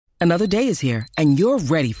Another day is here, and you're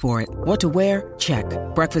ready for it. What to wear? Check.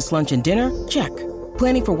 Breakfast, lunch, and dinner? Check.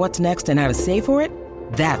 Planning for what's next and how to save for it?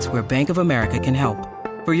 That's where Bank of America can help.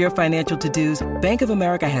 For your financial to-dos, Bank of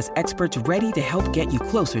America has experts ready to help get you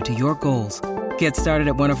closer to your goals. Get started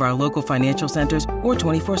at one of our local financial centers or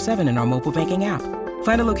 24/7 in our mobile banking app.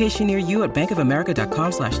 Find a location near you at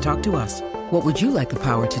bankofamerica.com/talktous. What would you like the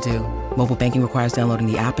power to do? Mobile banking requires downloading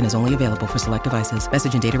the app and is only available for select devices.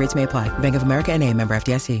 Message and data rates may apply. Bank of America N.A., member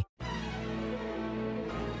FDIC.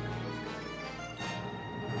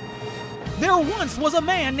 There once was a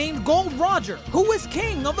man named Gold Roger who was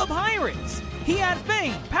king of the pirates. He had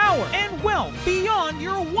fame, power, and wealth beyond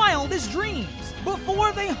your wildest dreams.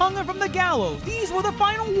 Before they hung him from the gallows, these were the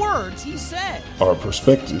final words he said. Our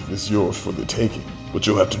perspective is yours for the taking, but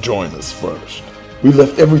you'll have to join us first. We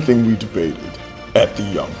left everything we debated at the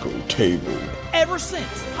Yonko table. Ever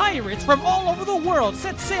since, pirates from all over the world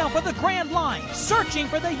set sail for the Grand Line, searching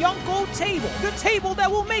for the Yonko table, the table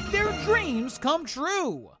that will make their dreams come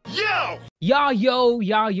true. Yo,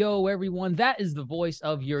 everyone. That is the voice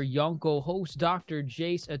of your Yonko host, Dr.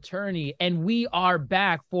 Jace Attorney, and we are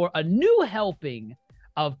back for a new helping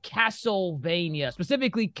of Castlevania,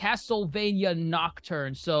 specifically Castlevania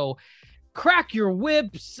Nocturne. So crack your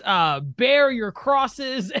whips, bear your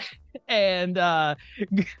crosses, and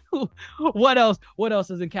what else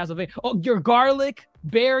is in Castlevania? Oh, your garlic,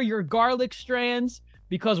 bear your garlic strands,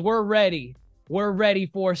 because we're ready. We're ready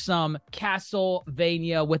for some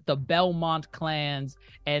Castlevania with the Belmont clans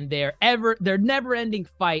and their never-ending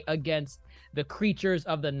fight against the creatures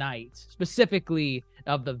of the night, specifically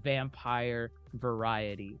of the vampire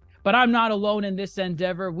variety. But I'm not alone in this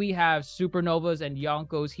endeavor. We have Supernovas and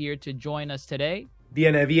Yonkos here to join us today.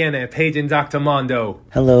 Viene, Paige and Dr. Mondo.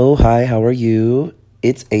 Hello, hi, how are you?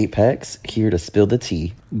 It's Apex, here to spill the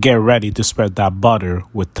tea. Get ready to spread that butter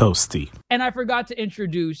with Toasty. And I forgot to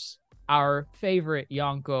introduce our favorite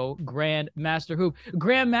Yonko, Grandmaster Hoop.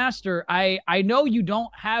 Grandmaster, I know you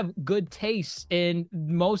don't have good taste in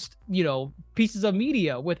most, pieces of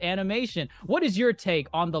media with animation. What is your take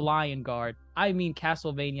on the Lion Guard? I mean,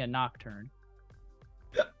 Castlevania Nocturne.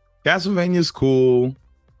 Castlevania's cool.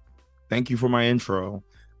 Thank you for my intro.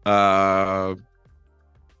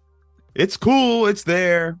 It's cool. It's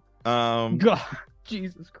there. God,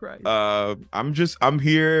 Jesus Christ. I'm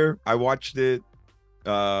here. I watched it.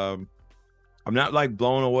 I'm not like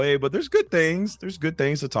blown away, but there's good things. There's good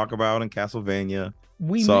things to talk about in Castlevania.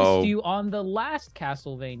 We missed you on the last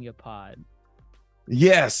Castlevania pod.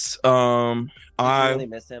 Yes. Did you really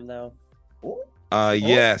miss him though?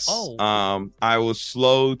 Yes. I was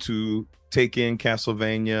slow to take in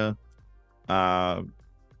Castlevania.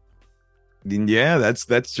 Yeah, that's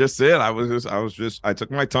just it. I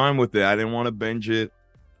took my time with it. I didn't want to binge it.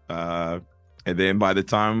 And then by the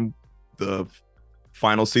time the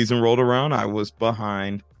final season rolled around, I was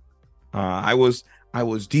behind. I was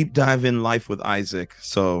deep diving Life with Isaac,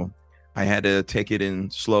 so I had to take it in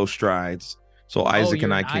slow strides. So Isaac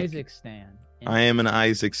and I can. Isaac stan. I am an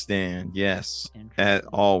Isaac stan. Yes,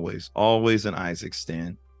 always an Isaac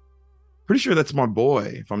stan. Pretty sure that's my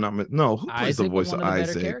boy. If I'm not no, who plays Isaac the voice was of one of the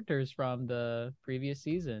Isaac? better characters from the previous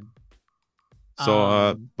season.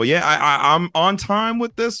 So, but yeah, I'm on time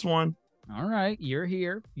with this one. All right, you're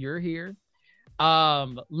here.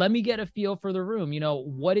 Let me get a feel for the room.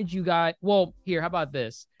 What did you guys? Well, here, how about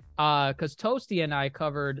this? Because Toasty and I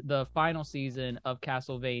covered the final season of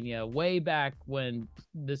Castlevania way back when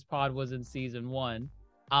this pod was in season 1.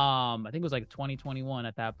 I think it was like 2021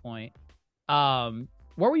 at that point.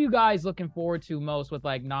 What were you guys looking forward to most with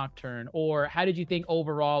like Nocturne, or how did you think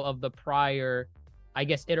overall of the prior, I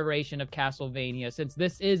guess, iteration of Castlevania? Since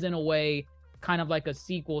this is in a way kind of like a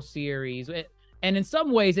sequel series, and in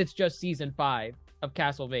some ways it's just season 5 of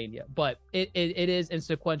Castlevania, but it is in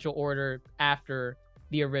sequential order after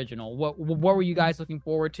the original. What were you guys looking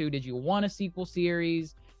forward to? Did you want a sequel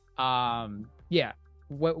series? Yeah.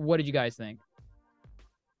 What did you guys think?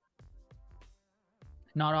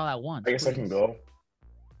 Not all at once. I guess please. I can go.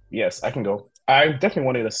 Yes, I can go. I definitely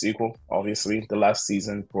wanted a sequel, obviously. The last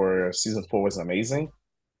season for season 4 was amazing.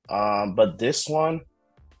 But this one,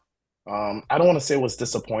 I don't want to say it was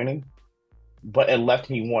disappointing, but it left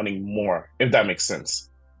me wanting more, if that makes sense.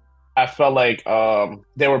 I felt like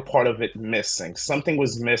they were part of it missing. Something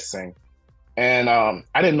was missing. And I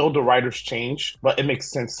didn't know the writers changed, but it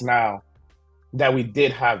makes sense now that we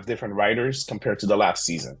did have different writers compared to the last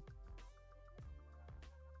season.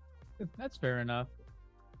 That's fair enough.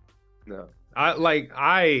 No,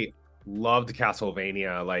 I loved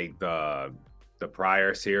Castlevania, like the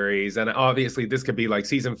prior series, and obviously this could be like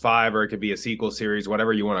season 5 or it could be a sequel series,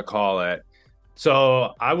 whatever you want to call it.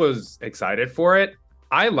 So I was excited for it.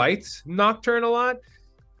 I liked Nocturne a lot.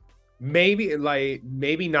 Maybe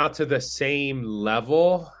not to the same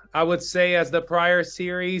level, I would say, as the prior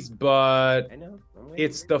series, but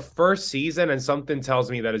it's the first season, and something tells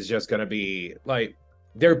me that it's just gonna be like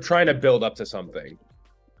they're trying to build up to something.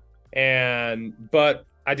 But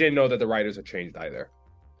I didn't know that the writers have changed either.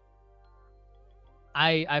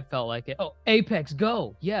 I felt like it. Oh, Apex,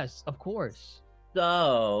 go! Yes, of course.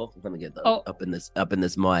 So let me get up in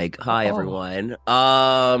this mic. Hi everyone.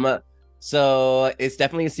 So it's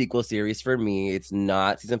definitely a sequel series for me. It's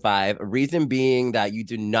not season 5. Reason being that you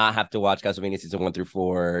do not have to watch Castlevania season 1 through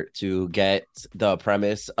 4 to get the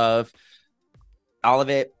premise of all of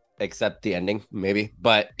it, except the ending, maybe.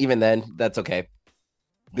 But even then, that's okay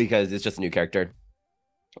because it's just a new character.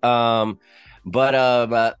 But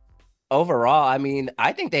overall, I mean,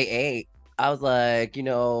 I think they ate. I was like,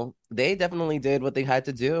 they definitely did what they had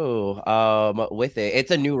to do with it. It's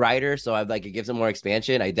a new writer, so I like it gives them more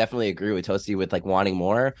expansion. I definitely agree with Toasty with like wanting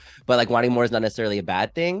more, but like wanting more is not necessarily a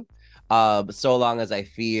bad thing. So long as I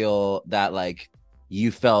feel that like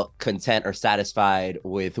you felt content or satisfied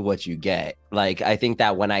with what you get. Like I think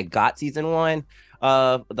that when I got season 1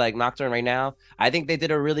 of like Nocturne right now, I think they did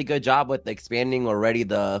a really good job with expanding already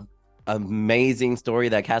the amazing story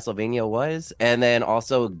that Castlevania was, and then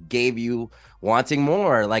also gave you wanting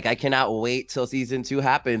more. Like I cannot wait till season 2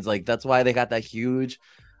 happens. Like that's why they got that huge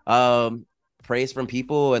praise from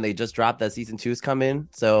people, and they just dropped that season 2's coming.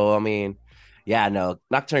 So I mean, yeah, no,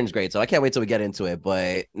 Nocturne's great. So I can't wait till we get into it.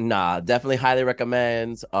 But nah, definitely highly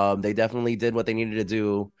recommend. They definitely did what they needed to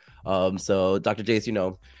do. So Dr.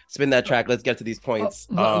 Jace, spin that track. Let's get to these points.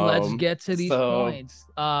 Let's get to these points.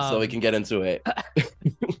 So we can get into it.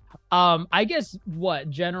 I guess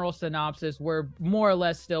general synopsis, we're more or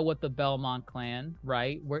less still with the Belmont clan,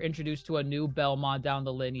 right? We're introduced to a new Belmont down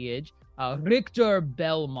the lineage, Richter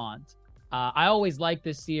Belmont. I always like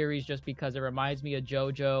this series just because it reminds me of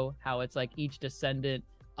JoJo, how it's like each descendant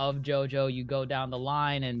of JoJo, you go down the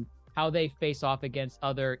line and how they face off against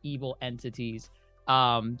other evil entities.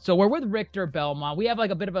 So we're with Richter Belmont. We have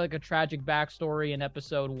like a bit of like a tragic backstory in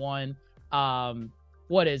episode 1.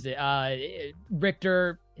 What is it?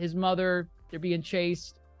 Richter, his mother, they're being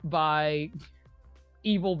chased by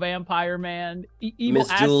evil vampire man, evil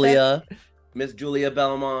Miss Julia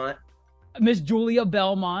Belmont,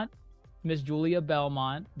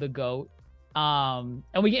 the goat. And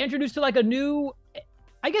we get introduced to like a new,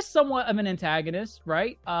 I guess, somewhat of an antagonist,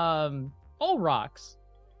 right? Olrox.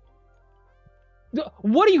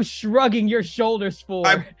 What are you shrugging your shoulders for?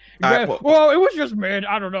 Well, it was just man.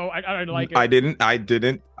 I don't know. I didn't like it. I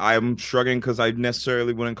didn't. I'm shrugging because I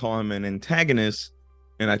necessarily wouldn't call him an antagonist.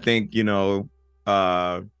 And I think,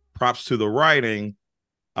 props to the writing.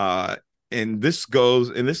 And this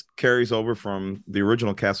carries over from the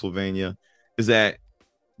original Castlevania, is that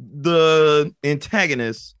the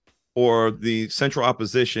antagonists or the central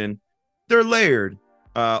opposition, they're layered.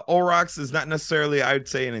 Olrox is not necessarily, I'd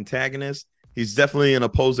say, an antagonist. He's definitely an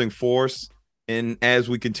opposing force. And as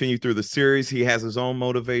we continue through the series, he has his own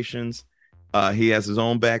motivations. He has his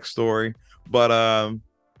own backstory. But,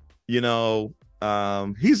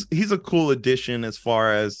 he's a cool addition as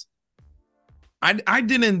far as I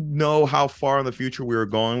didn't know how far in the future we were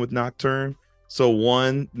going with Nocturne. So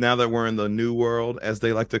now that we're in the new world, as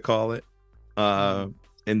they like to call it,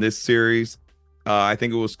 in this series, I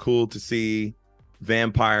think it was cool to see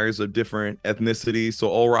vampires of different ethnicities. So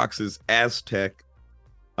Olrox is Aztec.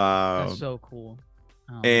 That's so cool.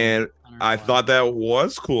 And I thought that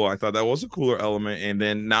was cool. I thought that was a cooler element. And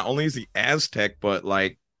then not only is he Aztec, but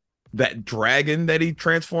like that dragon that he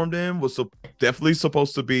transformed in was definitely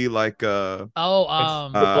supposed to be like oh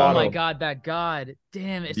my god, that god.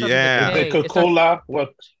 Damn, it's the Coca-Cola.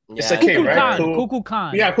 It's a K, right? Kukulkan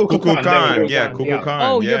Khan. Yeah, Kukulkan Khan. Yeah, Kukulkan Khan.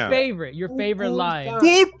 Oh, your favorite line.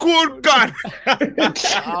 Kukulkan.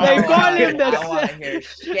 They call him the. I want to hear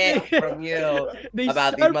shit from you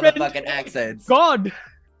about these motherfucking accents. God.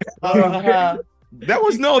 That's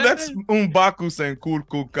Umbaku saying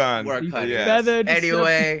Kukulkan. Yes.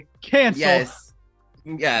 Anyway, cancel.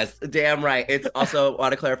 Yes, damn right. It's also,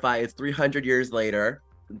 want to clarify, it's 300 years later.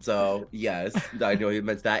 So yes, I know you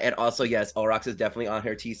meant that. And also, yes, Olrox is definitely on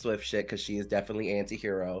her T-Swift shit because she is definitely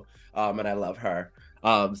anti-hero. And I love her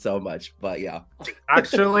so much. But yeah.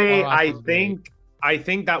 Actually, I think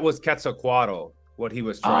that was Quetzalcoatl, what he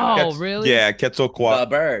was trying. Oh, really? Yeah, Quetzalcoatl. The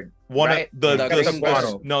bird. One right? the feathered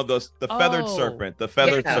serpent. The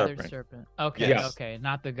feathered serpent. Okay, yeah. Okay,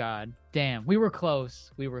 not the god. Damn, we were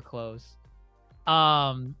close.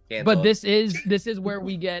 But this is where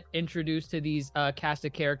we get introduced to these cast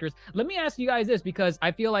of characters. Let me ask you guys this, because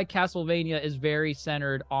I feel like Castlevania is very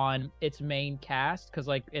centered on its main cast, because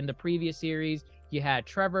like in the previous series you had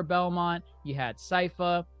Trevor Belmont, you had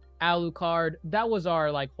Sypha, Alucard. That was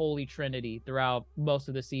our like holy trinity throughout most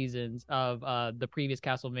of the seasons of the previous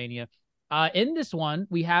Castlevania. In this one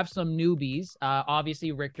we have some newbies.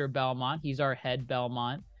 Obviously Richter Belmont, he's our head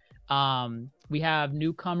Belmont. We have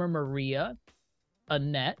newcomer Maria,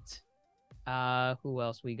 Annette, who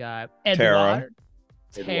else we got? Edward,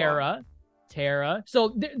 Tara.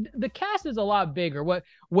 So the cast is a lot bigger. What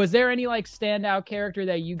was there any like standout character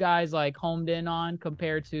that you guys like homed in on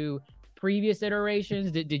compared to previous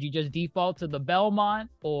iterations? Did you just default to the Belmont,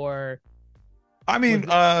 or? I mean,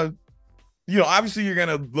 obviously you're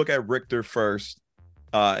gonna look at Richter first,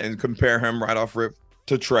 and compare him right off rip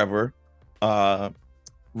to Trevor.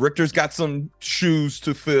 Richter's got some shoes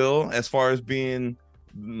to fill as far as being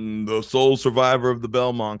the sole survivor of the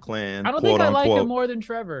Belmont clan. I don't think I like him more than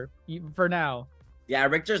Trevor for now. Yeah,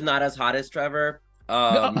 Richter's not as hot as Trevor.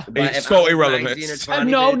 But it's so irrelevant.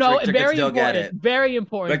 No, very important. Very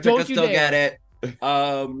important. Richter could still get it.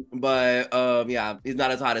 Yeah, he's not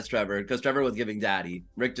as hot as Trevor, because Trevor was giving daddy.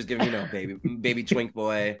 Richter's giving, baby twink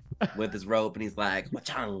boy with his rope, and he's like,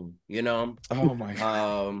 wachang, Oh my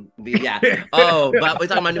god. Yeah. Oh, but we're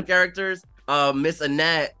talking about new characters. Miss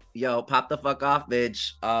Annette, pop the fuck off,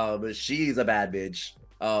 bitch. She's a bad bitch.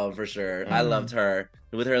 For sure. I loved her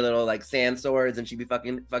with her little like sand swords, and she'd be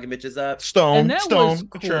fucking bitches up. Stone. Was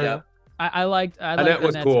cool. Sure. Yeah. I liked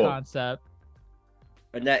Annette's cool concept.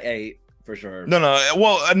 Annette ate. For sure. No.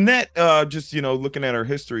 Well, Annette, just looking at her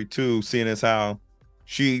history too, seeing as how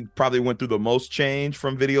she probably went through the most change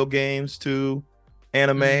from video games to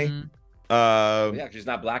anime. Mm-hmm. Yeah, she's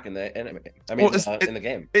not black in the anime. I mean, in the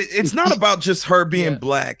game. It's not about just her being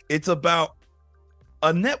black. It's about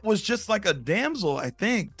Annette was just like a damsel, I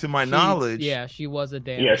think, to my knowledge. Yeah, she was a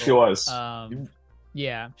damsel. Yeah, she was.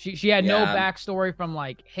 Yeah, she had no backstory from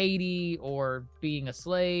like Haiti or being a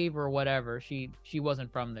slave or whatever. She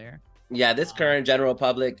wasn't from there. Yeah, this current general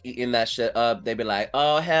public eating that shit up, they be like,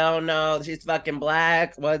 oh, hell no, she's fucking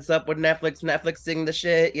black. What's up with Netflix? Netflixing the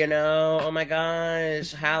shit, Oh my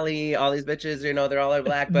gosh, Hallie, all these bitches, they're all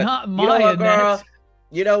black. But not my you know what, Annette. girl?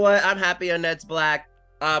 You know what? I'm happy Annette's black.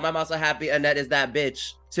 I'm also happy Annette is that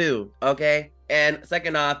bitch, too, okay? And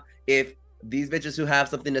second off, if these bitches who have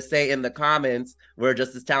something to say in the comments were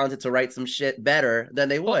just as talented to write some shit better, then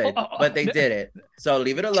they would. But they didn't. So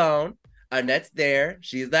leave it alone. Annette's there.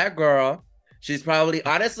 She's that girl. She's probably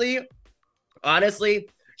honestly,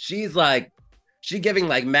 she's giving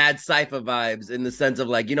like mad Sypha vibes in the sense of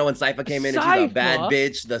like, when Sypha came in and she's a bad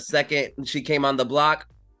bitch. The second she came on the block,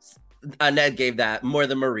 Annette gave that more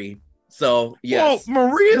than Marie. So yes. Well,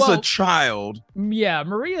 Maria's a child. Yeah,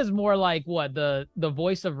 Maria's more like what the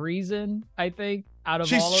voice of reason, I think. Out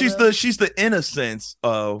of all of she's the innocence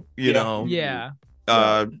of Yeah.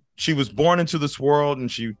 She was born into this world and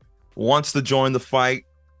she wants to join the fight,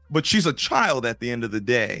 but she's a child at the end of the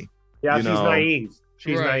day. Yeah, she's naive.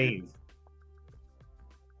 She's naive.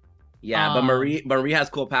 Yeah, but Marie has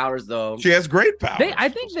cool powers though. She has great powers. I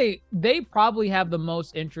think they probably have the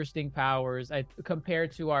most interesting powers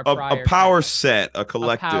compared to our prior a power set, a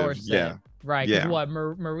collective. A power set. Yeah. Right. Yeah. What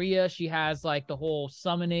Maria, she has like the whole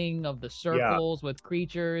summoning of the circles with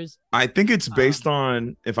creatures. I think it's based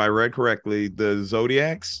on, if I read correctly, the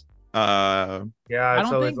Zodiacs. I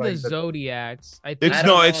don't think the Zodiacs. I think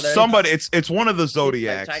it's somebody. It's one of the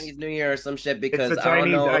Zodiacs. Like Chinese New Year or some shit, because I don't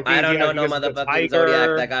know no motherfucking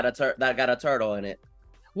Zodiac that got a turtle in it.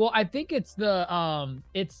 Well, I think it's the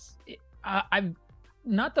I've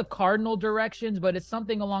not the cardinal directions, but it's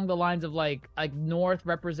something along the lines of like north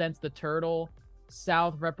represents the turtle,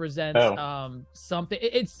 south represents something.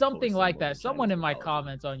 It's something like that. Someone in my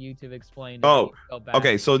comments on YouTube explained.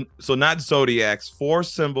 Okay. So not Zodiacs, 4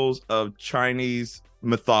 symbols of Chinese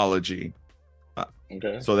mythology.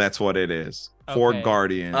 Okay. So that's what it is. 4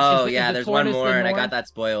 guardians. Oh yeah, there's one more, and I got that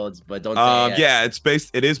spoiled, but don't say it. Yeah,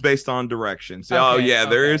 it is based on directions.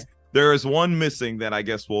 There is one missing that I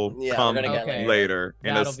guess will come later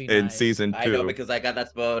in season 2. I know, because I got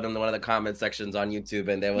that spoiled in one of the comment sections on YouTube,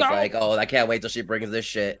 and they was like, "Oh, I can't wait till she brings this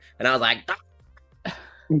shit," and I was like,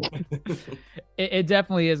 it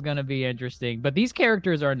definitely is going to be interesting. But these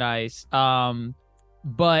characters are nice. Okay,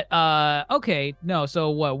 no. So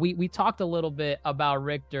what we talked a little bit about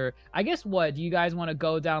Richter. I guess what do you guys want to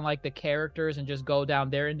go down like the characters and just go down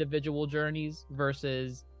their individual journeys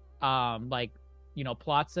versus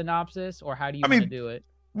plot synopsis, or how do you want to do it?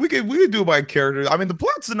 We could do by character. I mean, the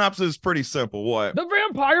plot synopsis is pretty simple. What? The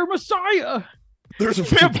vampire messiah. There's a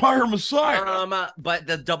vampire messiah. But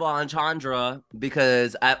the double entendre,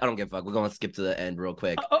 because I don't give a fuck. We're going to skip to the end real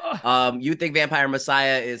quick. You think Vampire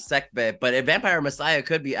Messiah is Sekbet, but if Vampire Messiah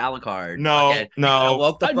could be Alucard. No, again, no.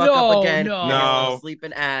 woke the fuck up again. No.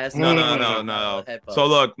 Sleeping ass. No. So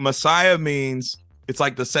look, Messiah means it's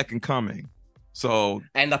like the second coming. So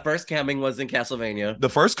and the first coming was in Castlevania. The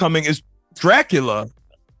first coming is Dracula.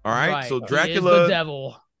 All right. So Dracula, he is the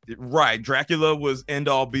devil. Right. Dracula was end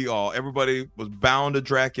all be all. Everybody was bound to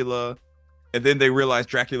Dracula. And then they realized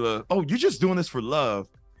Dracula, oh, you're just doing this for love.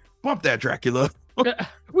 Bump that, Dracula.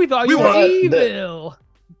 We thought you were evil.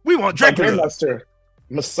 We want Dracula. Grandmaster,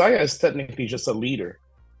 Messiah is technically just a leader.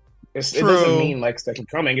 It doesn't mean like second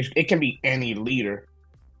coming. It can be any leader.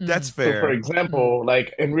 That's fair. So for example,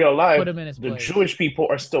 like in real life, the place. Jewish people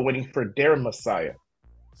are still waiting for their Messiah.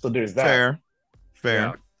 So there's that. Fair.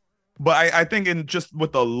 Yeah. But I think in just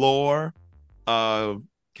with the lore of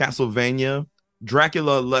Castlevania,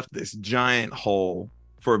 Dracula left this giant hole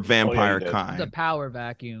for vampire kind. The power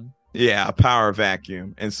vacuum. Yeah, a power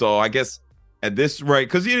vacuum. And so I guess at this rate,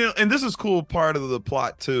 because and this is cool part of the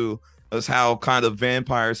plot too, is how kind of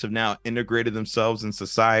vampires have now integrated themselves in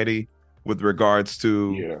society with regards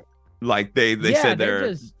to like they said they're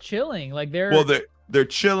just chilling. Like they're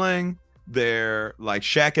chilling. They're like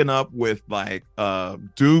shacking up with like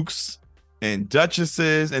dukes and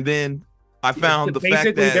duchesses, and then I found the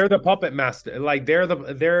fact that they're the puppet master. Like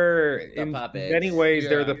they're in puppets. many ways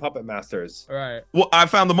they're the puppet masters. Right. Well, I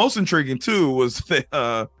found the most intriguing too was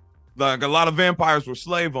that like a lot of vampires were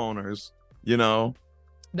slave owners, you know.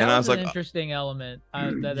 That and was I was an like, interesting element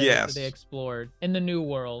that they explored in the new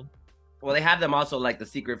world. Well, they have them also like the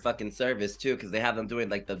secret fucking service too, because they have them doing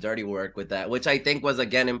like the dirty work with that, which I think was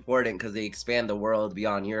again important because they expand the world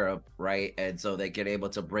beyond Europe, right? And so they get able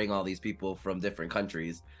to bring all these people from different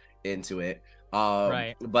countries into it.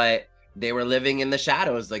 Right. But they were living in the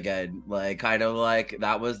shadows again, like kind of like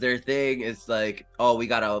that was their thing. It's like, oh, we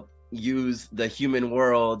gotta use the human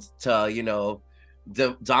world to, you know,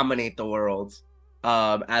 dominate the world,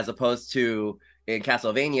 as opposed to in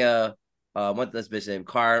Castlevania. What's this bitch name?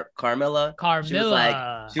 Carmilla. She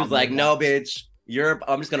was like, no, bitch,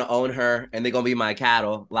 I'm just gonna own her, and they're gonna be my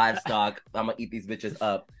cattle, livestock. I'm gonna eat these bitches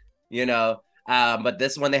up, you know. But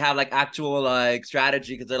this one they have like actual like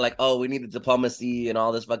strategy because they're like, oh, we need the diplomacy and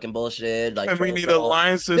all this fucking bullshit. Like, and we need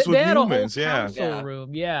alliances with humans.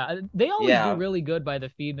 Room. Yeah, they always do really good by the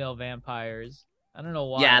female vampires. I don't know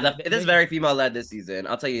why. Yeah, it is very female led this season.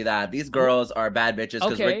 I'll tell you that. These girls are bad bitches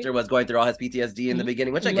because Richter was going through all his PTSD in the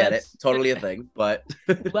beginning, which I get it. Totally a thing. But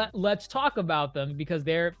let's talk about them because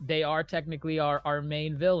they are technically our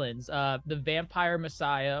main villains. The Vampire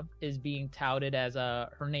Messiah is being touted as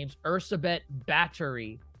her name's Ursabet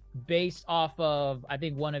Battery, based off of, I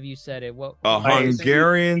think one of you said it. What a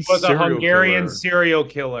Hungarian serial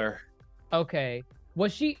killer. Okay.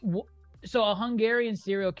 Was she so a Hungarian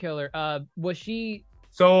serial killer? Was she?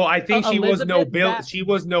 So I think she was Elizabeth she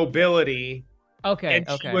was nobility. Okay.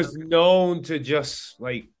 And she was known to just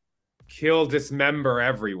like kill, dismember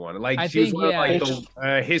everyone. Like she's one of like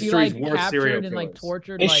the history's worst serial killers. And like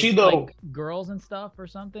tortured like girls and stuff or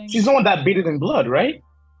something. She's the one that bathed in blood, right?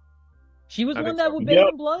 She was the one that would bathe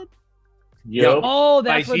in blood. Yep. Oh,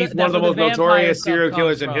 that's like, she's one of the most notorious serial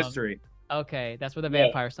killers in from. history. Okay, that's where the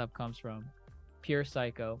vampire stuff comes from. Pure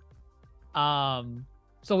psycho.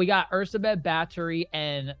 So we got Ursabet Battery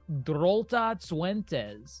and Drolta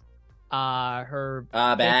Tsuentes. Her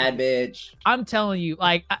bad bitch. I'm telling you,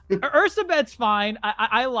 like Ursabet's fine.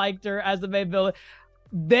 I liked her as the main villain.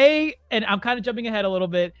 And I'm kind of jumping ahead a little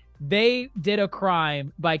bit. They did a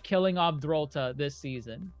crime by killing off Drolta this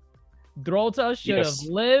season. Drolta should have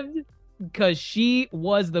lived because she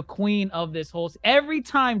was the queen of this whole. Every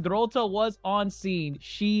time Drolta was on scene,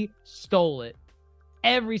 she stole it.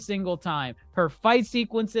 Every single time. Her fight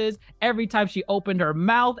sequences, every time she opened her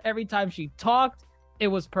mouth, every time she talked, it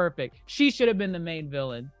was perfect. She should have been the main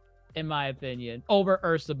villain, in my opinion, over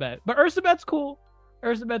Ursabet. But Ursabet's cool.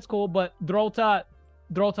 But Drolta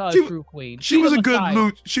is true queen. She was a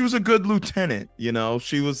good lieutenant, you know.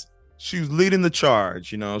 She was leading the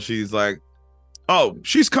charge, you know. She's like, oh,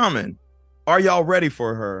 she's coming. Are y'all ready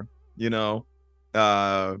for her? You know?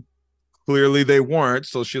 Clearly they weren't,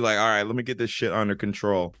 so she's like, all right, let me get this shit under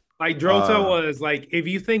control. Like Drolta was like, if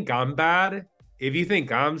you think I'm bad, if you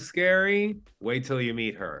think I'm scary, wait till you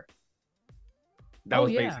meet her. That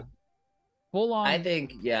was basic. Full on. I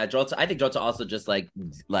think Drolta also just like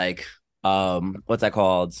what's that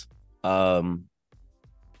called?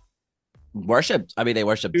 worshipped. I mean, they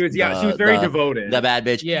worshipped. She was very devoted. The bad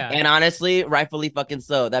bitch. Yeah. And honestly, rightfully fucking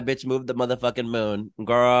so. That bitch moved the motherfucking moon.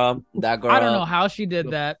 Girl, that girl. I don't know how she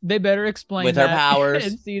did that. They better explain With her that powers.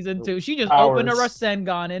 in season 2. She just opened a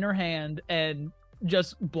Rasengan in her hand and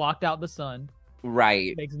just blocked out the sun.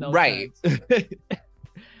 Right. Makes no right. sense.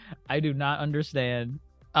 I do not understand.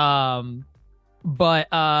 So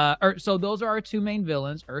those are our two main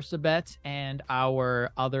villains, Ursabet and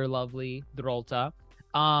our other lovely Drolta.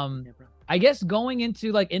 I guess going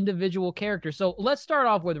into like individual characters. So let's start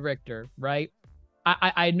off with Richter, right?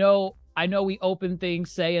 I know we open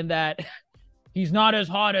things saying that he's not as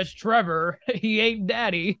hot as Trevor. He ain't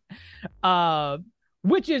daddy.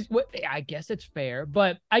 Which is what I guess it's fair,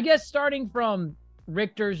 but I guess starting from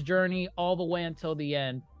Richter's journey all the way until the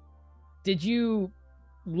end, did you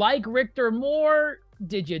like Richter more?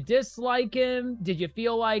 Did you dislike him? Did you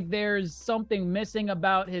feel like there's something missing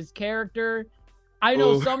about his character? I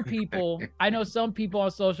know some people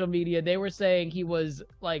on social media, they were saying he was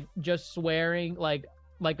like just swearing like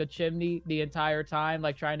a chimney the entire time,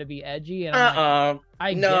 like trying to be edgy. And I'm like,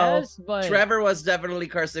 I guess, but Trevor was definitely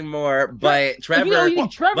cursing more. But Trevor,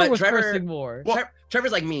 was cursing more.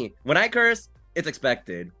 Trevor's like me. When I curse, it's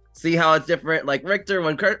expected. See how it's different? Like Richter,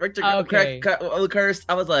 when Richter cursed,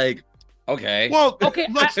 I was like, okay. Well, okay.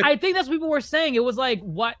 I think that's what people were saying. It was like,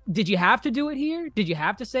 what? Did you have to do it here? Did you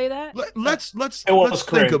have to say that? Let's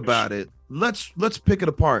think about it. Let's pick it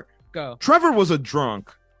apart. Go. Trevor was a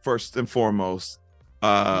drunk first and foremost.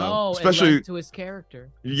 Especially it led to his character.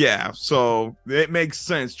 Yeah, so it makes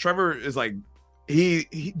sense. Trevor is like he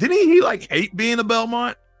didn't he like hate being a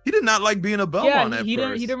Belmont? He did not like being a Belmont at first.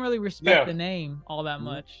 He didn't really respect the name all that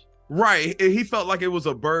much. Right. He felt like it was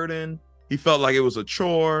a burden. He felt like it was a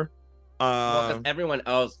chore. Because everyone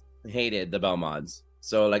else hated the Belmonts.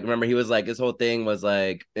 So like remember he was like his whole thing was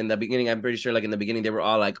like in the beginning, I'm pretty sure like in the beginning they were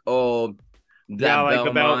all like, oh, the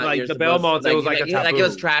Belmonts, it was like a taboo. Like it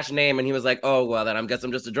was trash name, and he was like, "Oh well, then I guess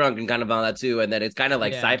I'm just a drunk," and kind of on that too. And then it's kind of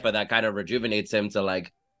like Cypher that kind of rejuvenates him to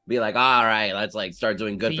like be like, "All right, let's like start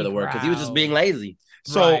doing good for the work," because he was just being lazy.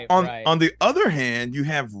 So on the other hand, you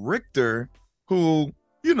have Richter, who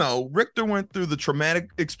Richter went through the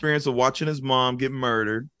traumatic experience of watching his mom get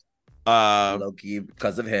murdered. Low-key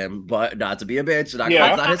because of him, but not to be a bitch. Not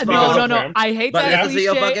his No. I hate that cliche.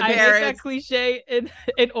 I hate that cliche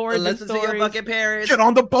in origin listen stories. To your fucking parents. Get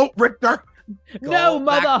on the boat, Richter. No,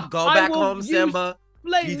 mother. Go back home, Simba.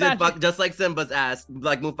 You did fuck just like Simba's ass.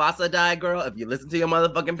 Like Mufasa died, girl. If you listen to your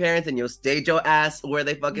motherfucking parents and you stayed your ass where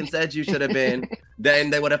they fucking said you should have been, then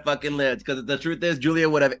they would have fucking lived. Because the truth is, Julia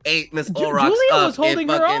would have ate Miss Olrox up in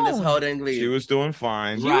fucking Miss Holding Lee. She was doing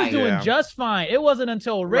fine. She was doing just fine. It wasn't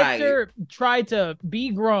until Richter tried to be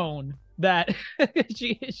grown that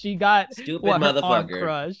she got stupid motherfucker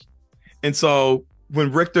crushed. And so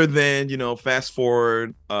when Richter then, fast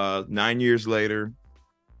forward 9 years later,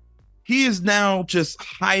 he is now just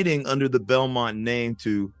hiding under the Belmont name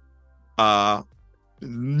to, hide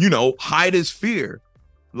his fear.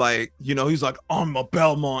 Like, he's like, I'm a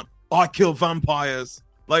Belmont. I kill vampires.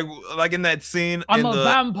 Like in that scene. I'm a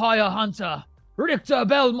vampire hunter. Richter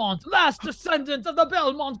Belmont, last descendant of the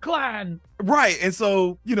Belmont clan. Right. And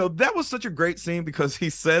so, that was such a great scene because he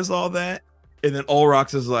says all that. And then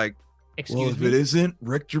Olrox is like, Excuse if me? it isn't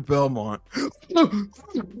Richter Belmont. Richter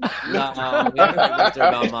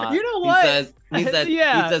Belmont. You know what? He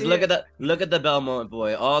says, look at the Belmont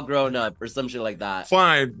boy, all grown up, or some shit like that.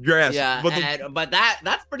 Fine, yes. Yeah, but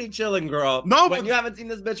that's pretty chilling, girl. No, when you haven't seen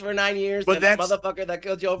this bitch for 9 years, but that motherfucker that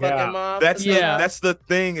killed your fucking mom. That's the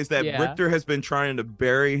thing is that Richter has been trying to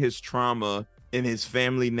bury his trauma in his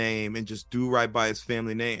family name and just do right by his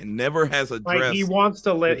family name and never has addressed. Like he wants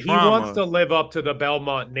to live up to the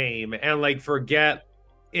Belmont name and like forget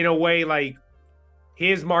in a way like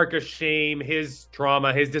his mark of shame, his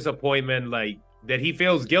trauma, his disappointment, like that he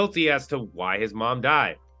feels guilty as to why his mom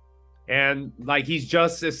died. And like he's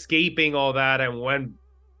just escaping all that, and when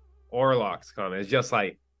Orlocks come, it's just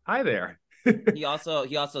like, hi there. He also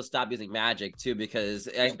stopped using magic too because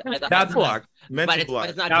that's block. Mental block.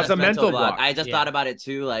 It's not that's just a mental block. I just thought about it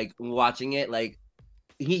too, like watching it, like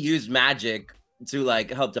he used magic to like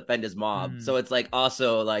help defend his mom. So it's like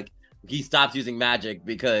also like he stopped using magic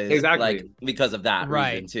because because of that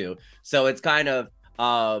reason too. So it's kind of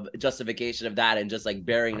justification of that and just like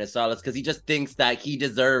burying his solace because he just thinks that he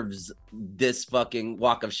deserves this fucking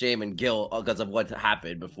walk of shame and guilt because of what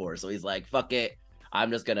happened before. So he's like, fuck it. I'm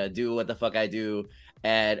just gonna do what the fuck I do,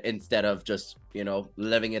 and instead of just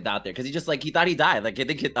living it out there, because he thought he died. Like I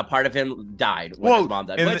think a part of him died when his mom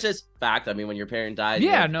died, which is fact. I mean, when your parent dies,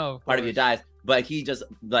 part of you dies. But he just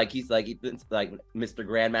he's like Mr.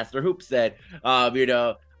 Grandmaster Hoop said,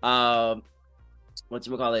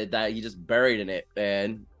 Whatchamacallit, that he just buried in it,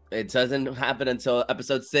 and it doesn't happen until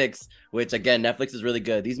episode 6, which again, Netflix is really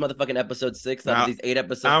good. These motherfucking episode 6 of these 8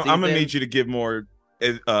 episodes. I'm gonna need you to give more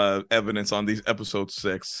evidence on these episode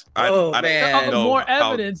 6. Man, more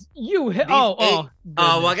evidence. Well,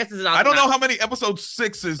 I guess this is. I don't know how many episode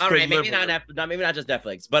 6s. All right, maybe not just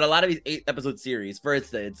Netflix, but a lot of these 8 episode series. For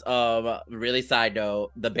instance, really side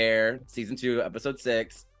note, The Bear season 2 episode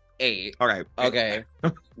 6. 8. All right. Okay.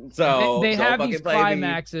 So they have these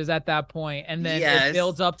climaxes at that point, and then it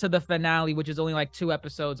builds up to the finale, which is only like 2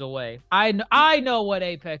 episodes away. I know what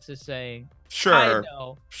Apex is saying. Sure. I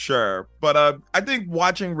know. Sure. But I think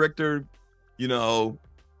watching Richter,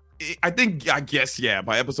 I guess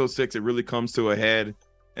by episode 6 it really comes to a head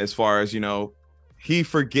as far as, he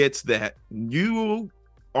forgets that you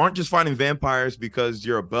aren't just fighting vampires because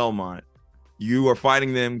you're a Belmont. You are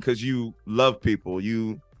fighting them because you love people.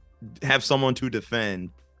 You have someone to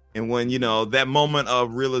defend. And when that moment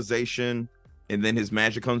of realization and then his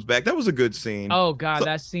magic comes back, that was a good scene. Oh god,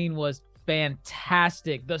 that scene was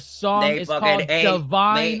fantastic. The song is called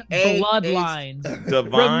Divine Bloodlines.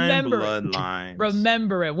 Divine Bloodlines.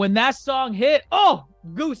 Remember it when that song hit. Oh,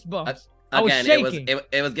 goosebumps. I was shaking.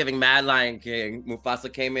 It was giving Mad Lion King.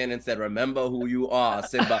 Mufasa came in and said, "Remember who you are,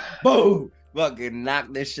 Simba." Boom. Fucking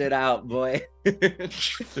knock this shit out, boy.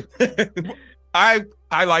 I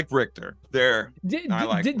like Richter.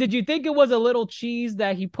 Did you think it was a little cheese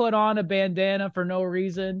that he put on a bandana for no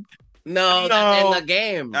reason? No, that's in the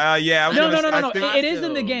game. No. It is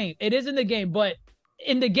in the game. It is in the game, but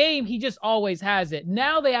in the game, he just always has it.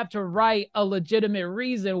 Now they have to write a legitimate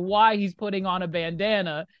reason why he's putting on a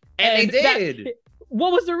bandana. And they did.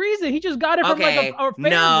 What was the reason? He just got it from like a fan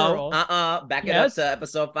girl. Back it up to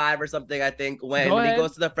episode 5 or something, I think, when he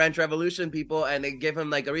goes to the French Revolution people and they give him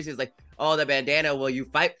like a reason. It's like, oh, the bandana, will you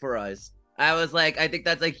fight for us? I was like, I think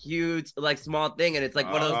that's a huge, like, small thing. And it's like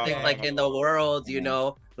one of those things like in the world,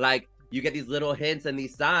 like you get these little hints and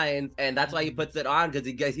these signs. And that's why he puts it on,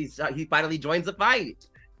 because he finally joins the fight.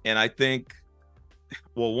 And I think,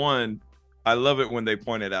 well, one, I love it when they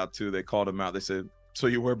pointed out too, they called him out. They said, so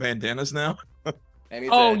you wear bandanas now? And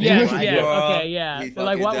okay.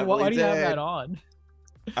 Like, why do you have that on?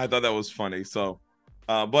 I thought that was funny. So,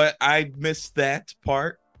 but I missed that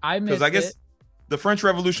part. I guess the French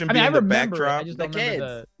Revolution being the backdrop. The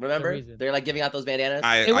kids, remember? They're like giving out those bandanas.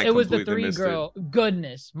 It was the 3 girl.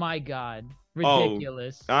 Goodness, my God,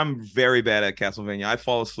 ridiculous. I'm very bad at Castlevania. I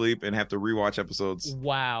fall asleep and have to rewatch episodes.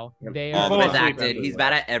 Wow, they are. He's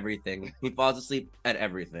bad at everything. He falls asleep at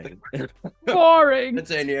everything. Boring.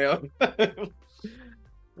 Continue.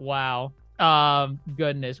 Wow.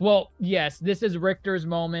 Goodness. Well, yes, this is Richter's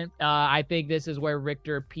moment. I think this is where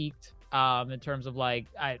Richter peaked. In terms of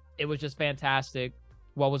it was just fantastic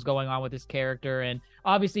what was going on with his character, and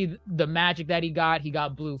obviously the magic that he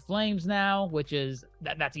got blue flames now, which is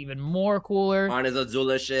that's even more cooler. On his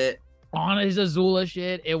Azula shit.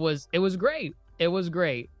 It was great.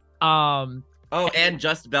 And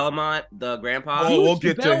Just Belmont, the grandpa. Oh, we'll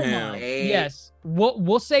get to him. Yes,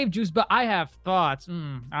 we'll save Juice, but I have thoughts. I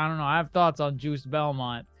don't know. I have thoughts on Juice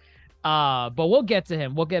Belmont. But we'll get to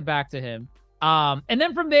him. We'll get back to him. And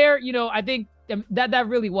then from there, I think that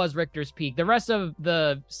really was Richter's peak. The rest of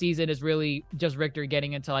the season is really just Richter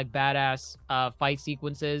getting into like badass fight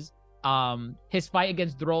sequences. His fight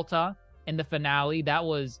against Drolta in the finale, that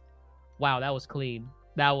was clean.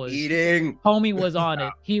 That was eating. Homie was on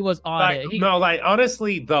it. He was on it.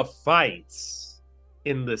 Honestly, the fights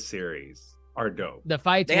in the series are dope. The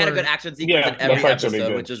fights had a good action sequence in every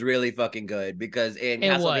episode, which was really fucking good, because in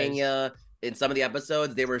Castlevania, in some of the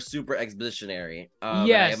episodes, they were super expositionary.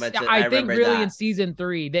 Yes, I think really in season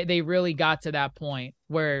 3, they really got to that point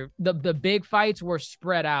where the big fights were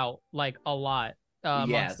spread out like a lot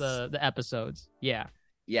amongst the episodes. Yeah.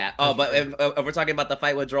 Yeah. Oh, but if we're talking about the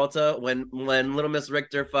fight with Drolta, when Little Miss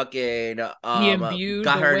Richter fucking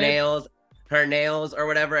got her nails or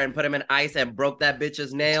whatever, and put him in ice and broke that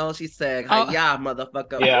bitch's nail, she said, "Yeah,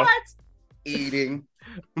 motherfucker." Yeah. What? Eating.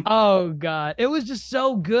 Oh God, it was just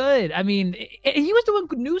so good. I mean, he was doing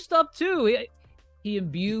new stuff too. He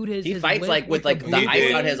imbued his. He fights like with like the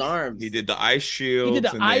ice on his arms. He did the ice shield. He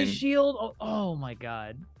did the ice shield. Oh my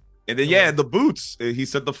God. And then the boots. He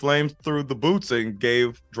set the flames through the boots and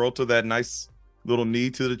gave Drolta that nice little knee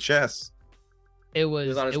to the chest. It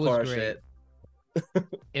was great. Shit.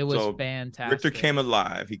 It was fantastic. Richter came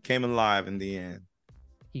alive. He came alive in the end.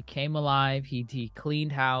 He came alive. He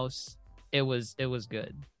cleaned house. It was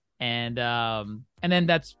good. And then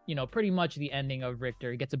that's pretty much the ending of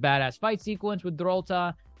Richter. He gets a badass fight sequence with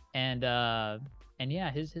Drolta, and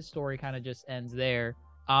his story kind of just ends there.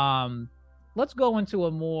 let's go into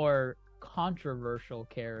a more controversial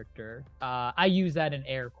character. I use that in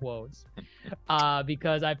air quotes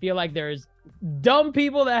because I feel like there's dumb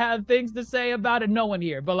people that have things to say about it. No one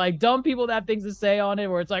here, but like dumb people that have things to say on it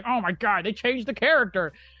where it's like, oh my God, they changed the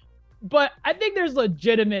character. But I think there's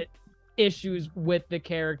legitimate issues with the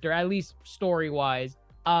character, at least story-wise.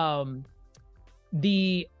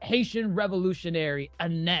 The Haitian revolutionary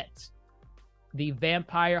Annette, the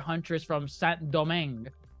vampire huntress from Saint-Domingue.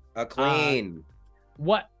 A queen.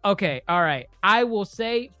 What? Okay, all right. I will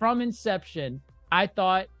say from inception, I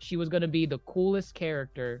thought she was going to be the coolest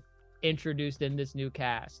character introduced in this new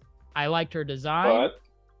cast. I liked her design,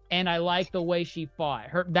 and I liked the way she fought.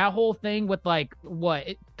 That whole thing with like what?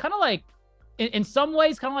 It kind of like, in some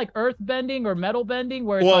ways, kind of like earth bending or metal bending,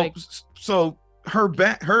 where it's so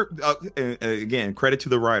again, credit to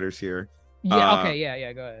the writers here. Yeah. Okay.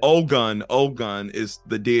 Yeah. Go ahead. Ogun is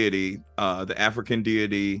the deity, the African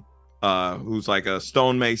deity, who's like a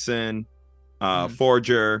stonemason,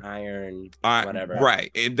 forger, iron, whatever. Right,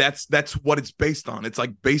 and that's what it's based on. It's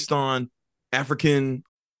like based on African.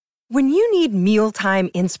 When you need mealtime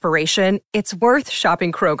inspiration, it's worth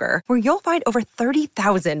shopping Kroger, where you'll find over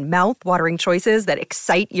 30,000 mouth-watering choices that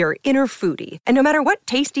excite your inner foodie. And no matter what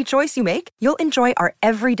tasty choice you make, you'll enjoy our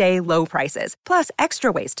everyday low prices, plus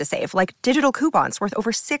extra ways to save, like digital coupons worth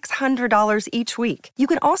over $600 each week. You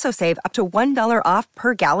can also save up to $1 off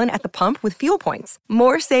per gallon at the pump with fuel points.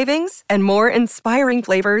 More savings and more inspiring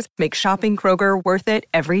flavors make shopping Kroger worth it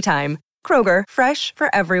every time. Kroger, fresh for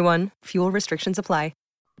everyone. Fuel restrictions apply.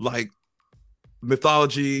 Like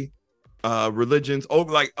mythology, religions.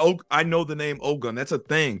 I know the name Ogun. That's a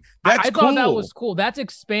thing. That's I thought cool. that was cool. That's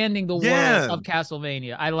expanding the world of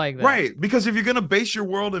Castlevania. I like that. Right, because if you're gonna base your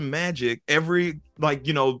world in magic, Olrock's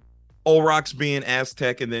being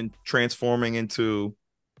Aztec and then transforming into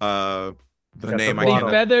the name I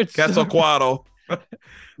can't. Quetzalcoatl.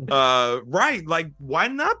 Right, like why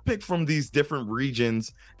not pick from these different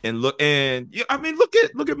regions and look at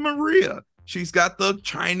Maria. She's got the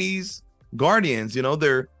Chinese guardians,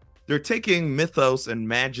 they're taking mythos and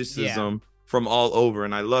magicism from all over,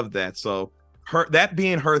 and I love that. So that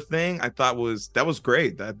being her thing, I thought that was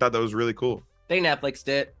great. I thought that was really cool. They Netflixed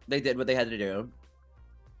it. They did what they had to do.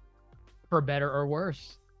 For better or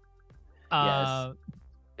worse. Yes.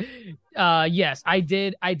 Yes, I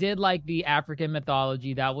did like the African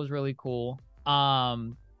mythology. That was really cool.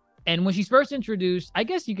 And when she's first introduced, I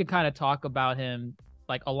guess you could kind of talk about him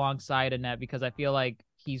like alongside Annette, because I feel like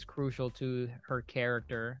he's crucial to her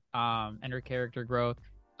character and her character growth.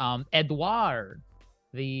 Edouard,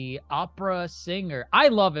 the opera singer. I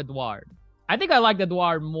love Edouard. I think I liked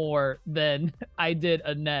Edouard more than I did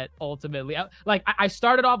Annette ultimately. I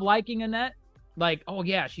started off liking Annette, like, oh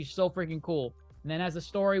yeah, she's so freaking cool. And then as the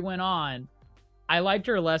story went on, I liked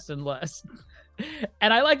her less and less.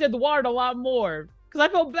 And I liked Edouard a lot more because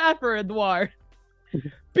I felt bad for Edouard.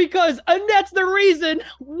 Because Annette's the reason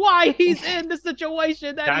why he's in the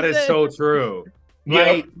situation that he's in. So true.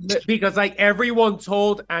 Because everyone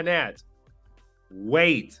told Annette,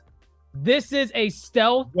 wait. This is a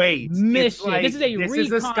stealth mission. This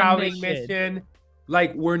is a scouting mission.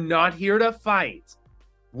 Like, we're not here to fight.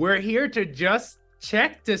 We're here to just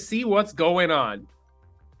check to see what's going on.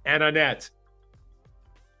 And Annette,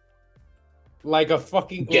 like a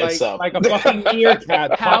fucking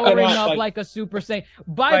meerkat, powering up like a Super Saiyan.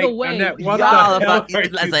 By the way, Annette,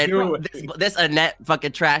 this Annette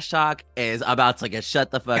fucking trash talk is about to get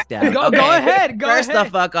shut the fuck down. Go ahead. First the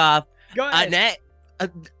fuck off. Go ahead.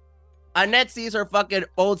 Annette sees her fucking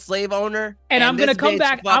old slave owner, and I'm gonna come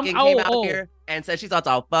back. Came out here and said she thought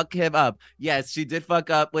I'll fuck him up. Yes, she did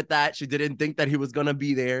fuck up with that. She didn't think that he was gonna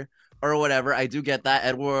be there or whatever. I do get that.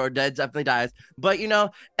 Edward definitely dies, but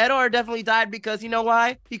Edward definitely died because you know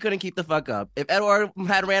why? He couldn't keep the fuck up. If Edward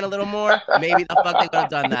had ran a little more, maybe the fuck they would have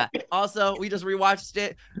done that. Also, we just rewatched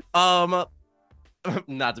it.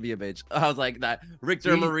 Not to be a bitch, I was like that.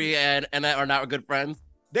 Richter, Marie, and Annette are not good friends.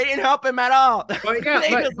 They didn't help him at all. But if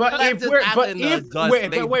we're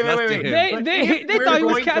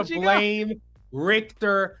going to blame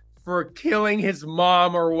Richter for killing his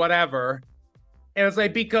mom or whatever, and it's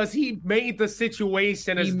like because he made the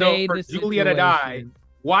situation as though for Julia to die,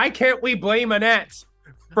 why can't we blame Annette?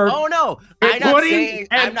 I'm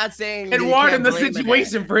not saying Edouard in the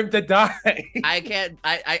situation for him to die.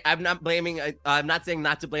 I'm not blaming. I'm not saying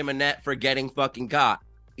not to blame Annette for getting fucking caught.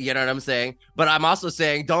 You know what I'm saying? But I'm also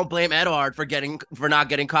saying don't blame Edouard for not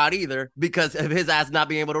getting caught either because of his ass not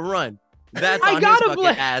being able to run. That's I on his gotta fucking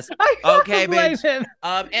blame. ass. I gotta Okay, blame bitch. him.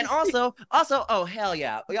 And also, oh hell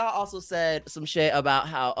yeah, y'all also said some shit about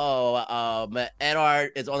how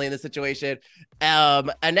Edward is only in this situation.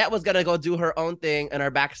 Annette was gonna go do her own thing in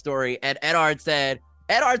her backstory, and Edward said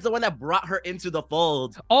Edward's the one that brought her into the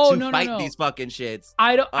fold to fight these fucking shits.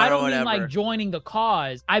 I don't mean like joining the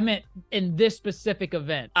cause. I meant in this specific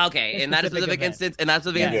event. Okay, in that specific instance,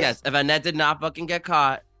 yes. If Annette did not fucking get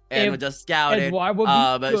caught and just scouted,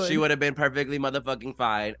 she would have been perfectly motherfucking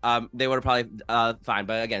fine. They would have probably fine,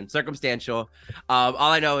 but again, circumstantial. All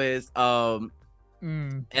I know is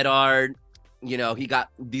Edward, you know, he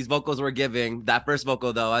got these vocals were giving. That first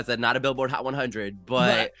vocal though, I said not a Billboard Hot 100,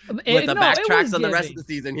 but with the backtracks on the rest of the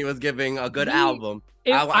season, he was giving a good album.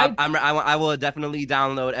 I will definitely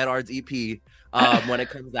download Edward's EP when it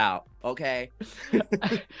comes out. Okay.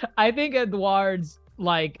 I think Edward's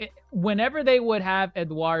like whenever they would have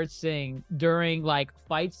Edward sing during like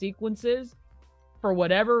fight sequences, for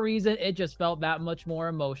whatever reason, it just felt that much more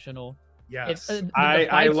emotional. Yes,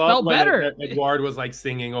 I love when Edward was like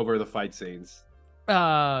singing over the fight scenes.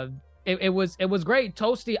 It was great.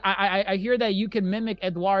 Toasty, I hear that you can mimic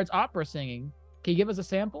Edward's opera singing. Can you give us a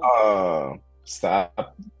sample?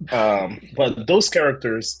 Stop. But those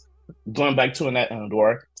characters, going back to Annette and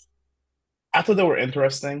Edward, I thought they were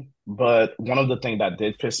interesting. But one of the things that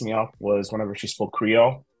did piss me off was whenever she spoke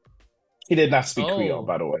Creole. He did not speak Creole,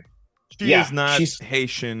 by the way. She is not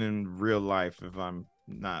Haitian in real life, if I'm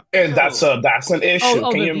not. And that's an issue.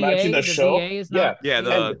 Can you imagine the show?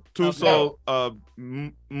 The Tuso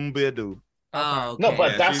Mbedu. Oh, okay. No,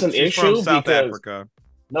 but that's an issue from South Africa.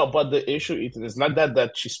 No, but the issue, Ethan, is not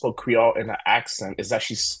that she spoke Creole in an accent. Is that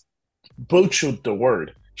she butchered the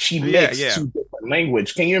word. She mixed two different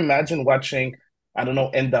language. Can you imagine watching, I don't know,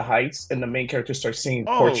 In the Heights, and the main character starts singing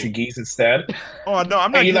Portuguese instead? Oh no,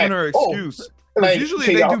 I'm not giving her an excuse.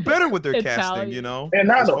 Usually they do better with their casting, you know.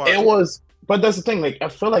 And I know it was, but that's the thing. Like I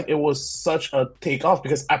feel like it was such a takeoff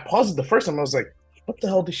because I paused it the first time. I was like, "What the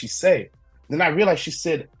hell did she say?" Then I realized she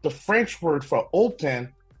said the French word for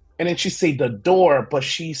open, and then she said the door, but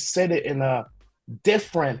she said it in a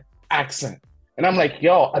different accent. And I'm like,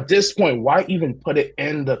 "Yo, at this point, why even put it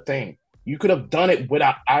in the thing? You could have done it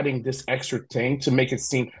without adding this extra thing to make it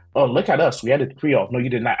seem, oh, look at us, we added Creole. No, you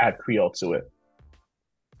did not add Creole to it.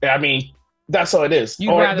 I mean." That's all it is.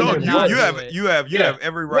 You have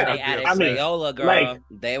every right. They added Crayola, girl.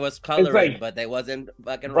 They was coloring, but they wasn't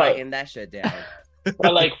fucking writing that shit down.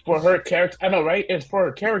 But like for her character, I know, right? And for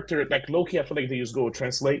her character, like Loki, I feel like they use Google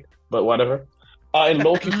Translate, but whatever. And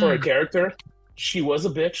Loki for her character, she was a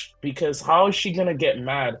bitch because how is she gonna get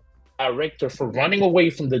mad at Richter for running away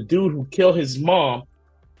from the dude who killed his mom,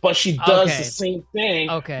 but she does the same thing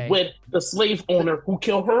with the slave owner who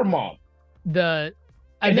killed her mom.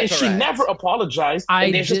 And then she never apologized.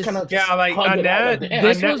 And they just kind of this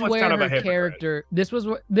was where her character. This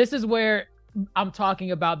is where I'm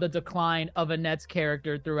talking about the decline of Annette's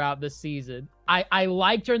character throughout the season. I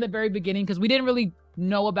liked her in the very beginning because we didn't really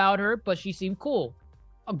know about her, but she seemed cool.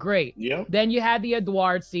 Oh, great. Yeah. Then you had the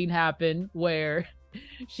Edward scene happen where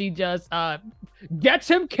she just gets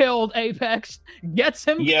him killed. Apex gets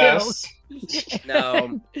him killed.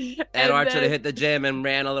 No, Edward should have hit the gym and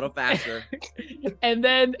ran a little faster. and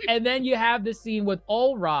then you have the scene with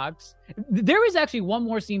Olrox. There was actually one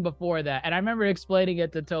more scene before that, and I remember explaining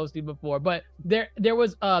it to Toasty before. But there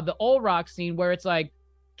was the Olrox scene where it's like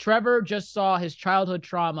Trevor just saw his childhood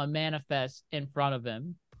trauma manifest in front of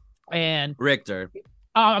him, and Richter.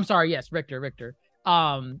 I'm sorry, yes, Richter.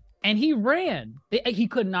 And he ran. He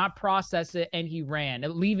could not process it, and he ran,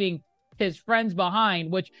 leaving his friends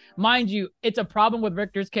behind, which, mind you, it's a problem with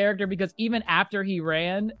Richter's character because even after he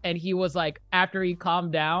ran and he was like, after he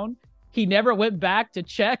calmed down, he never went back to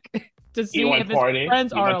check to see if his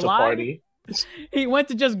friends are alive. He went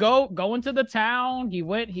to just go into the town.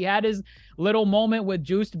 He had his little moment with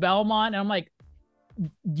Juiced Belmont. And I'm like,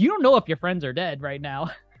 you don't know if your friends are dead right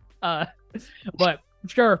now. But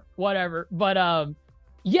sure, whatever. But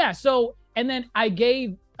yeah, so, and then I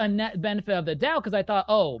gave Annette benefit of the doubt because I thought,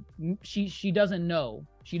 oh, she doesn't know.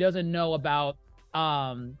 She doesn't know about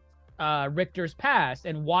Richter's past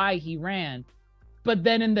and why he ran. But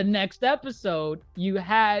then in the next episode, you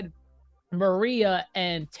had Maria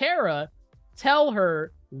and Tara tell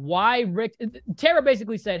her why Tara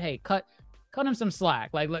basically said, hey, cut him some slack.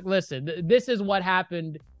 Like listen, this is what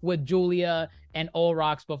happened with Julia and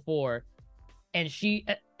Olrox before. And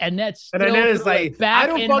Annette is like, I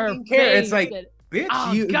don't fucking care. It's like, bitch,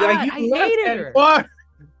 I hated her. I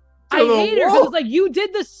hated her because like you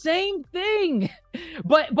did the same thing,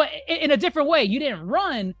 but in a different way. You didn't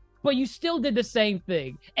run, but you still did the same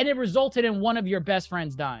thing, and it resulted in one of your best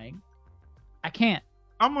friends dying. I can't.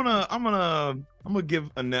 I'm gonna give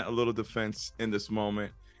Annette a little defense in this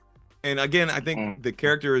moment. And again, I think the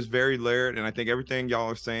character is very layered, and I think everything y'all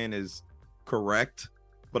are saying is correct.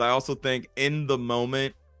 But I also think in the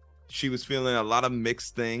moment, she was feeling a lot of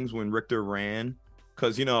mixed things when Richter ran,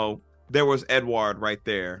 because there was Edward right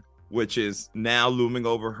there, which is now looming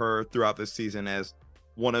over her throughout this season as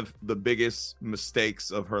one of the biggest mistakes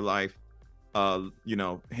of her life.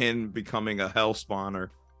 Him becoming a hellspawn or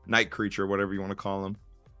night creature, whatever you want to call him.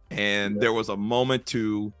 And there was a moment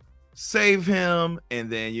to save him, and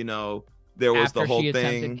then there was After the whole she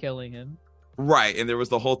attempted thing killing him. right, and there was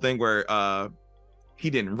the whole thing where he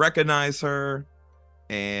didn't recognize her,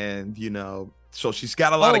 and so she's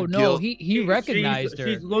got a lot of guilt. He recognized her.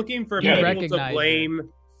 She's looking for people to blame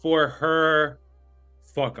for her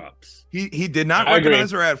fuck ups. He did not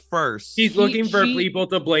recognize her at first. He's looking for people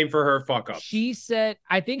to blame for her fuck ups.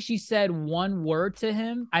 I think she said one word to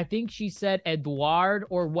him. I think she said Edouard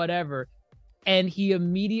or whatever. And he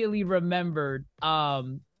immediately remembered,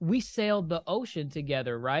 we sailed the ocean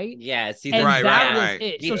together, right? Yeah, right.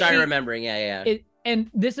 He started remembering, yeah.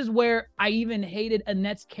 And this is where I even hated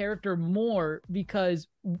Annette's character more, because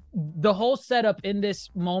the whole setup in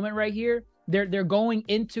this moment right here, they're going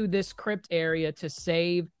into this crypt area to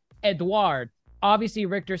save Edouard. Obviously,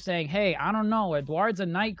 Richter's saying, hey, I don't know, Edouard's a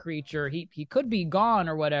night creature. He could be gone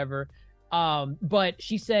or whatever. But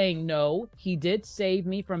she's saying, no, he did save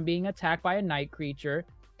me from being attacked by a night creature,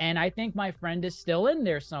 and I think my friend is still in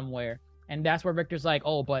there somewhere. And that's where Richter's like,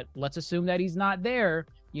 oh, but let's assume that he's not there.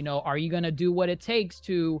 Are you gonna do what it takes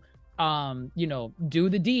to do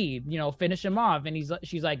the deed, finish him off? And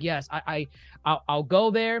she's like, yes, I'll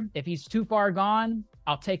go there. If he's too far gone,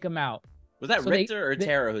 I'll take him out. Was that Richter or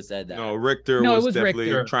Tara who said that? No, Richter was definitely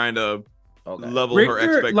Richter. Trying to level her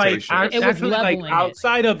expectations. It was like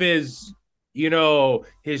outside of his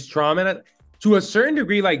his trauma, to a certain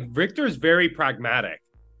degree, like Richter's very pragmatic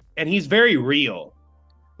and he's very real.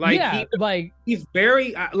 He's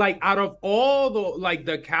very out of all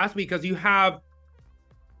the cast, because you have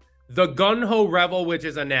the gun-ho rebel, which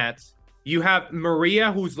is Annette. You have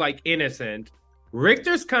Maria, who's innocent.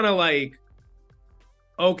 Richter's kind of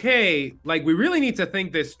okay, we really need to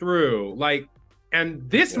think this through. And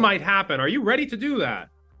this might happen. Are you ready to do that?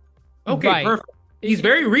 Okay, right. Perfect. He's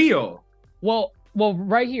very real. Well,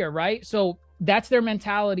 right here, right? So that's their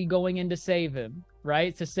mentality going in to save him,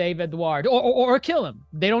 right? To save Edouard or kill him.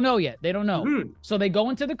 They don't know yet. They don't know. Mm-hmm. So they go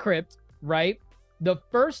into the crypt, right? The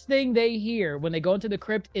first thing they hear when they go into the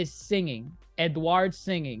crypt is singing. Edouard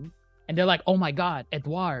singing. And they're like, oh my God,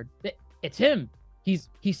 Edouard. It's him. He's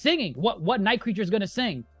singing. What night creature is going to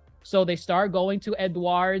sing? So they start going to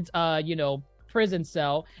Edouard's, prison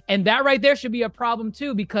cell. And that right there should be a problem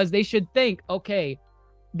too, because they should think, okay,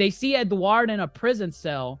 they see Edouard in a prison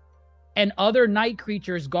cell and other night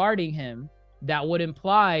creatures guarding him. That would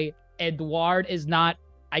imply Edouard is not,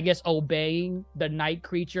 I guess, obeying the night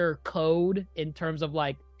creature code in terms of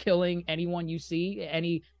killing anyone you see,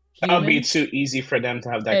 any human. That would be too easy for them to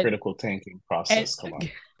have that critical thinking process. Come on.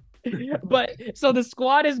 But so the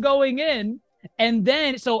squad is going in, and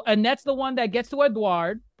then so Annette's the one that gets to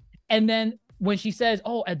Edouard, and then when she says,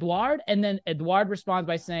 oh, Edouard, and then Edouard responds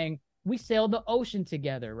by saying, we sailed the ocean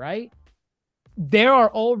together, right? There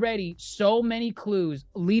are already so many clues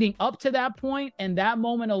leading up to that point and that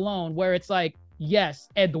moment alone where it's like, yes,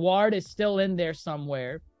 Edouard is still in there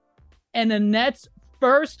somewhere. And Annette's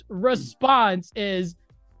first response is,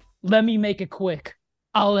 let me make it quick.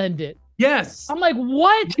 I'll end it. Yes. I'm like,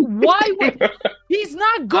 what? Why? He's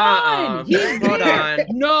not gone. Hold on.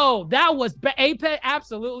 No, that was Apex.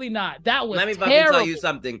 Absolutely not. That was terrible. Let me fucking tell you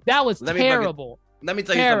something. That was terrible. Let me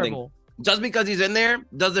tell you something. Just because he's in there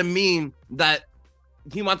doesn't mean that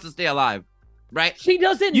he wants to stay alive, right? She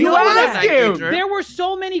doesn't know that. Him. There were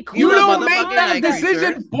so many clues. You don't make that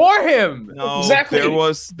decision for him. No, exactly.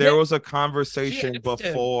 There was a conversation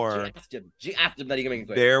before. She asked him that he can make it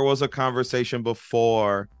quick. There was a conversation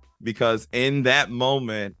before, because in that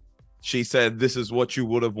moment, she said, this is what you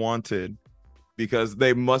would have wanted. Because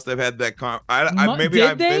they must have had that maybe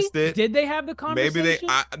I missed it. Did they have the conversation? Maybe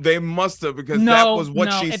they must have, because that was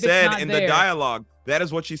what she said in the dialogue. That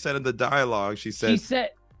is what she said in the dialogue. She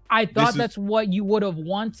said, I thought that's what you would have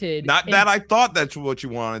wanted. Not that I thought that's what you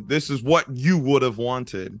wanted. This is what you would have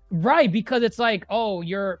wanted. Right, because it's like, oh,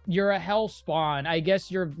 you're a hell spawn. I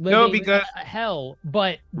guess you're living a hell.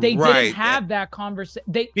 But they didn't have that conversation.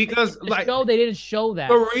 They didn't show that.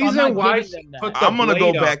 The reason why I'm gonna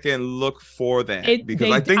go back and look for that,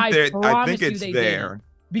 because I think it's there.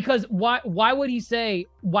 Because why would he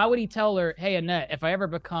tell her, hey, Annette, if I ever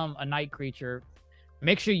become a night creature,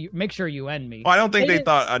 Make sure you end me. Well, I don't think they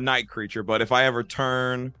thought a night creature, but if I ever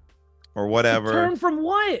turn or whatever. Turn from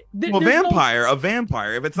what? A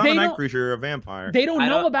vampire. If it's not a night creature, you're a vampire. They don't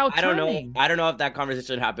know about I don't turning. know. I don't know if that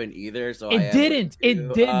conversation happened either. So it didn't.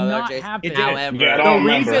 It did not happen. However,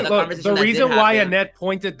 the reason why Annette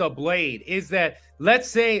pointed the blade is that, let's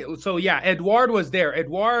say, so yeah, Edward was there.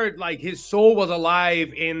 Edward, like, his soul was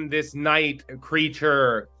alive in this night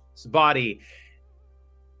creature's body.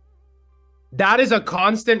 That is a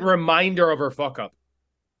constant reminder of her fuck up.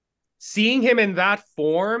 Seeing him in that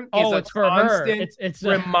form is a constant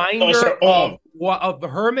reminder of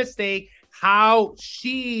her mistake, how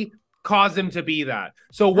she caused him to be that.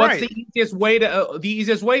 So what's the easiest way to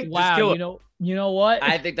just kill him? You know what?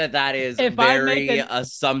 I think that is very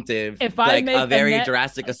assumptive. If I make a very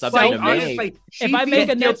drastic assumption to make. If I make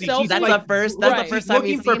Annette selfish, that's the first time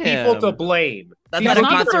looking for people to blame. That's not a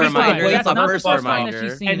constant reminder. That's a first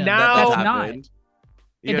reminder. And now that's not.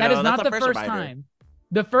 And that is not the first time.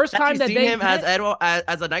 The first time that they him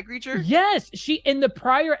as a night creature? Yes, in the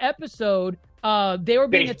prior episode, they were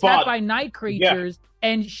being attacked by night creatures,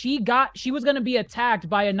 and she was going to be attacked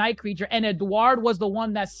by a night creature, and Edward was the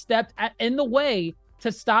one that stepped in the way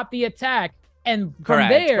to stop the attack. And from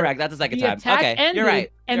there, that's the second time. Okay, ended, you're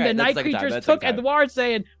right. And the night creatures took Edward,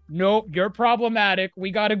 saying, "Nope, you're problematic.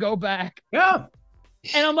 We got to go back." Yeah.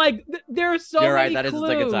 And I'm like, there's so you're many right. That clues. is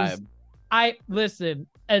the second time. Listen.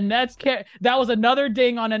 Annette's that was another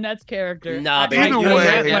ding on Annette's character. No, either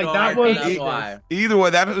way,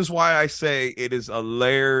 that is why I say it is a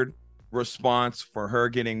layered response for her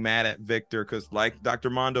getting mad at Victor, because like Dr.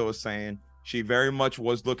 Mondo was saying, she very much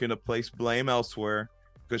was looking to place blame elsewhere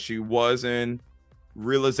because she was in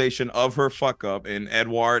realization of her fuck up, and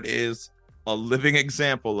Edward is a living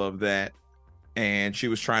example of that, and she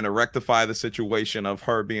was trying to rectify the situation of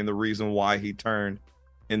her being the reason why he turned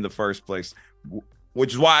in the first place.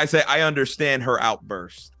 Which is why I say I understand her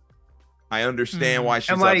outburst. I understand why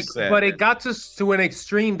she's upset. But it got to an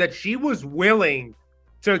extreme that she was willing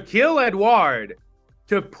to kill Edward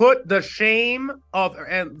to put the shame of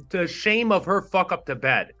her fuck up to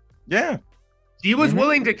bed. Yeah. She was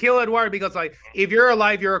willing to kill Edward because, like, if you're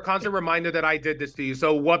alive, you're a constant reminder that I did this to you.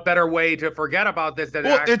 So what better way to forget about this than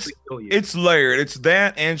actually kill you? It's layered. It's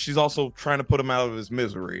that, and she's also trying to put him out of his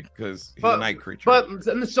misery because he's a night creature. But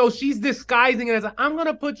so she's disguising it as, I'm going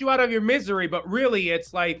to put you out of your misery, but really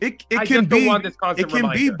it's like, it can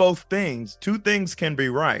be both things. Two things can be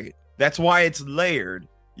right. That's why it's layered.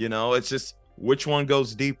 You know, it's just which one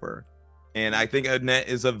goes deeper. And I think Annette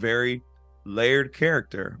is a very layered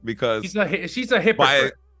character because she's a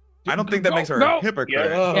hypocrite. I don't think that makes her a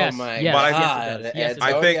hypocrite. Oh my god!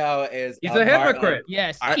 Antonio is he's a hypocrite.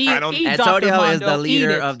 Yes, Antonio is the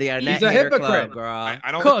leader of the Annette. He's a hypocrite, club, girl.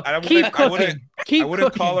 I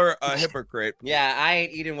wouldn't call her a hypocrite. Yeah, I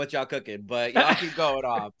ain't eating what y'all cooking, but y'all keep going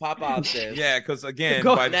off. Pop off, sis. Yeah, because again,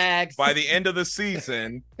 by the end of the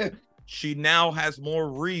season, she now has more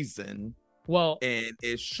reason. Well, and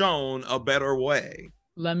is shown a better way.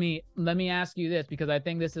 Let me ask you this, because I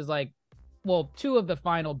think this is like, well, two of the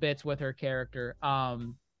final bits with her character.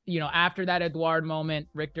 After that Edward moment,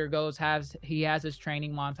 Richter has his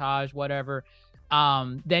training montage, whatever.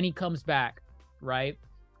 Then he comes back, right?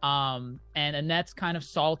 And Annette's kind of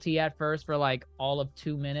salty at first for like all of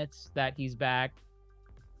 2 minutes that he's back.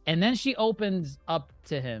 And then she opens up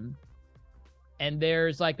to him. And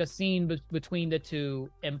there's like a scene between the two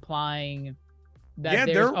implying that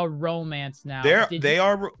there's a romance now. They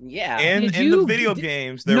are. In the video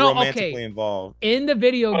games, they're romantically involved. In the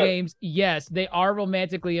video games, yes, they are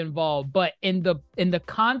romantically involved. But in the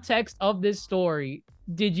context of this story,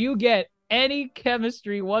 did you get any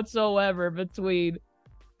chemistry whatsoever between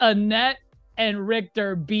Annette and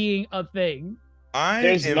Richter being a thing?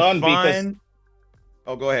 There's none because...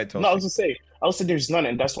 Oh, go ahead, Toast. No, I was gonna say there's none,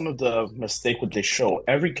 and that's one of the mistakes with this show.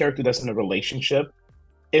 Every character that's in a relationship,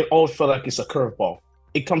 it always felt like it's a curveball.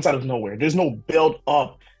 It comes out of nowhere. There's no build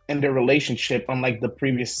up in their relationship, unlike the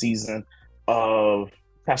previous season of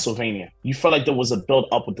Castlevania. You felt like there was a build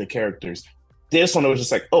up with the characters. This one, it was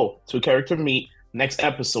just like, two characters meet, next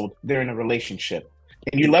episode, they're in a relationship.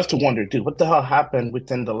 And you're left to wonder, dude, what the hell happened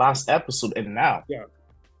within the last episode and now? Yeah.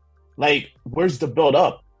 Like, where's the build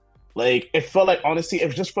up? Like, it felt like, honestly, it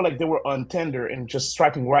just felt like they were on Tinder and just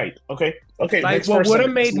swiping right. Okay. Like, what would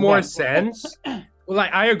have made more sense? Well,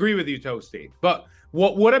 like, I agree with you, Toasty. But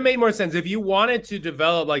what would have made more sense if you wanted to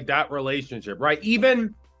develop like that relationship, right?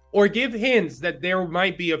 Or give hints that there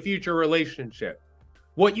might be a future relationship.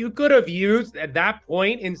 What you could have used at that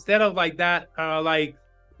point, instead of like that,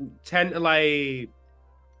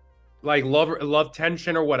 love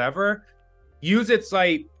tension or whatever, use it's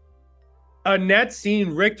like Annette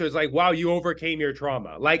seeing Richter's like, wow, you overcame your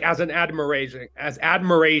trauma, like as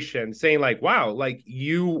admiration, saying like, wow, like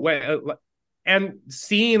you went, and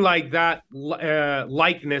seeing like that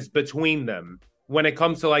likeness between them when it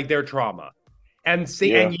comes to like their trauma, and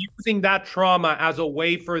and using that trauma as a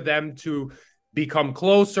way for them to become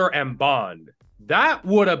closer and bond. That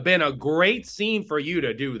would have been a great scene for you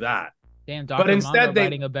to do that. Damn, Dr. Manga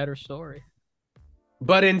writing a better story.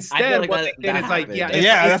 But instead, what they did is like,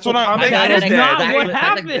 that's what I'm. That is not what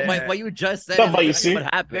happened. What you just said. But you see,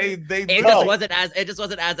 what happened. It just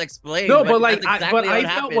wasn't as explained. No, but like, exactly I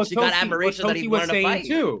felt what she got admiration that he was wanted to fight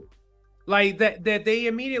too. Like that they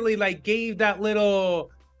immediately like gave that little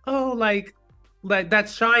like that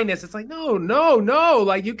shyness. It's like no,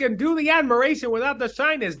 like you can do the admiration without the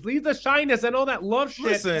shyness. Leave the shyness and all that love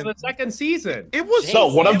shit for the second season. It was so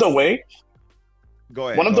one of the way. Go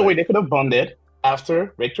ahead. One of the way they could have bonded.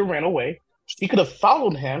 After Richter ran away, she could have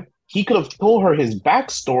followed him. He could have told her his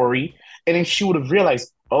backstory, and then she would have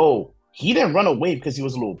realized, oh, he didn't run away because he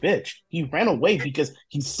was a little bitch. He ran away because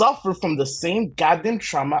he suffered from the same goddamn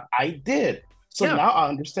trauma I did. So now I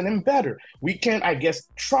understand him better. We can, I guess,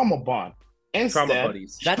 trauma bond. Instead,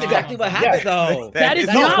 that's exactly what happened, though. That is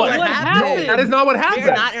not what happened. That is not what happened.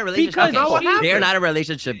 They're not in a relationship. They're not in a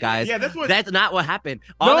relationship, guys. Yeah, that's not what happened.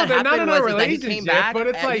 All that they're happened not in a was that he came back. But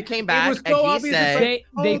it's like he came back it was so and he said,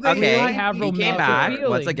 they have he came back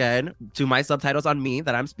once again to my subtitles on me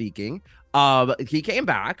that I'm speaking. He came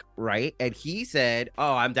back, right? And he said,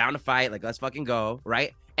 "Oh, I'm down to fight. Like, let's fucking go,"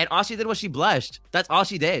 right? And all she did was she blushed. That's all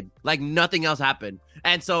she did. Like, nothing else happened.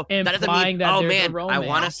 And so that doesn't mean, that oh man, I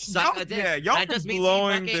want to suck a dick. Yeah, y'all just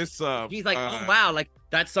blowing this up. He's like, oh wow, like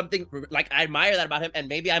that's something. Like I admire that about him, and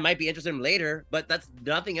maybe I might be interested in him later. But that's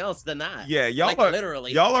nothing else than that. Yeah, y'all are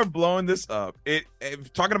literally blowing this up.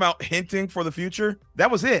 Talking about hinting for the future. That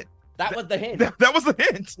was it. That was the hint. That was the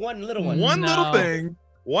hint. One little one. One little thing.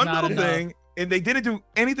 One little thing, and they didn't do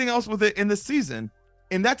anything else with it in the season,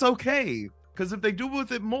 and that's okay. Because if they do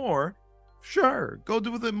with it more, sure, go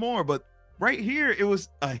do with it more. But right here, it was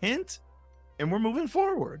a hint, and we're moving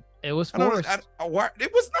forward. It was forced. It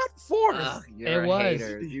was not forced. It was.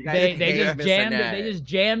 They just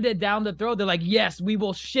jammed it down the throat. They're like, yes, we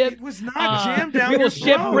will ship. It was not jammed down. We will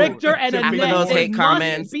ship Richter and Annette. Half of those hate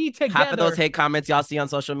comments. Half of those hate comments y'all see on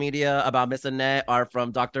social media about Miss Annette are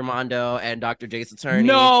from Dr. Mondo and Dr. Jace Attorney.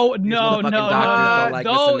 No,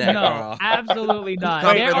 absolutely not.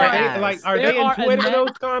 Are they in Twitter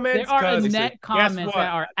those comments? There are Annette comments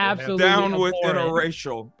that are absolutely down with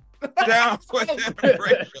interracial. Down with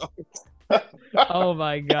interracial. Oh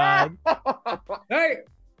my god. Hey.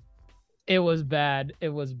 It was bad. It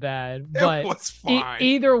was bad. It but was fine.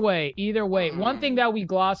 Either way, one thing that we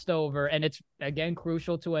glossed over, and it's again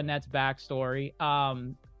crucial to Annette's backstory,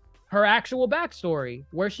 her actual backstory,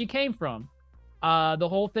 where she came from, the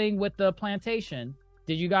whole thing with the plantation.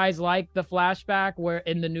 Did you guys like the flashback where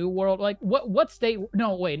in the new world, like what state?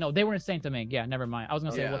 No, they were in Saint Domingue. Yeah, never mind. I was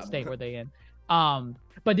gonna say what state were they in?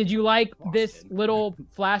 But did you like this little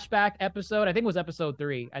flashback episode? I think it was episode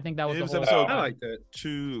 3. I think that was the whole episode. I liked it.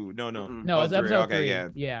 2. No, it was episode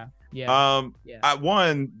 3. Yeah. At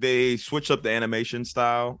one, they switched up the animation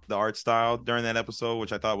style, the art style during that episode,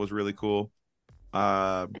 which I thought was really cool.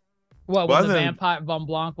 When the vampire Von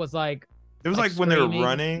Blanc was like, it was like when they were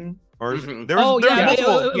running. Or there was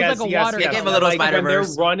multiple. It was like a water. They gave a little Spider-Verse. When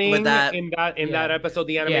they're running with that. in that episode,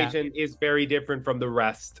 the animation is very different from the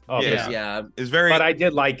rest of it. Yeah. It's very. But I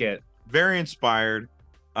did like it. Very inspired.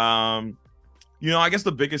 I guess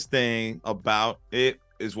the biggest thing about it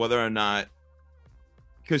is whether or not,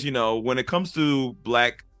 because when it comes to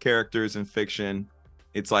Black characters in fiction,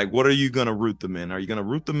 it's like, what are you gonna root them in? Are you gonna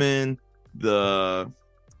root them in the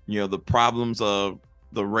problems of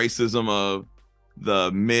the racism of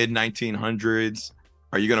the mid 1900s?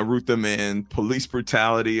 Are you going to root them in police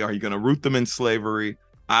brutality? Are you going to root them in slavery?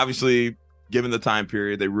 Obviously, given the time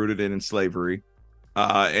period, they rooted it in slavery.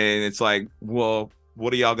 And it's like, well,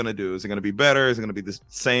 what are y'all going to do? Is it going to be better? Is it going to be the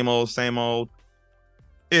same old?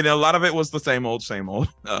 And a lot of it was the same old.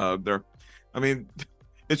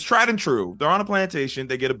 It's tried and true. They're on a plantation.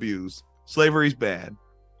 They get abused. Slavery's bad.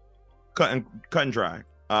 Cut and dry.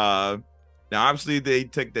 Now, obviously, they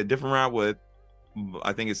take the different route with,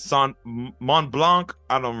 I think it's Mont Blanc.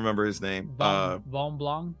 I don't remember his name. Von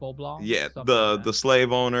Blanc. Yeah, the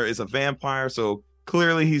slave owner is a vampire, so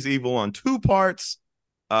clearly he's evil on 2 parts.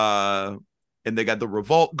 And they got the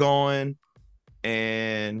revolt going,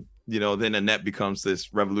 and then Annette becomes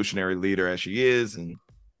this revolutionary leader as she is, and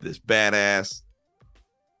this badass.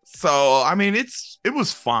 So it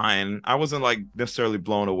was fine. I wasn't like necessarily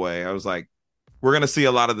blown away. I was like, we're gonna see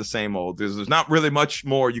a lot of the same old. There's not really much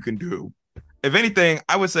more you can do if anything,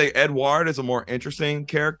 I would say Edward is a more interesting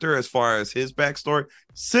character as far as his backstory,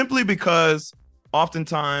 simply because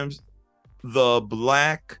oftentimes the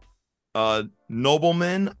black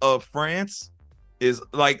nobleman of France is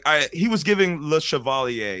like he was giving Le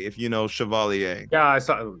Chevalier, if you know Chevalier. Yeah, I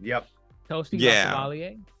saw. Yep. Toasty Yeah.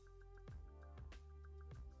 Chevalier.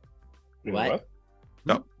 What?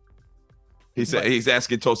 No. He said he's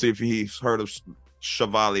asking Toasty if he's heard of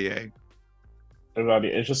Chevalier.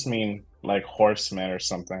 It just mean like horseman or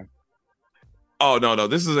something. Oh no,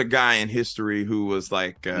 this is a guy in history who was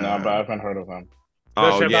like No, but I haven't heard of him.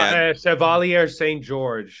 Chevalier Saint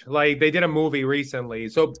George. Like they did a movie recently,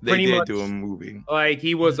 so pretty much do a movie. Like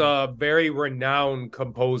he was a very renowned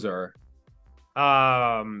composer.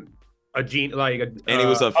 And he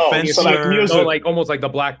was a fencer. So like music, so like almost like the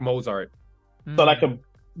Black Mozart. So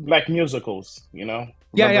like musicals, you know?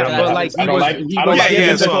 Yeah, but like he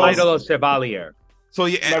was the title of Chevalier. So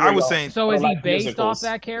yeah, I was saying. So is he based off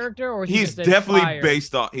that character, or he's definitely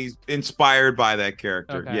based off? He's inspired by that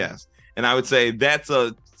character. Okay. Yes, and I would say that's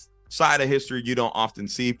a side of history you don't often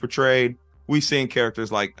see portrayed. We've seen characters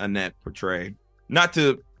like Annette portrayed. Not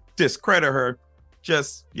to discredit her,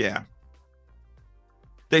 just yeah.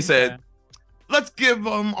 They said, let's give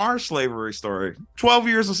them our slavery story. 12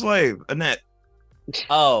 years a slave, Annette.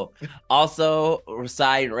 Oh, also,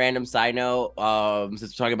 random side note,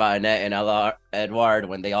 since we're talking about Annette and Edward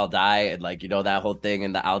when they all die and like, you know, that whole thing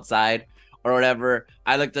in the outside or whatever,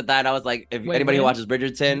 I looked at that and I was like, if anybody who watches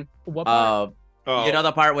Bridgerton, what part? You know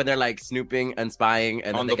the part when they're like snooping and spying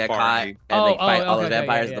and then they get caught and Oh, they fight all okay, the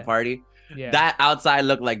vampires yeah. at the party? Yeah. That outside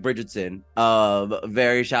looked like Bridgerton.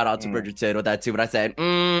 Very shout out to Bridgerton with that too. But I said,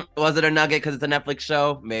 was it a nugget because it's a Netflix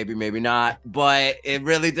show? Maybe, maybe not. But it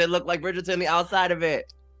really did look like Bridgerton, the outside of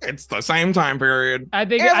it. It's the same time period. I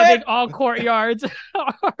think all courtyards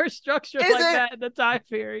are structured like that in the time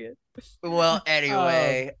period. Well,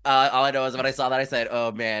 anyway, all I know is when I saw that, I said,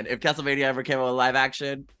 "Oh man, if Castlevania ever came out with live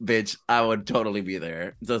action, bitch, I would totally be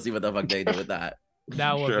there to see what the fuck they do with that."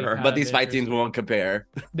 That would be but these fight scenes won't compare.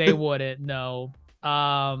 They wouldn't, no.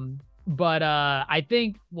 But I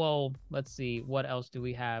think, well, let's see, what else do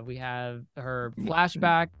we have? We have her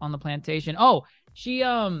flashback on the plantation. Oh, she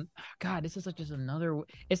God, this is just another.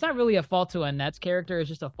 It's not really a fault to Annette's character. It's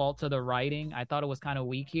just a fault to the writing. I thought it was kind of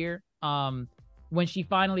weak here. When she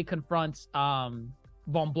finally confronts Von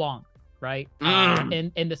Blanc, right,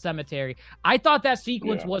 in the cemetery, I thought that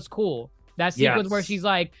sequence was cool. That sequence where she's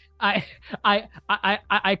like, I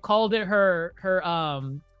called it her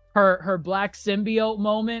black symbiote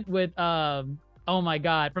moment with oh my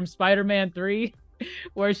god, from Spider-Man 3,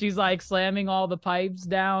 where she's like slamming all the pipes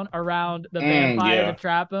down around the vampire to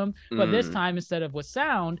trap him. But this time, instead of with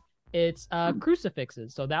sound, it's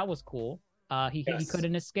crucifixes. So that was cool. He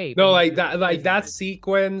couldn't escape. No, like that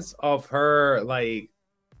sequence of her like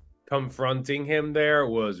confronting him there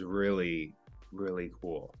was really, really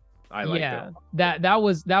cool. I liked it. That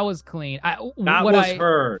was clean.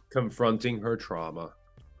 Her confronting her trauma.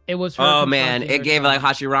 It was her. Oh man, it gave like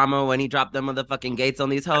Hashirama when he dropped them motherfucking gates on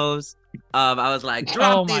these hoes. I was like,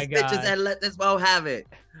 drop these bitches and let this hoe have it.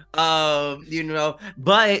 You know,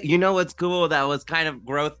 but you know what's cool? That was kind of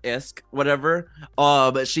growth-esque, whatever.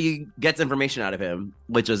 But she gets information out of him,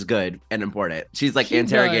 which is good and important. She's like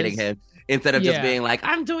interrogating him instead of just being like,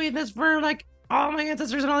 I'm doing this for like all my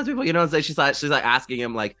ancestors and all these people. You know what I'm saying? She's like asking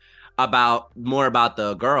him like more about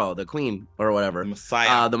the girl, the queen or whatever,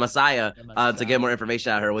 the Messiah, to get more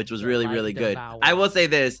information out of her, which was really, really good. I will say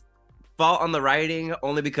this, fault on the writing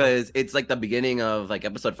only because it's like the beginning of like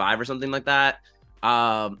episode 5 or something like that.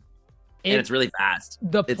 And it's really fast.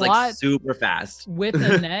 It's like super fast. With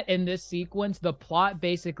Annette in this sequence, the plot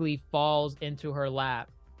basically falls into her lap.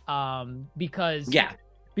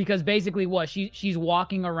 Because basically she's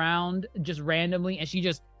walking around just randomly and she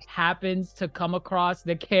just happens to come across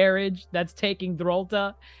the carriage that's taking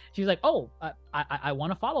Drolta. She's like, oh, I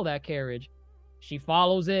want to follow that carriage. She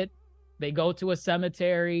follows it. They go to a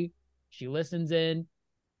cemetery. She listens in.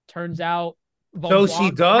 Turns out so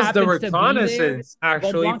she does the reconnaissance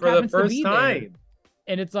actually for the first time.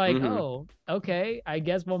 And it's like, oh, okay, I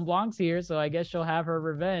guess Von Blanc's here, so I guess she'll have her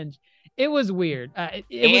revenge. It was weird.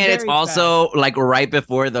 It's also like right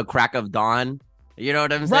before the crack of dawn. You know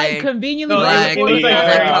what I'm saying? Right, conveniently.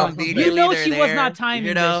 You know she was not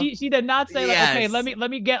timing this. She did not say, like, okay,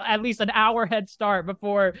 let me get at least an hour head start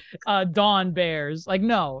before dawn bears. Like,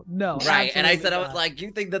 no. Right, and I said, I was like,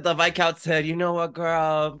 you think that the Viscount said, you know what,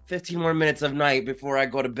 girl, 15 more minutes of night before I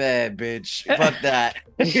go to bed, bitch. Fuck that.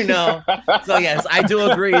 You know? So yes, I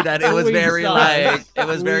do agree that it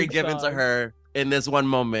was very given to her in this one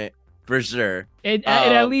moment. For sure. It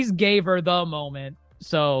at least gave her the moment.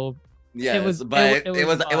 So Yes, but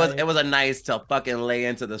it was a nice to fucking lay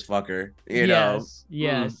into this fucker. You know.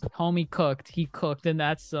 Yes. Homie cooked. He cooked in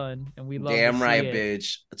that sun, and we love. Damn right,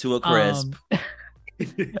 bitch. To a crisp.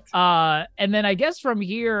 And then I guess from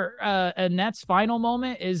here, Annette's final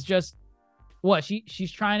moment is just what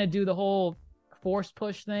she's trying to do the whole force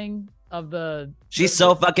push thing of the. She's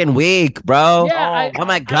so fucking weak, bro. Yeah, oh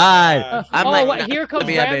my god. Here comes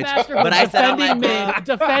Grandmaster, but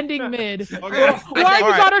defending mid. Okay. Why you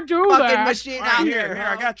gotta do that? Machine out here.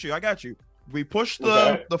 I got you. We push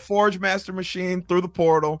the Forge Master machine through the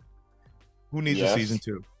portal. Who needs a season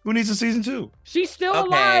 2? Who needs a season 2? She's still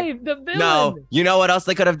alive. The villain. No, you know what else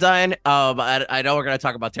they could have done? I know we're gonna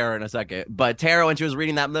talk about Tara in a second, but Tara, when she was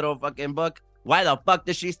reading that little fucking book, why the fuck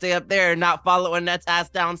does she stay up there and not follow Annette's ass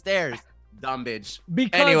downstairs? Dumb bitch.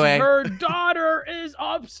 Because her daughter is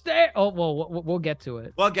upstairs. Oh well, we'll get to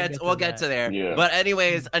it. We'll get to there. Yeah. But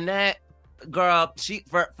anyways, Annette, girl, she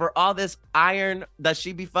for all this iron that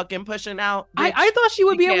she be fucking pushing out. Bitch, I thought she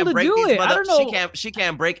would be able to do it. I don't know. She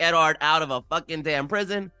can't break Edward out of a fucking damn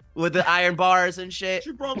prison with the iron bars and shit.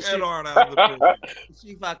 She broke Edward out of the prison.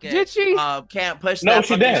 She fucking did she? Can't push that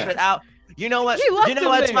fucking shit out. You know what? You know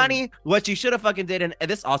what's funny? What you should have fucking did, and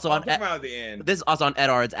this also on the end. This is also on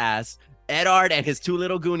Edard's ass. Edard and his 2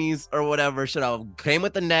 little goonies or whatever should have came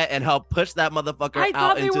with the net and helped push that motherfucker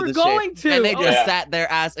out into the shit. And they just sat their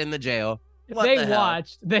ass in the jail. They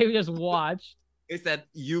watched. They just watched. They said,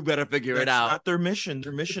 "You better figure it out." That's not their mission.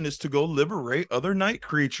 Their mission is to go liberate other night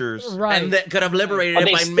creatures. Right. And they could have liberated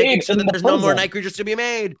it by making sure that there's no more night creatures to be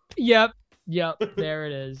made. Yep. There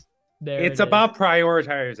it is. It's about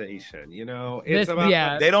prioritization, you know. It's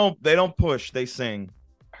about they don't push, they sing.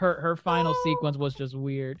 Her final sequence was just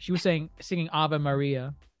weird. She was singing Ave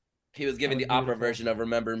Maria. He was giving the opera version of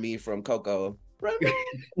Remember Me from Coco.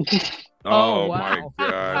 Oh wow. My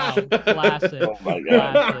gosh. Wow. Classic. Oh my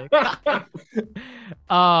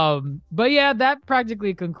god. But yeah, that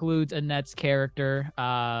practically concludes Annette's character.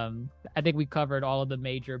 I think we covered all of the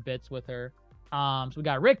major bits with her. So we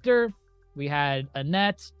got Richter, we had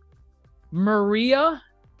Annette, Maria,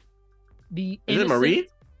 Is it Marie?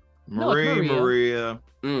 No, Maria.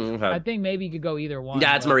 Okay. I think maybe you could go either one.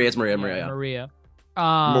 Yeah, it's Maria. It's Maria. Yeah, Maria.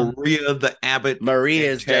 Maria the Abbott.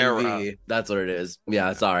 Maria is Gen V. That's what it is.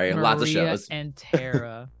 Yeah, sorry. Maria lots of shows. And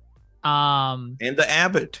Tara. And the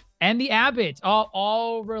Abbott. And the Abbott,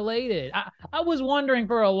 all related. I was wondering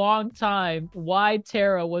for a long time why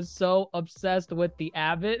Tara was so obsessed with the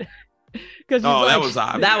Abbott. That was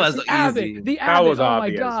obvious. That was easy. The Abbott. That was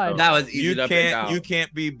obvious. My god. That was easy to pick out. You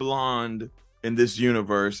can't be blonde in this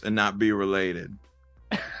universe and not be related.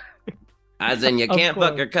 As in, you can't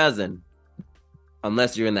fuck your cousin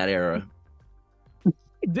unless you're in that era.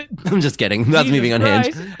 I'm just kidding. That's me being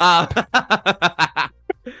unhinged.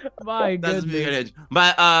 My goodness.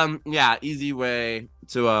 But yeah, easy way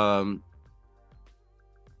to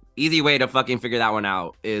fucking figure that one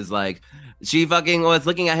out is like she fucking was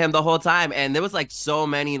looking at him the whole time, and there was like so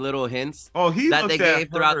many little hints that they gave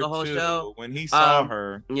throughout the whole show when he saw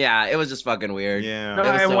her. Yeah, it was just fucking weird. Yeah, no,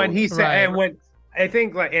 and when he said, and when I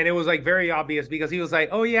think like, and it was like very obvious because he was like,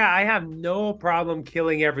 "Oh yeah, I have no problem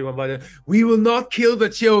killing everyone, but we will not kill the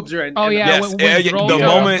children." Oh and yeah, yes, when the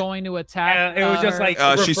moment was going to attack, it was just like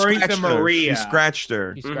referring to Maria. She scratched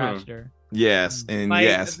her. She scratched her. Yes, and like,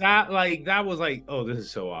 yes, that was like, oh, this is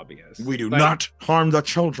so obvious. We do not harm the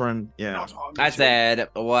children. Yeah, I said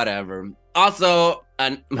whatever. Also,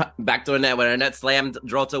 back to Annette when Annette slammed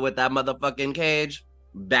Drolta with that motherfucking cage.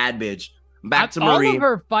 Bad bitch. Back to Marie. All of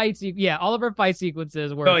her fights, all of her fight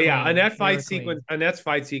sequences were. Oh yeah, Annette's fight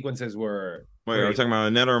sequences were. Wait, are we talking about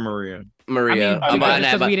Annette or Maria? Maria,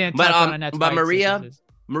 but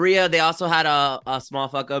Maria, they also had a small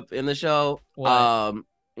fuck up in the show. What?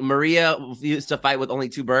 Maria used to fight with only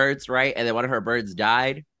 2 birds, right? And then one of her birds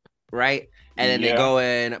died, right? And then they go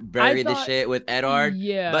and bury the shit with Edard.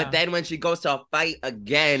 Yeah. But then when she goes to fight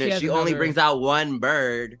again, she only brings out 1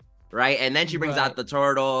 bird. Right, and then she brings out the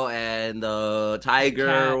turtle and the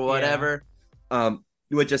tiger or whatever,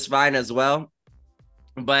 which is fine as well.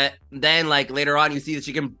 But then, like later on, you see that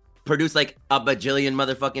she can produce like a bajillion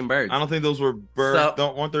motherfucking birds. I don't think those were birds.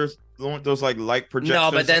 Don't want those like light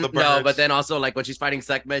projections. But then also like when she's fighting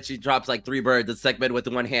Sekhmet, she drops like 3 birds. And Sekhmet with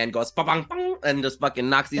the one hand goes bang, bang, and just fucking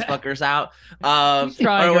knocks these fuckers out,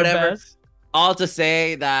 or whatever. All to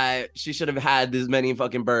say that she should have had this many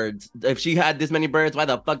fucking birds. If she had this many birds, why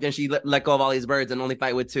the fuck didn't she let go of all these birds and only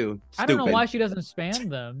fight with 2? Stupid. I don't know why she doesn't span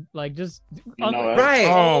them. Like just right.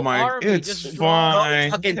 Oh my, it's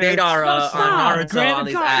fine. Fucking Dadar on Naruto on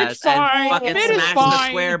his ass and fucking smash the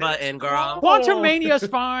square button, girl. Quantum Mania's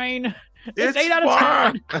fine. It's 8 out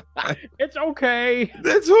of 10. It's okay.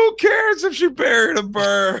 That's who cares if she buried a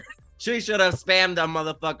bird. She should have spammed them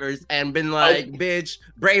motherfuckers and been like, bitch,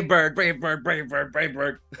 brave bird, brave bird, brave bird, brave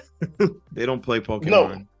bird. They don't play Pokemon.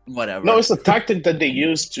 No. Whatever. No, it's a tactic that they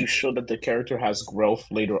use to show that the character has growth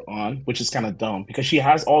later on, which is kind of dumb because she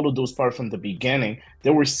has all of those parts from the beginning. They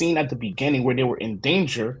were seen at the beginning where they were in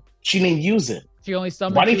danger. She didn't use it. She only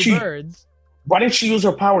summoned 2 birds. Why didn't she use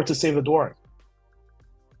her power to save the dwarf?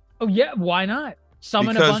 Oh yeah, why not?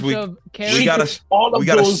 Summon Because a bunch of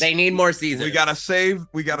characters. They need more seasons. We gotta save.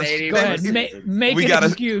 We gotta go ahead. Make we an gotta,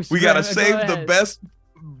 excuse. We gotta Go save ahead. the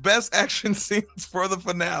best action scenes for the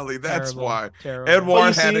finale. That's why Terrible.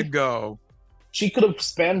 Edward had to go. She could have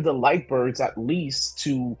spammed the light birds at least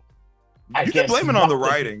to. I You guess can blame it on the knock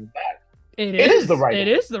them writing. back. It is the writing. It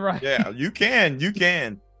is the writing. Yeah, you can.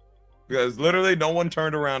 Because literally no one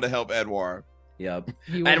turned around to help Edward. Yep.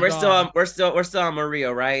 He And was we're still on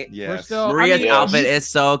Maria, right? Yes. Maria's outfit is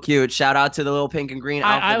so cute. Shout out to the little pink and green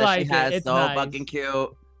outfit I that like she has. it. So It's nice. fucking cute.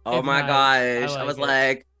 Oh It's my nice. gosh. I was it.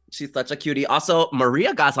 like, she's such a cutie. Also,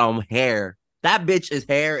 Maria got some hair. That bitch's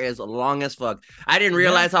hair is long as fuck. I didn't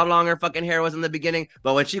realize how long her fucking hair was in the beginning,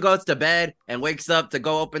 but when she goes to bed and wakes up to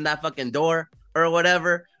go open that fucking door or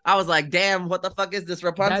whatever, I was like, damn, what the fuck is this,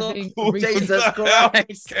 Rapunzel? Jesus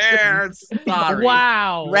Christ. Cares? Sorry.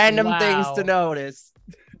 Wow. Random things to notice.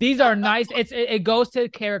 These are nice. It goes to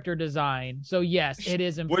character design. So yes, it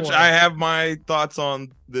is important. Which I have my thoughts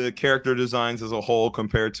on the character designs as a whole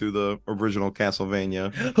compared to the original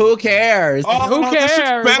Castlevania. Who cares? Oh, Who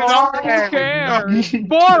cares? Who cares?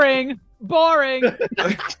 Boring.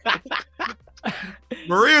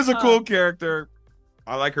 Maria's a cool character.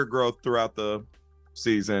 I like her growth throughout the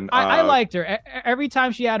season. I liked her. Every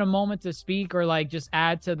time she had a moment to speak or like just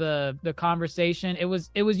add to the conversation, it was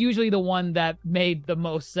usually the one that made the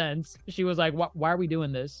most sense. She was like, why are we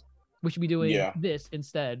doing this? We should be doing this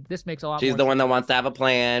instead. This makes a lot more She's sense. the one that wants to have a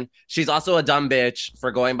plan. She's also a dumb bitch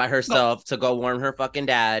for going by herself to go warn her fucking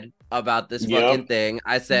dad about this fucking thing.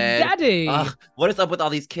 I said, Daddy, what is up with all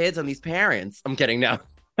these kids and these parents? I'm kidding now.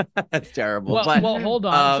 That's terrible. Well, but hold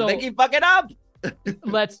on. So they keep fucking up.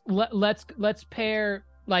 let's pair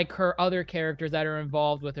like her other characters that are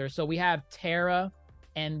involved with her. So we have Tara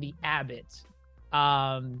and the Abbot.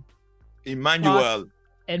 Emmanuel.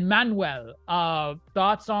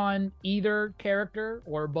 Thoughts on either character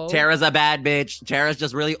or both? Tara's a bad bitch. Tara's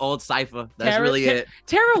just really old Sypha. That's really it.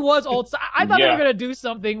 Tara was old. I thought they were gonna do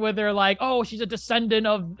something with her, like, oh, she's a descendant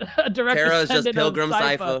of a direct Tara's descendant just Pilgrim of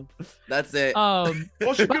Sypha. That's it. Well,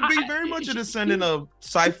 she could be very much a descendant of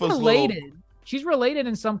Sypha's related. She's related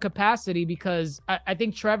in some capacity because I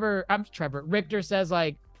think Richter says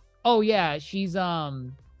like, oh yeah, she's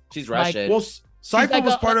Russian. Well, Sypha like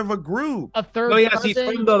was part of a group. A third. Oh yeah, she's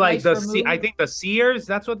from the I think the Seers.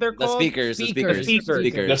 That's what they're called. The speakers. The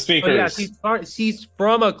speakers. Oh, yeah, she's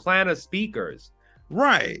from a clan of speakers.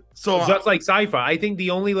 Right. So just like Sypha, I think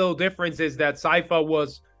the only little difference is that Sypha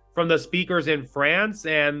was from the speakers in France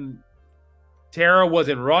and Tara was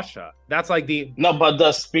in Russia. That's like but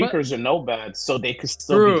the speakers are no bad, so they could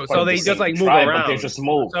still true. be So they just like move around. but they just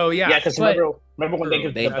move. So yeah, because remember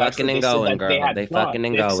when they fucking and going, girl. They fucking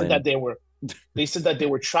and going. They said that they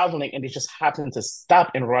were traveling and they just happened to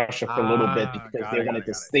stop in Russia for a little bit because they wanted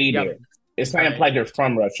to stay there. It's not implied they're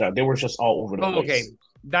from Russia. They were just all over the place. Okay,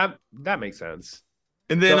 that makes sense.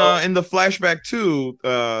 And then in the flashback too,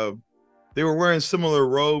 they were wearing similar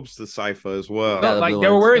robes to Sypha as well. No, like they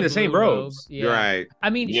were wearing the same robes. Yeah. Right. I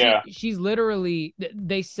mean, she's literally.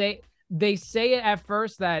 They say it at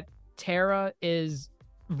first that Tara is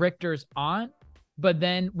Richter's aunt, but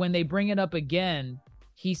then when they bring it up again,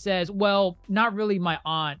 he says, well, not really my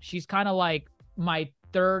aunt. She's kind of like my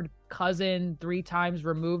third cousin, 3 times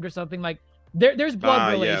removed or something. Like there's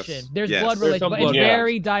blood relation. Yes. There's blood relation, but it's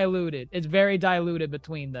very diluted. It's very diluted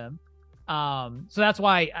between them. So that's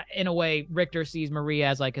why, in a way, Richter sees Maria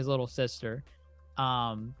as like his little sister.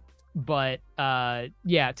 But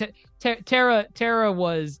yeah, Tara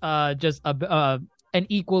was just an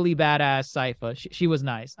equally badass Sypha. She was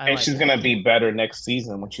nice. And she's gonna be better next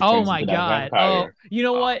season when she. Oh turns my into god! that vampire. Oh, you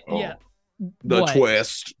know what? Yeah. The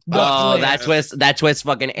twist. That twist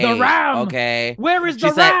fucking age. The ram. Okay. Where is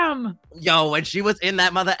the ram? Yo, when she was in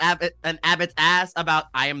that mother Abbott's ass about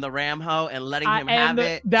I am the ram hoe and letting him have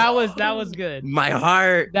it. That was good. My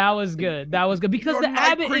heart. That was good. Because Your the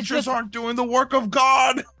Abbott creatures aren't doing the work of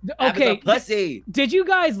God. Okay. Pussy. Did you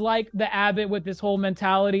guys like the Abbott with this whole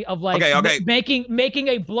mentality of like making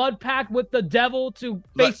a blood pact with the devil to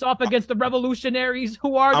face off against the revolutionaries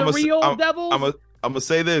who are the real devils? I'm gonna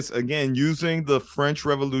say this again, using the French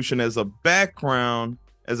Revolution as a background,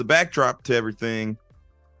 as a backdrop to everything.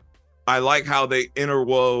 I like how they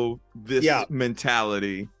interwove this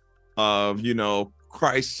mentality of,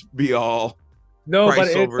 Christ be all. No, Christ but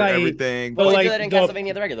it's over like everything. But like, do that in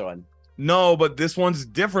Castlevania, the regular one. No, but this one's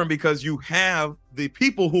different because you have the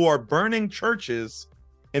people who are burning churches,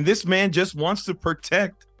 and this man just wants to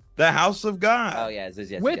protect the house of God. Oh, yes.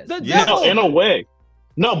 With the devil. No, in a way.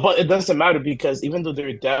 No, but it doesn't matter because even though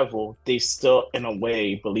they're devil, they still, in a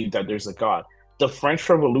way, believe that there's a God. The French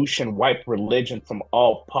Revolution wiped religion from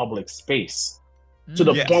all public space to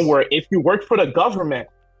the point where if you work for the government,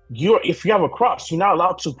 if you have a cross, you're not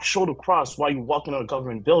allowed to show the cross while you're walking in a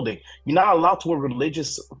government building. You're not allowed to wear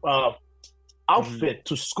religious outfit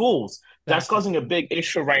to schools. That's causing a big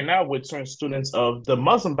issue right now with certain students of the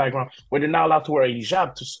Muslim background, where they're not allowed to wear a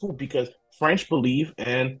hijab to school because French believe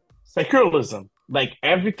in secularism. Like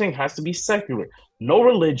everything has to be secular, no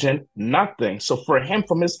religion, nothing. So for him,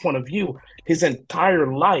 from his point of view, his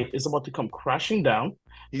entire life is about to come crashing down.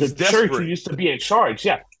 He's the church who used to be in charge,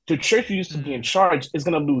 the church who used to be in charge is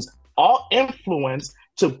going to lose all influence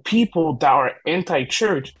to people that are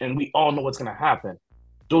anti-church, and we all know what's going to happen.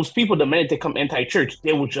 Those people, the minute they come anti-church,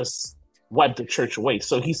 they will just wipe the church away.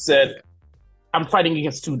 So he said, I'm fighting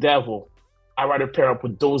against two devils. I'd rather pair up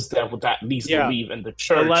with those devils that at least believe in the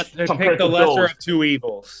church. Pick the lesser of two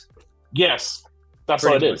evils. Yes. That's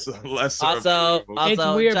what it is. Also, it's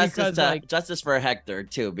weird justice for Hector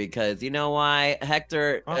too, because you know why?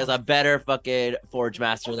 Hector is a better fucking Forge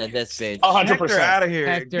Master than this bitch. 100% out of here.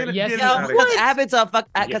 Hector, because Abbott's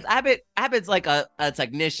Abbott's like a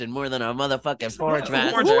technician more than a motherfucking Forge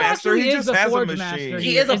Master. Forge Master, he just has a Forge machine. Master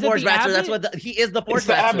He is a Forge Master. That's what he is. The Forge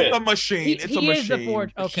Master. It's a machine. It's a machine. Is the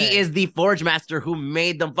Forge. Okay. He is the Forge Master who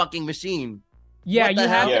made the fucking machine. Yeah, What the you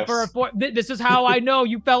have hell? to this is how I know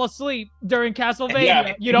you fell asleep during Castlevania.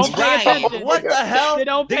 Yeah. You don't pay attention. What the hell? They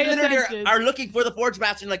don't pay literally attention. are looking for the Forge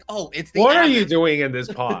Master and like, oh, it's the What are Abbott. you doing in this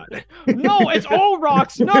pod? No, it's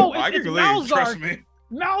Olrox. No, I it's can believe, trust Malzar. me.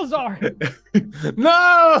 Malzar.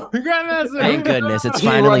 No, Grandmaster. Thank goodness it's He's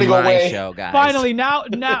finally running my away. show, guys. Finally,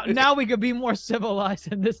 now we could be more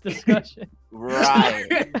civilized in this discussion.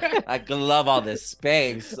 Right. I love all this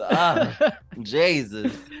space.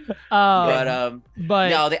 Jesus. But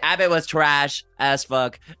no, the Abbott was trash as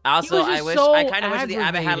fuck. Also, was just I kind of wish the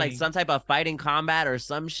Abbott had like aggravating. some type of fighting combat or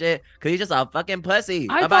some shit, because he's just a fucking pussy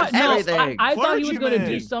I about thought, everything. I thought he was going to do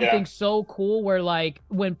Clergyman. something so cool where, like,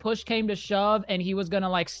 when push came to shove and he was going to,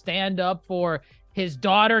 like, stand up for his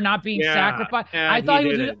daughter not being sacrificed. and I thought he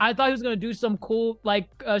he was didn't. I thought he was going to do some cool, like,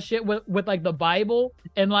 shit with like, the Bible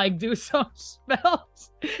and, like, do some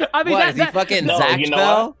spells. I mean, What is he fucking No, Zach you know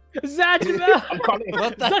Bell? Zatchbell. I'm calling it.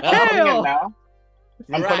 What the I'm hell? calling it now.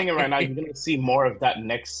 I'm Right. calling it right now. You're gonna see more of that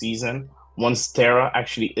next season once Tara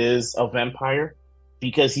actually is a vampire,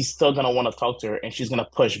 because he's still gonna want to talk to her and she's gonna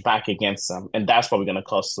push back against him, and that's probably gonna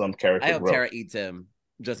cause some character I hope growth. Tara eats him.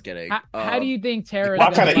 Just kidding. How do you think Tara's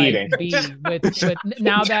What gonna kind of like, be with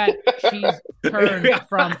now that she's turned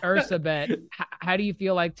from Ursabet? How do you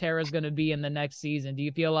feel like Tara's gonna be in the next season? Do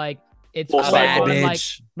you feel like it's Full full cycle. on,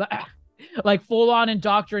 Bitch. like full on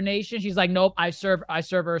indoctrination? She's like, nope, I serve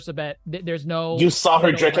Ursabet. There's no. You saw her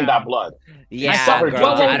middle drinking ground. that blood. Yeah, I saw her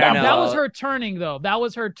girl, drinking I don't know. That was her turning, though. That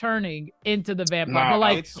was her turning into the vampire. Nah, but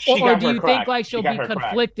like, she or got do her you crack. think like She she'll got be her crack.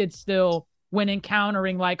 conflicted still when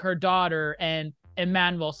encountering like her daughter and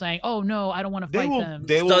Emmanuel saying, "Oh no, I don't want to fight them."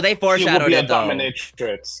 So they She will foreshadowed be a it though.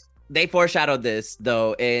 dominatrix. They foreshadowed this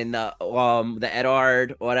though in the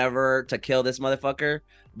Edward whatever to kill this motherfucker,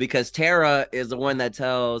 because Tara is the one that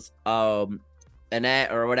tells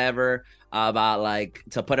Annette or whatever about like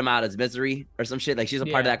to put him out of his misery or some shit. Like she's a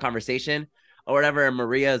part of that conversation or whatever, and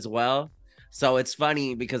Maria as well. So it's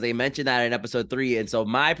funny because they mentioned that in episode 3, and so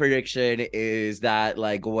my prediction is that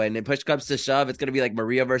like when it push comes to shove, it's gonna be like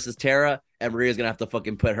Maria versus Tara, and Maria's gonna have to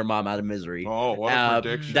fucking put her mom out of misery. Oh, what a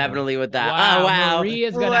prediction! Definitely with that. Wow, Oh wow,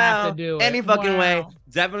 Maria's gonna have to do it. Any fucking way. Wow.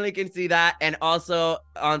 Definitely can see that. And also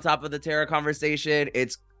on top of the Tara conversation,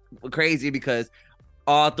 it's crazy because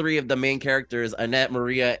all 3 of the main characters, Annette,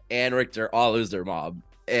 Maria, and Richter, all lose their mom.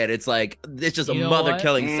 And it's like, it's just a You know mother what?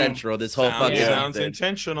 killing central. This whole fucking sounds thing.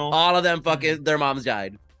 intentional. All of them fucking, their moms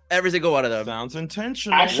died. Every single one of them. Sounds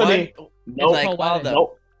intentional. Actually, no, It's like all of them.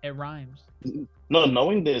 no, It rhymes. no.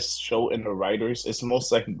 Knowing this show and the writers, it's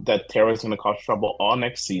most likely that Tara is going to cause trouble all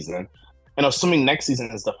next season. And assuming next season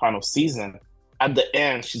is the final season, at the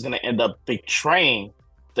end, she's going to end up betraying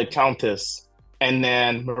the Countess, and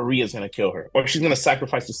then Maria's going to kill her. Or she's going to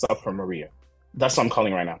sacrifice herself for Maria. That's what I'm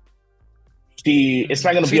calling right now. It's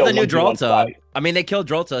not going to be She's a the new 1v1 Drolta. fight. I mean, they killed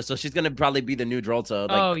Drolta, so she's gonna probably be the new Drolta,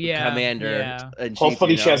 like commander. yeah. in chief,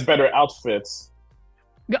 Hopefully, you she know? has better outfits.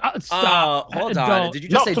 Stop. Hold on. Don't. Did you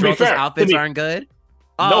just say to be Drolta's fair, outfits to be- aren't good?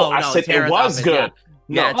 Oh, I said Tara's it was outfit, good.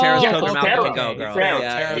 Yeah, No, Tara's yeah, Coconut Tara. outfit can go, girl.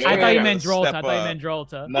 Tara. I thought you meant Step Drolta. I thought you up. meant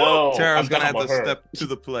Drolta. No, Tara's I'm gonna have talking to about her. step to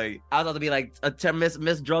the plate. I was about to be like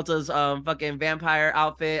Miss Drolta's fucking vampire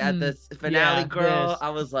outfit at the finale, yeah, girl. this. I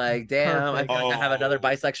was like, damn, Perfect. I feel like I have another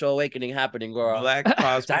bisexual awakening happening, girl. Black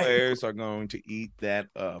cosplayers are going to eat that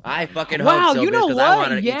up. I fucking Wow, hope so, you know because I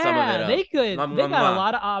wanted what? to eat some of it Yeah, up. they could. Mwah, They mwah, got a mwah.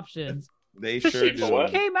 lot of options. They She sure do.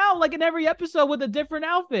 came out like in every episode with a different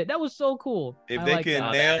outfit. That was so cool. If I they like can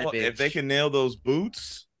that. nail, That if they bitch. can nail those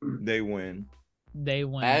boots, they win. They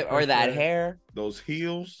win. Or for that sure. hair, Those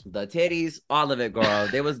heels. the titties, all of it, girl.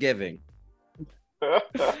 They was giving.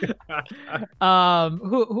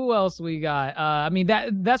 Who else we got? I mean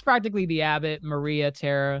that's practically the Abbott, Maria,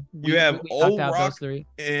 Tara. You have we Old knocked out those Rock three.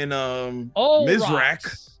 and Old Mizrak.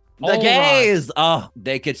 Rocks. The Old gays. Rocks. Oh,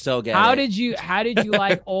 they could so get How it. did you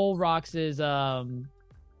like Old Rox's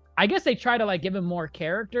I guess they try to like give him more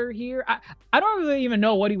character here. I don't really even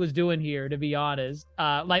know what he was doing here, to be honest.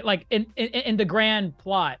 Like in the grand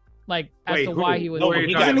plot, like as Wait, to who? why he was. No, Where he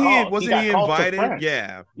you got talking- called. Wasn't got he called to invited? France.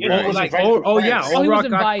 Yeah. Yeah, Oh, he was like, invited to oh yeah, France. Oh, he was Rock got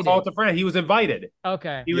invited. called to France. He was invited.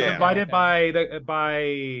 Okay. He was Yeah. invited Okay.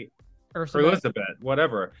 by Ursula. Elizabeth,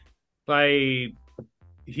 whatever. Like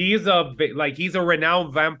he's a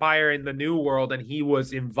renowned vampire in the New World, and he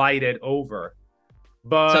was invited over.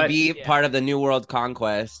 But to be part of the New World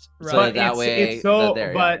conquest, so Right. that way. it's so. that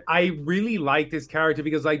they're- But I really like this character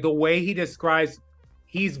because, like, the way he describes,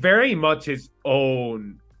 he's very much his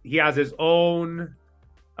own. He has his own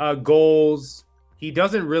goals. He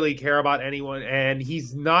doesn't really care about anyone, and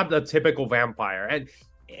he's not a typical vampire.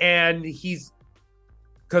 And he's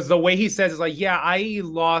because the way he says is like, yeah, I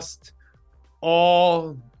lost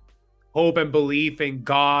all hope and belief in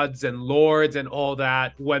gods and lords and all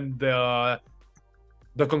that when the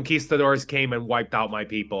conquistadors came and wiped out my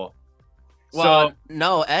people. Well, So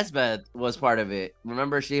no, Esbeth was part of it.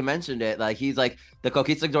 Remember, she mentioned it. Like, he's like, the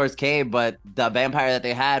conquistadors came, but the vampire that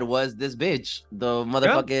they had was this bitch, the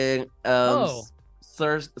motherfucking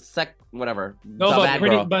whatever. no, the but bad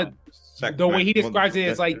pretty, girl. but the way he describes it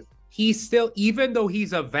is like he's still, even though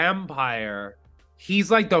he's a vampire,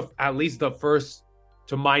 he's like at least the first,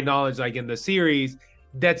 to my knowledge, like in the series,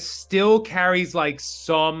 that still carries like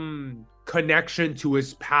some connection to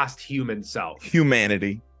his past human self.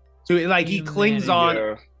 Humanity. So like he clings on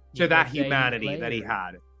Yeah. to that Because they humanity played that he it.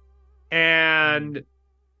 had. And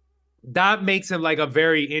that makes him like a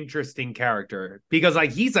very interesting character because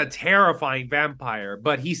like he's a terrifying vampire,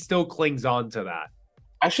 but he still clings on to that.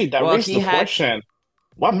 Actually, that Well, raised he the had- question: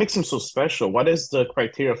 what makes him so special? What is the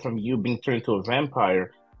criteria from you being turned into a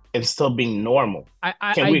vampire and still being normal?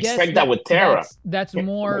 Can we guess expect that with Tara? That's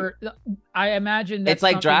more. I imagine that's It's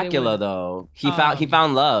like something they Dracula, would- though. He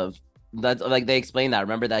found love. That's like they explained that.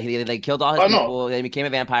 Remember that he killed all his Oh, no. people, then he became a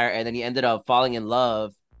vampire, and then he ended up falling in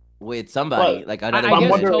love with somebody, But like another I I'm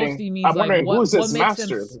human. guess wondering- Toasty means I'm like wondering what, who's what his makes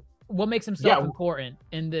master? him what makes him Yeah. self-important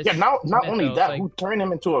in this. Yeah, not only mythos, that, like- who turned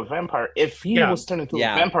him into a vampire? If he Yeah. was turned into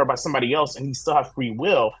Yeah. a vampire by somebody else and he still have free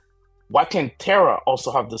will, why can't Tara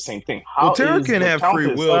also have the same thing? How Well, Tara is can the have free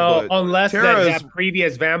Countess- will. Well, but unless Tara is- that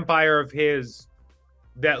previous vampire of his,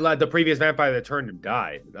 that like, the previous vampire that turned him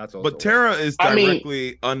died. That's also But Tara is I mean-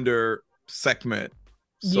 directly under Sekhmet.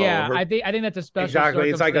 So yeah, her- I think that's a special. Exactly,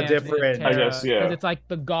 it's like a circumstance with different- I guess, yeah. because it's like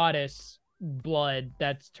the goddess blood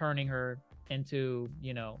that's turning her into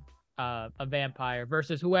a vampire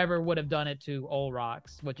versus whoever would have done it to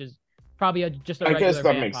Olrox, which is probably just a I regular guess that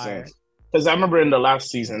vampire. makes sense. Because I remember in the last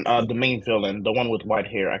season, the main villain, the one with white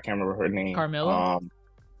hair, I can't remember her name. Carmilla?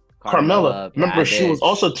 Carmilla. Remember, bad she was bitch.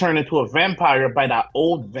 also turned into a vampire by that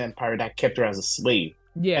old vampire that kept her as a slave.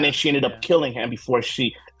 Yeah, And then she ended yeah. up killing him before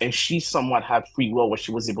she somewhat had free will where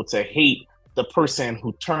she was able to hate the person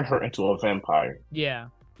who turned her into a vampire. Yeah.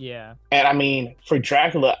 And I mean, for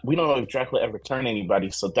Dracula, we don't know if Dracula ever turned anybody,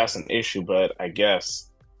 so that's an issue, but I guess.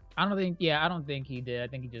 I don't think he did. I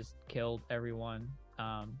think he just killed everyone.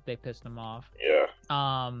 They pissed him off. Yeah.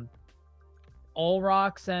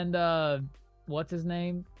 Olrox and what's his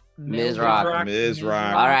name? Mizrak.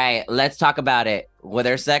 Mizrak. All right, let's talk about it. With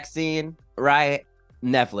their sex scene, right?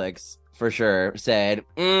 Netflix for sure said,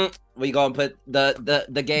 we gonna put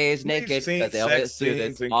the gays naked We've seen because they always sex do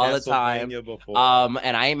this scenes in all the time. Castlevania before.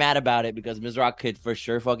 And I ain't mad about it because Mizrak could for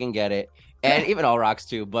sure fucking get it, and even all rocks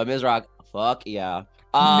too. But Mizrak, fuck yeah.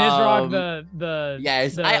 Mizrak, the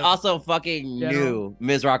Yes, the I also fucking general. knew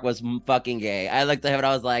Mizrak was fucking gay. I looked at him and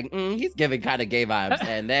I was like, he's giving kind of gay vibes.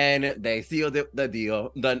 And then they sealed the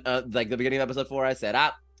deal. Then, like the beginning of episode 4, I said,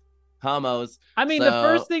 homos. I mean, So- the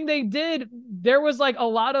first thing they did, there was like a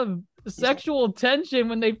lot of sexual tension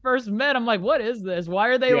when they first met. I'm like, what is this? Why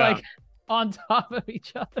are they Yeah. like on top of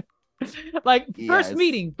each other? Like Yes.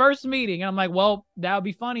 first meeting. And I'm like, well, that would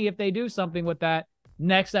be funny if they do something with that.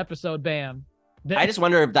 Next episode, bam. I just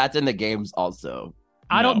wonder if that's in the games also.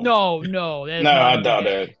 I don't know. No, that's No, not I in the doubt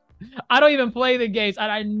game. it. I don't even play the games,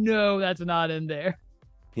 and I know that's not in there.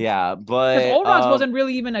 Yeah, but Because Olrox wasn't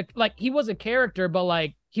really even he was a character, but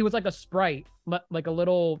like he was like a sprite, like a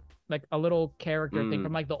little character thing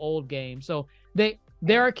from like the old game. So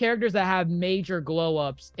there are characters that have major glow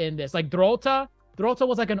ups in this. Like Drota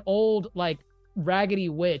was like an old like raggedy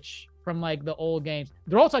witch from like the old games.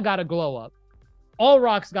 Drota got a glow up.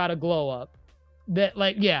 Olrox got a glow up.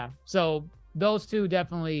 So those two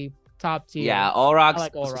definitely top tier. Yeah, Olrox. I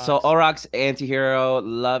like Olrox. So Olrox, antihero,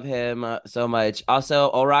 love him so much.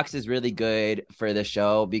 Also, Olrox is really good for the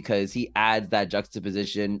show because he adds that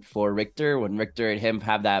juxtaposition for Richter when Richter and him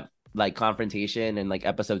have that like confrontation in like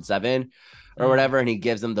episode 7 or whatever, and he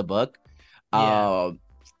gives him the book. Yeah.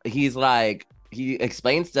 He's like, he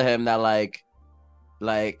explains to him that like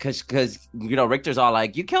because you know Richter's all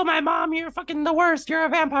like, you killed my mom, you're fucking the worst, you're a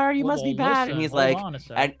vampire, you must be bad. And he's like,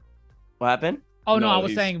 and what happened? Oh no, I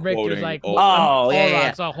was saying Richter's like,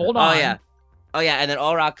 yeah. So hold on. Oh yeah, and then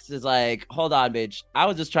Olrox is like, hold on, bitch, I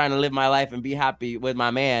was just trying to live my life and be happy with my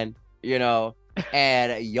man, you know,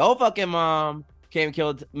 and your fucking mom came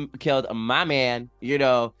killed my man, you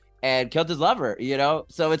know, and killed his lover, you know.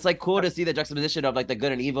 So it's like cool to see the juxtaposition of like the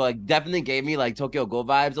good and evil. Like definitely gave me like Tokyo Ghoul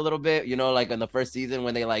vibes a little bit, you know, like in the first season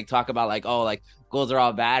when they like talk about like, oh, like ghouls are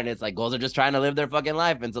all bad, and it's like ghouls are just trying to live their fucking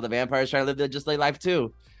life, and so the vampires trying to live their just like life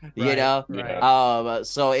too, you know.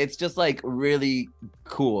 So it's just like really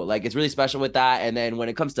cool. Like it's really special with that. And then when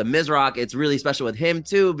it comes to Mizrock, it's really special with him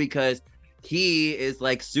too because he is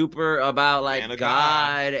like super about like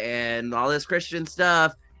God and all this Christian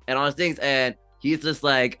stuff and all these things, and he's just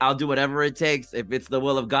like, I'll do whatever it takes if it's the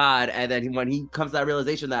will of God. And then when he comes to that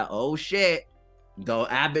realization that, oh shit, though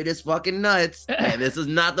Abbott is fucking nuts and this is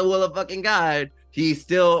not the will of fucking God, he's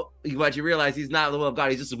still, what you realize, he's not the will of God,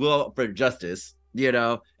 he's just will for justice, you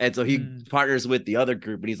know. And so he partners with the other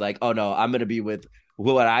group, and he's like, oh no, I'm gonna be with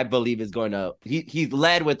what I believe is going to, he's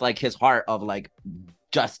led with like his heart of like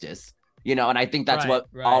justice, you know. And I think that's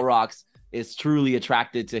what Olrox is truly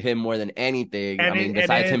attracted to him more than anything. And I mean,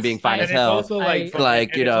 besides him being fine as hell, it's also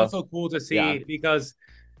you know, it's also cool to see because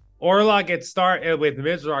Orlok, with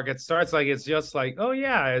Mizrock, it starts like it's just like, oh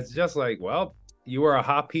yeah, it's just like, well, you were a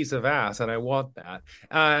hot piece of ass, and I want that.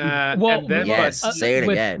 Say it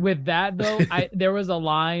again. With that though, there was a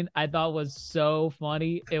line I thought was so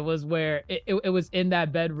funny. It was where it was in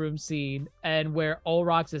that bedroom scene, and where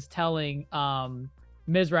Olrox is telling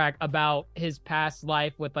Mizrak about his past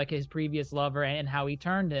life with like his previous lover and how he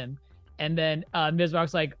turned him, and then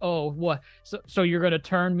Mizrak's like, oh, what, so you're gonna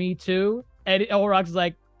turn me too? And Olrox's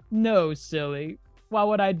like, no, silly, why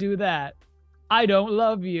would I do that? I don't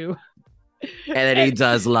love you. And then he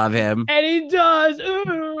does love him, and he does.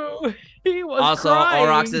 Ooh, he was also crying.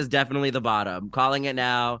 Olrox is definitely the bottom, calling it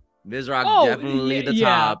now. Mizrock definitely the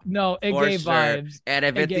top. No, it gave vibes. And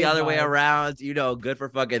if it's the other way around, you know, good for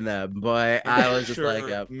fucking them. But I was just like,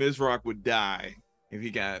 Mizrock would die if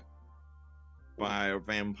he got by a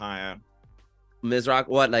vampire. Mizrock,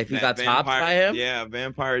 what? Like he got topped by him? Yeah,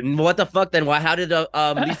 vampire. What the fuck then? How did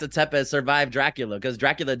Lisa Tepes survive Dracula? Because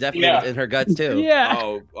Dracula definitely was in her guts too. Yeah.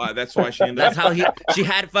 Oh, that's why she ended That's how she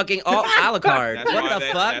had fucking Alucard. What the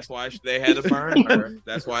fuck? That's why they had to burn her.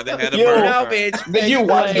 That's why they had to burn her. Bitch. Did you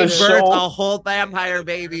watch the show? Birthed a whole vampire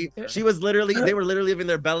baby. They were literally living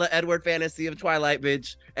their Bella Edward fantasy of Twilight,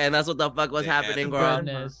 bitch. And that's what the fuck was happening,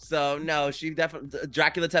 girl. So no, she definitely,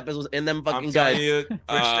 Dracula Tepes was in them fucking guts. For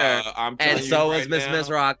sure. And so was Miss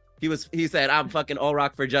Mizrock. He said, I'm fucking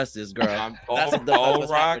Olrock for justice, girl. That's what the fuck was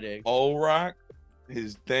happening. Olrock,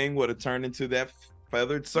 his thing would have turned into that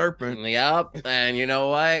feathered serpent. Yep. And you know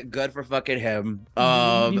what? Good for fucking him.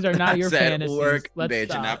 These are not your fantasies. Let's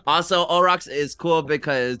bitch. stop. Also, Olrox is cool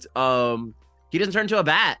because he doesn't turn to a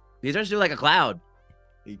bat. He turns to like a cloud.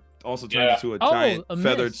 He also turns into a giant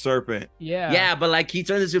feathered serpent. Yeah, but like he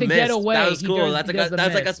turns into To mist. get away, That was cool.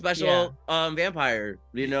 that's like a special vampire,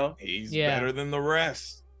 you know? He's better than the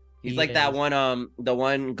rest. He's like that one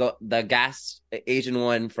the gas Asian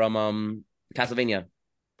one from Castlevania.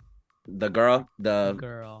 The girl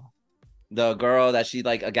that she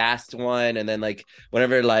like a gassed one, and then like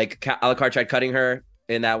whenever like Alucard tried cutting her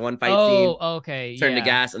in that one fight scene, turned to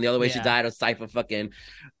gas, and the only way she died was Sypha fucking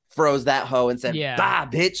froze that hoe and said, bah,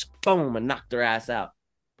 bitch, boom, and knocked her ass out.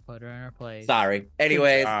 Put her in her place. Sorry.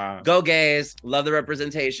 Anyways, go gays. Love the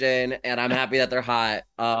representation, and I'm happy that they're hot.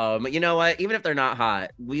 You know what? Even if they're not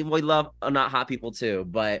hot, we love not hot people too.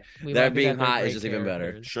 But they're being hot is just even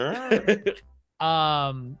better. Sure.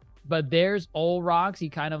 But there's old rocks. He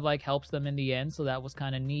kind of like helps them in the end, so that was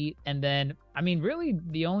kind of neat. And then, I mean, really,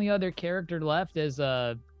 the only other character left is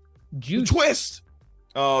Juice. The twist.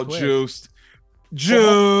 Oh, Twist.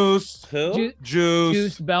 Juice. Who?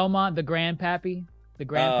 Juice Belmont, the grandpappy. The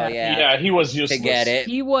grandpappy. Yeah, he was useless. To get it.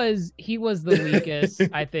 He was the weakest,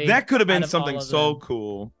 I think. That could have out been of something all of so them.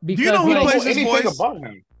 cool. Do Because you know who like- plays his Anything voice? about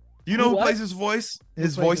him. Do you know who What? plays his voice?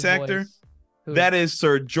 His Who plays voice actor? voice? Who? That is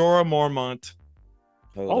Sir Jorah Mormont.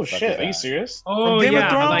 Who Oh the fuck shit, is are you that? serious? Oh Game of yeah,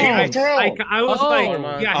 Thrones. like, Game of Thrones. I was Oh.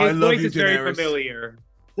 like, yeah, I his love voice you, is very Daenerys. familiar.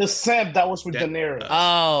 The Sam that was with Daenerys.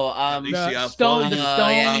 Oh, The stone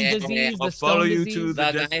yeah, disease. I'll The follow stone you disease. to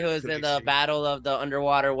the the guy who was in the Battle of the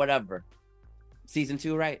Underwater, whatever. Season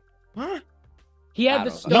 2, right? Huh? He had I the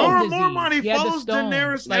don't stone know. Nora disease. Mormont, he had the follows stone.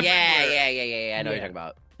 Daenerys Like, Yeah. everywhere. I know what you're talking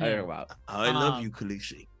about. I know what you're talking about. I love Um, you,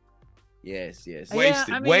 Khaleesi. Yes. Yeah,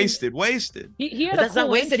 Wasted, I mean- wasted. he had But that's a cool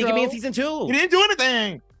not wasted. He can be in intro. season 2. He didn't do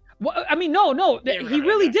anything. Well, I mean, no, he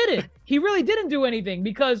really didn't. He really didn't do anything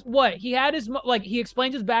because what he had his like he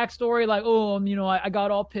explained his backstory, like, oh, I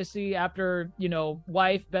got all pissy after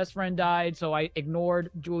wife, best friend died, so I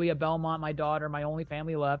ignored Julia Belmont, my daughter, my only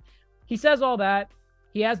family left. He says all that.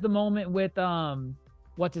 He has the moment with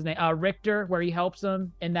what's his name, Richter, where he helps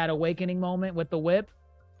him in that awakening moment with the whip.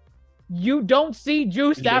 You don't see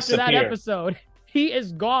Juice He after that disappeared. episode. He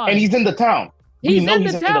is gone. And he's in the town. He's We know in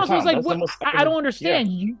the town. So it's like, That's the what? most I don't understand.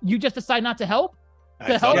 You just decide not to help? I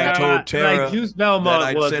To thought help? I told Tara like Juice that Belmont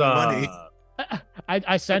I'd was send money.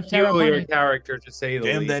 I sent Tara peculiar money. character to say the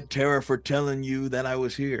Damn least. that Tara for telling you that I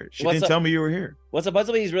was here. She What's didn't up? tell me you were here. Well,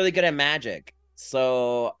 supposedly he's really good at magic.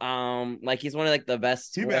 So, like he's one of like the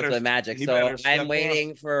best He ones better- with magic. he So better step I'm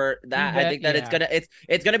waiting for that. He I think that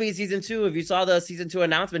it's gonna be season 2. If you saw the season 2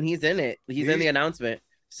 announcement, he's in it. He's in the announcement.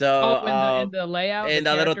 So Oh, in the layout, in the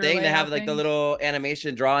the little character thing, they have layout like the thing? little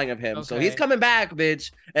animation drawing of him. So Okay. he's coming back, bitch.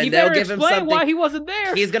 And You they'll better give him explain something. why he wasn't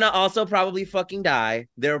there. He's gonna also probably fucking die.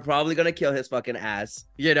 They're probably gonna kill his fucking ass,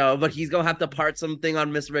 but he's gonna have to part something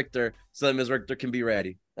on Miss Richter so that Miss Richter can be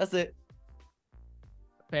ready. That's it.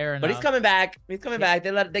 Fair enough. But he's coming back. He's coming back.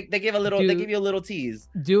 They give a little. They Dude, give you a little tease.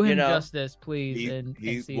 Do him you know? justice, please. He, in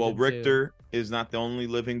season well, 2. Richter is not the only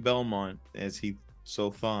living Belmont, as he so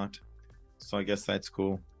thought. So I guess that's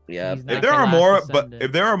cool. Yeah. He's not If there the are last more, descendant. but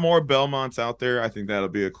if there are more Belmonts out there, I think that'll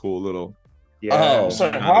be a cool little. Oh, So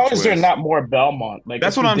kind of how is there twist. not more Belmont? Like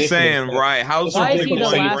That's it's what I'm ridiculous. saying, Like, right? How's why there is he only the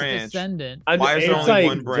one last branch? descendant? Why is there it's only like,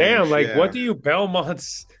 one branch? damn, like Yeah. what do you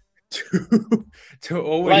Belmonts to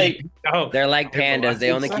always Like, beat out? They're like Everyone. pandas.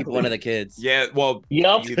 They only keep Exactly. one of the kids. Yeah, well,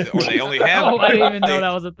 Yup. or they only have. Oh, I didn't even know they-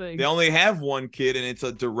 that was a thing. They only have one kid, and it's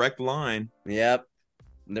a direct line. Yep.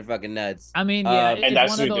 They're fucking nuts. I mean, yeah, And it's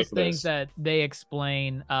that's one of those ridiculous. things that they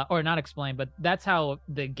explain, or not explain, but that's how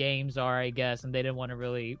the games are, I guess, and they didn't want to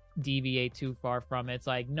really deviate too far from it. It's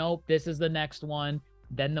like, nope, this is the next one,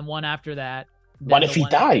 then the one after that. then What the if he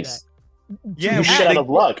one after dies? that. Yeah, You shit out of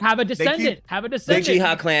luck. Have a descendant. Have a The descendant.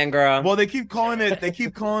 Jihad clan, girl. Well, they keep calling it. They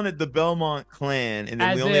keep calling it the Belmont clan, and then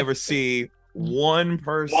As we only if- ever see one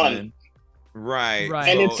person. One. Right. Right.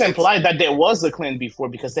 And So it's implied that there was a clan before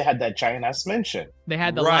because they had that giant ass mention. They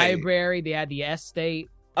had the Right. library. They had the estate.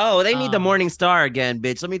 Oh, they need the Um, Morning Star again,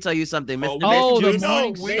 bitch. Let me tell you something. Mr. Oh, Mr. the Juice,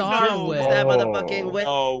 Morning we Star know. whip. that motherfucking whip.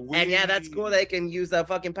 Oh, And yeah, that's cool. They can use the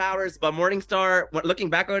fucking powers, but Morningstar. Looking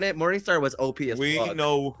back on it, Morningstar was OP as We fuck.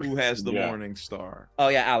 know who has the Yeah. Morning Star. Oh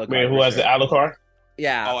yeah, Alucard. Wait, who for has sure. the Alucard?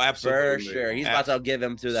 Yeah. Oh, absolutely. For sure. He's about to give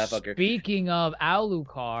him to that fucker. Speaking of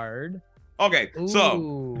Alucard, Okay, so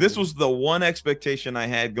Ooh. this was the one expectation I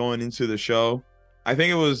had going into the show. I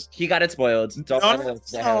think it was. He got it spoiled. Don't No, let him no,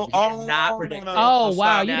 He did not predict no, it. oh no,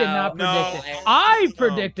 wow, stop. you did not No, predict it. no. I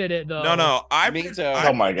predicted it though. No, I Me too. I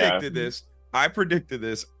Oh my God. predicted this. I predicted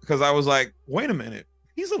this because I was like, wait a minute,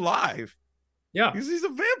 he's alive. Yeah. He's a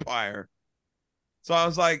vampire. So I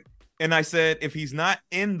was like, and I said, if he's not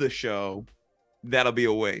in the show, that'll be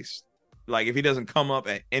a waste. Like if he doesn't come up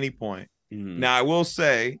at any point. Mhm. Now I will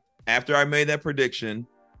say, after I made that prediction,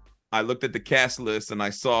 I looked at the cast list and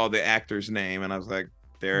I saw the actor's name, and I was like,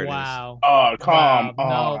 there it is. Wow. Oh, come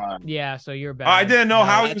Wow. on. No. Yeah, so you're bad. I didn't know No.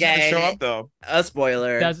 how he was going to Okay. show up though. A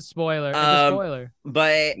spoiler. That's a spoiler. It's a spoiler.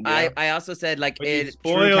 But Yeah. I also said like But you in true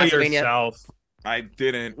spoil Castlevania. yourself. I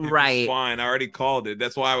didn't. It was Right. fine. I already called it.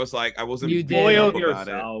 That's why I was like, I wasn't You beating did. up Spoil about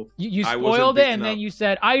it. yourself. You I wasn't spoiled it, beating and then up. you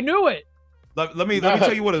said, "I knew it." Let me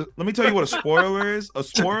tell you what a spoiler is. A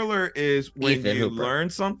spoiler is when Ethan you Hooper. learn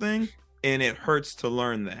something and it hurts to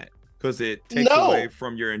learn that because it takes No. away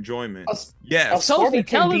from your enjoyment. A Yes. spoiler Toasty, can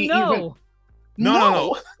tell be him no. even-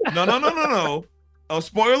 No. A A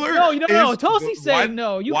spoiler? No, no. is- Toasty saying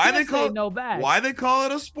no. You why can't they say call no back. Why they call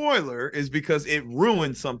it a spoiler is because it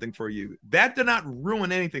ruined something for you. That did not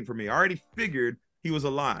ruin anything for me. I already figured he was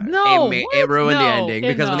alive. No, it ruined the ending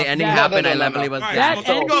because when the ending happened, I literally was Right,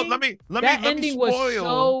 so ending, let me that ending was spoil.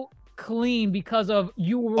 so clean because of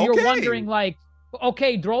you're wondering like,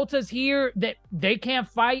 okay, Drolta's here, that they can't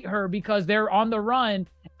fight her because they're on the run,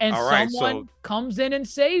 and someone comes in and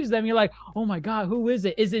saves them. You're like, oh my god, who is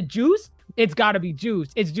it? Is it Juice? It's got to be Juice.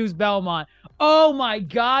 It's Juice Belmont. Oh my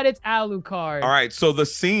god, it's Alucard. All right, so the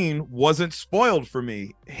scene wasn't spoiled for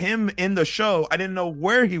me. Him in the show, I didn't know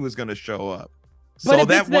where he was going to show up. But so if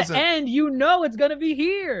that it's the end, you know it's going to be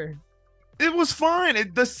here. It was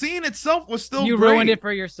fine. The scene itself was still You great. ruined it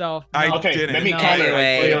for yourself. I Okay, didn't. let me counter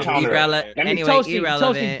it. Toasty,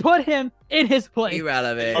 irrelevant. put him in his place.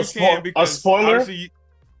 Irrelevant. A spoiler.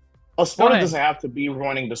 A spoiler ahead. doesn't have to be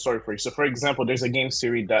ruining the story for you. So, for example, there's a game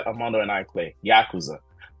series that Armando and I play, Yakuza.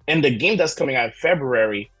 In the game that's coming out in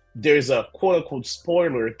February, there's a quote-unquote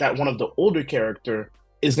spoiler that one of the older character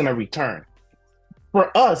is going to return.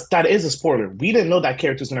 For us, that is a spoiler. We didn't know that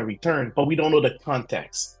character is going to return, but we don't know the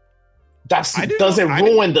context. That doesn't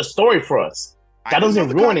ruin the story for us. That doesn't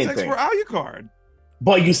ruin anything. For Alucard.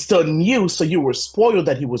 But you still knew, so you were spoiled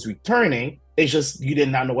that he was returning. It's just you did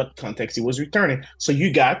not know what context he was returning, so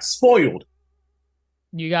you got spoiled.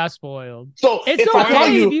 You got spoiled. So it's if okay. I tell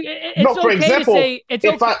you, it's for okay example, to say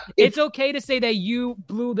it's okay to say that you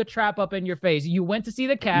blew the trap up in your face. You went to see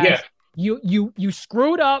the cast. Yeah. You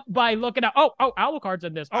screwed up by looking at Alucard's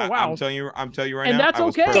in this. Oh wow. I'm telling you right and now. that's I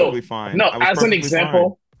was okay. perfectly fine. No, I was as an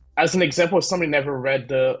perfectly example, if somebody never read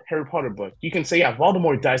the Harry Potter book, you can say, yeah,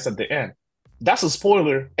 Voldemort dies at the end. That's a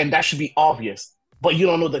spoiler, and that should be obvious. But you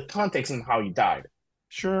don't know the context and how he died.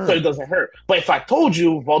 Sure. So it doesn't hurt. But if I told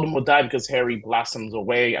you Voldemort died because Harry blossoms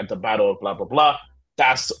away at the battle of blah, blah, blah,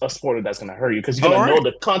 that's a spoiler that's going to hurt you because you're going to know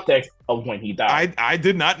the context of when he died. I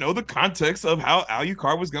did not know the context of how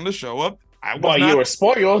Alucard was going to show up. You were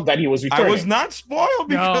spoiled that he was returning. I was not spoiled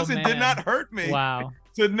because it did not hurt me. Wow.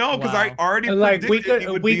 To know because I already like we predicted he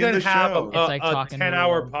would be in the have show. a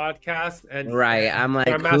 10-hour podcast and I'm like,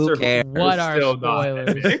 who cares? What are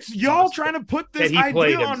spoilers? It's y'all trying to put this That he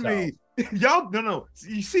played idea on himself. me. Y'all no.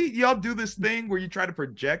 You see, y'all do this thing where you try to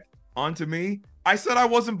project onto me. I said I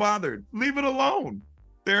wasn't bothered. Leave it alone.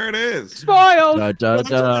 There it is. Spoiled.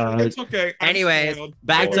 It's okay. Anyways,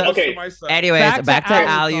 back to Alucard.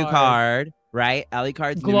 Alucard. Right,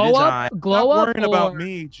 Alucard's glow new up, design. glow Stop up, worrying about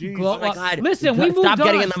me. Jeez. Glow Oh my up. God. Listen, we moved Stop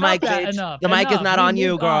getting on. in the Stop mic, that. bitch. Enough. The mic is Enough. not We on you,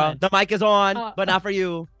 moved girl. on. The mic is on, but not for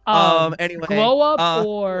you. Anyway, glow up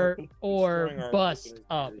or bust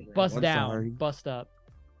up, bust I'm down, sorry. bust up.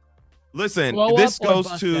 Listen, Glow this up or goes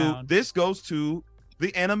bust to down?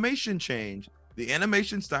 the animation change. The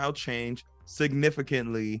animation style changed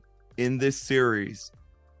significantly in this series.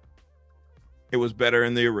 It was better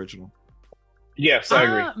in the original. Yes, I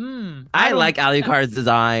agree. I like Alucard's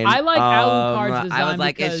design. I like Alucard's design. I was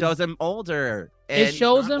like, it because shows him older. It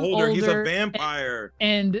shows him older. He's a vampire.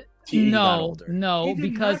 And He got no, older. no, He did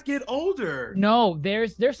because not get older. no,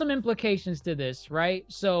 there's some implications to this, right?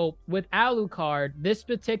 So with Alucard, this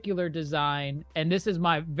particular design, and this is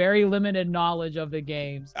my very limited knowledge of the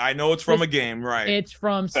games. I know it's from a game, right? It's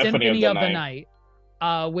from Symphony of the Night,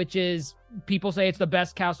 which is, people say it's the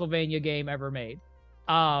best Castlevania game ever made.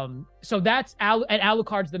 So that's and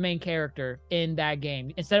Alucard's the main character in that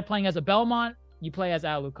game. Instead of playing as a Belmont, you play as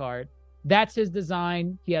Alucard. That's his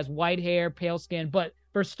design. He has white hair, pale skin, but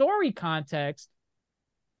for story context,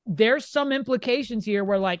 there's some implications here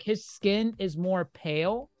where like his skin is more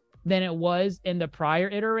pale than it was in the prior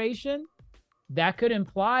iteration. That could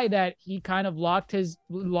imply that he kind of locked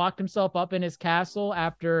himself up in his castle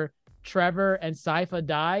after Trevor and Sypha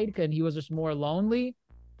died, and he was just more lonely.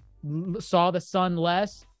 Saw the sun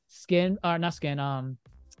less,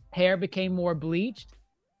 hair became more bleached.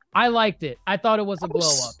 I liked it. I thought it was a glow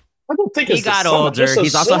up. I don't think he got older.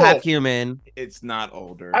 He's also half human. It's not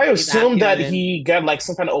older. I assume that he got like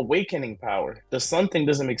some kind of awakening power. The sun thing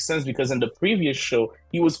doesn't make sense because in the previous show,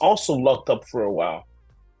 he was also locked up for a while.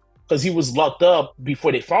 Because he was locked up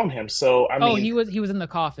before they found him. So I mean, he was in the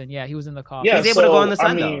coffin. Yeah, he was in the coffin. Yeah, he's able to go in the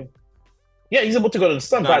sun though. Yeah, he's able to go to the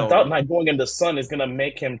sun, Not but I doubt not going in the sun is gonna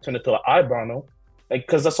make him turn into an eyebrow, like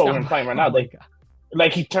because that's what we're implying right now.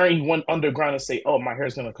 Like he went underground and say, "Oh, my hair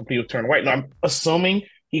is gonna completely turn white." Now I'm assuming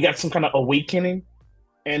he got some kind of awakening,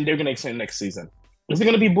 and they're gonna explain next season. Is it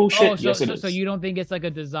gonna be bullshit? Yes, it is. So you don't think it's like a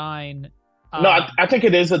design? No, I think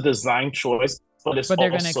it is a design choice, but it's they're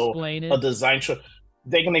gonna also explain it? a design choice.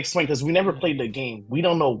 They can explain because we never played the game. We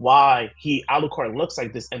don't know why Alucard looks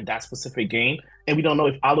like this in that specific game, and we don't know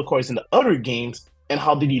if Alucard is in the other games and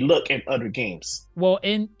how did he look in other games? Well,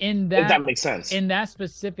 in that, if that makes sense. In that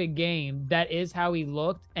specific game, that is how he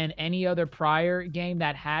looked, and any other prior game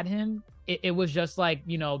that had him, it was just like,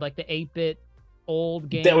 like the 8-bit old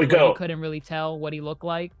game. There we go. You couldn't really tell what he looked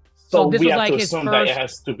like. So this we was have like to his assume first, that it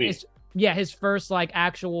has to be. his first like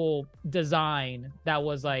actual design that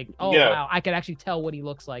was like, wow, I could actually tell what he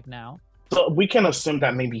looks like now. So we can assume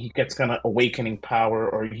that maybe he gets kind of awakening power,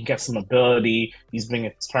 or he gets some ability. He's been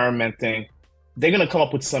experimenting. They're going to come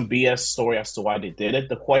up with some BS story as to why they did it.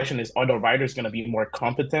 The question is, are the writers going to be more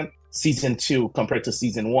competent season 2 compared to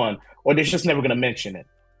season 1, or they're just never going to mention it?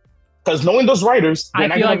 Because knowing those writers, I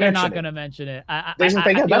feel like they're not going to mention it. I feel that's like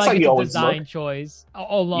how it's you a always design look. choice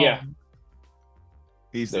alone. Yeah.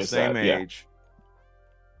 He's the same age.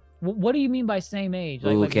 What do you mean by same age?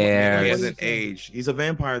 Who cares? He hasn't aged. He's a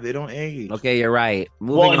vampire. They don't age. Okay, you're right.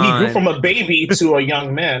 Moving he on. grew from a baby to a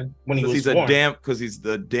young man when he was born. Because he's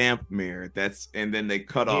the damp mirror. And then they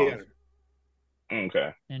cut off.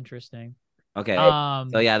 Okay. Interesting. Okay.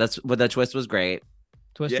 So yeah, the twist was great.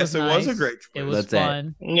 Twist yes, was it nice. was a great twist. It was That's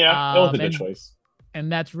fun. Yeah, it was a good choice.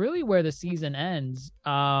 And that's really where the season ends.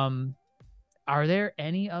 Are there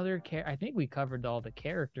any other I think we covered all the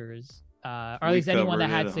characters. Or at least anyone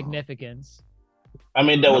that had significance. I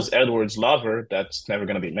mean, there was Edward's lover. That's never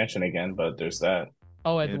going to be mentioned again, but there's that.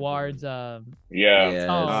 Oh, Edward's. Yeah.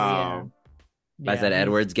 I said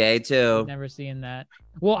Edward's gay too. Never seen that.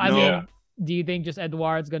 Well, I mean, do you think just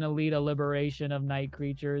Edward's going to lead a liberation of night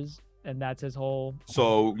creatures, and that's his whole?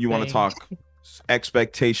 So you want to talk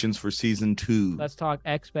expectations for season 2? Let's talk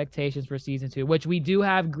expectations for season 2, which we do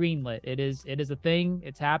have greenlit. It is a thing.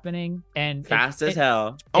 It's happening, and fast as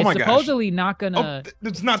hell. Oh my gosh! Supposedly not gonna.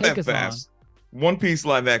 It's not that fast. One Piece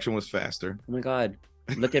live action was faster. Oh my god!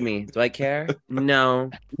 Look at me. Do I care?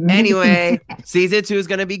 No. Anyway, season 2 is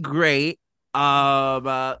gonna be great.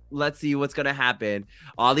 Let's see what's gonna happen.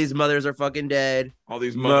 All these mothers are fucking dead. All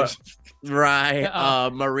these mothers,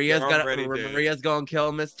 right? Maria's gonna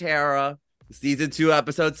kill Miss Tara. Season 2,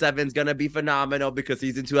 episode 7 is gonna be phenomenal because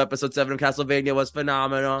season 2, episode 7 of Castlevania was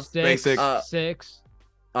phenomenal. 6.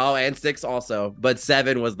 Oh, and 6 also, but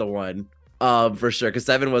 7 was the one, for sure. Because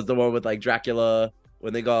 7 was the one with like Dracula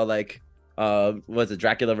when they go like, was it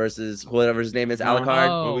Dracula versus whatever his name is, Alucard? What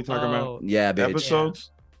are we talking about? Yeah, bitch.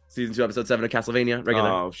 Episodes. Season 2, episode 7 of Castlevania, regular.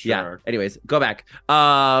 Oh, sure. Yeah. Anyways, go back.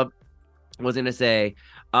 Was gonna say,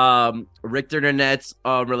 Richter and Annette's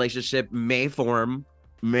relationship may form.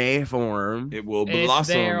 It will blossom. It's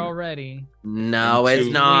there already. No, it's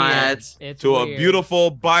not. It's to weird. A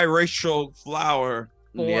beautiful biracial flower.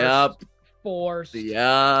 Forced.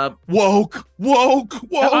 Yep. Woke.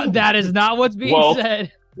 That is not what's being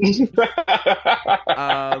said.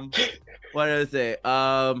 What did I say?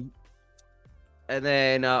 And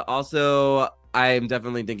then also, I'm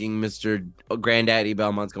definitely thinking Mr. Granddaddy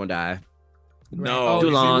Belmont's gonna die. No, too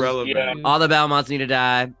long. Irrelevant. All the Belmonts need to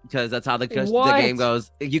die because that's how the game goes.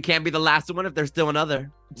 You can't be the last one if there's still another.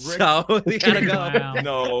 So you gotta go. Wow.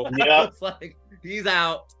 No. Yeah. It's like he's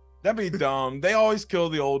out. That'd be dumb. They always kill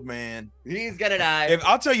the old man. He's gonna die.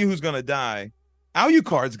 I'll tell you who's gonna die.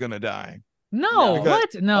 Alucard's gonna die. No, Because-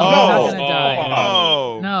 what? No, he's not gonna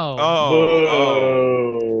die.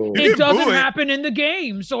 No. It doesn't happen in the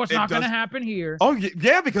game, so it's not gonna happen here. Oh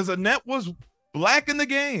yeah, because Annette was black in the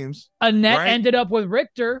games. Annette ended up with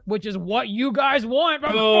Richter, which is what you guys want. Do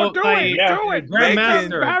it.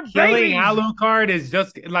 Grandmaster, Have killing babies. Alucard is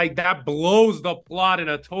just like that blows the plot in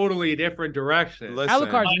a totally different direction. Listen,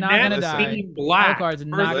 Alucard's not gonna die. Being black Alucard's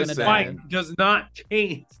not versus gonna white die. does not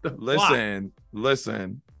change the plot.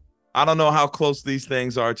 Listen. I don't know how close these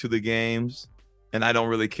things are to the games, and I don't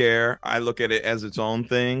really care. I look at it as its own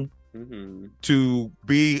thing. Mm-hmm. To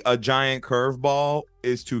be a giant curveball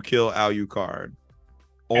is to kill Alucard,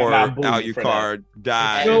 or not boo Alucard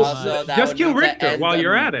dies. Just kill Richter while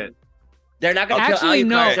you're at it. They're not gonna Actually, kill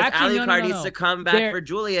no. Alucard. Actually, no, Alucard no, needs no. to come back for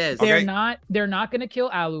Julius. They're not gonna kill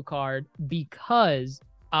Alucard because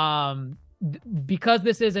because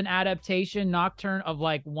this is an adaptation Nocturne of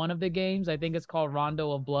like one of the games. I think it's called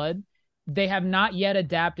Rondo of Blood. They have not yet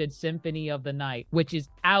adapted Symphony of the Night, which is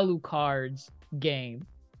Alucard's game.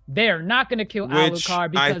 They're not going to kill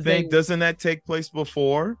Alucard because I think doesn't that take place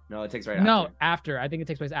before? No, it takes right after. After. I think it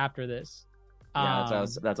takes place after this. Yeah,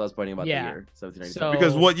 that's what I was pointing about the year. 1792. So,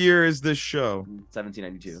 Because what year is this show?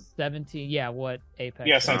 1792. 17. Yeah, what Apex?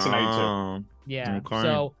 Yeah, 1792. Yeah. Okay.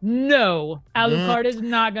 So no, Alucard is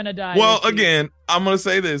not gonna die. Well, again, I'm gonna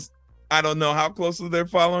say this: I don't know how closely they're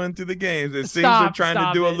following through the games. It seems Stop, they're trying to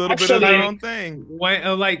stop do a it. little bit of their own thing.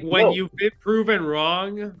 When you've been proven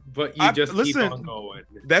wrong, but you just keep on going.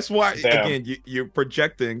 That's why, Damn. again, you're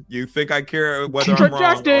projecting. You think I care whether I'm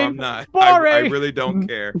wrong or I'm not. I Boring. really don't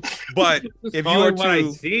care. But if you Calling are what I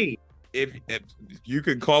to, see. if you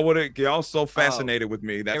can call what it, y'all so fascinated with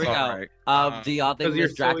me. That's all right. Do y'all think Because you're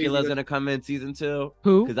Miss so Dracula's easy to- gonna come in season 2?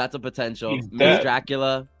 Who? Because that's a potential. He's Miss dead.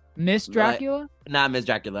 Dracula. Miss Dracula? Not Miss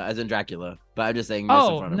Dracula, as in Dracula. But I'm just saying Miss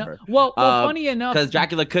in front of her. Well, funny enough, because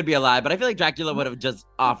Dracula could be alive, but I feel like Dracula would have just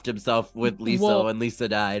offed himself with Lisa when Lisa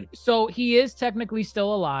died. So he is technically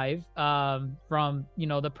still alive, from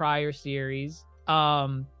the prior series.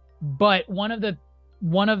 But one of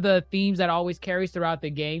the themes that always carries throughout the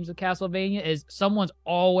games of Castlevania is someone's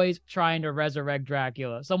always trying to resurrect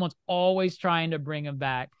Dracula. Someone's always trying to bring him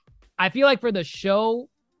back. I feel like for the show,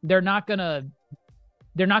 they're not gonna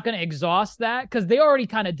exhaust that because they already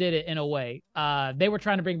kind of did it in a way. They were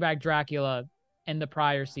trying to bring back Dracula in the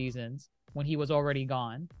prior seasons when he was already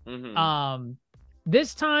gone. Mm-hmm.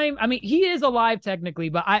 This time, I mean, he is alive technically,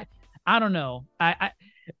 but I don't know.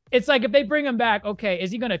 It's like if they bring him back, okay,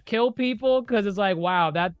 is he gonna kill people? Because it's like,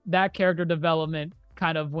 wow, that character development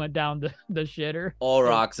kind of went down the shitter.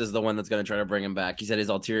 Olrox is the one that's gonna try to bring him back. He said his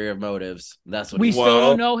ulterior motives. That's what we he still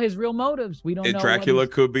don't know his real motives. We don't know. Dracula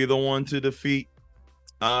could be the one to defeat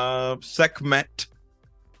Sekhmet.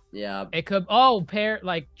 Yeah, it could.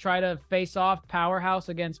 Try to face off Powerhouse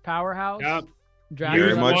against Powerhouse. Yep.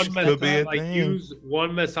 Very much could be a thing. Use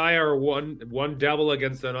one Messiah or one devil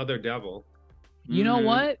against another devil. You know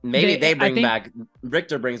what? Maybe they bring back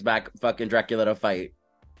Richter brings back fucking Dracula to fight.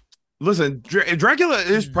 Listen, Dracula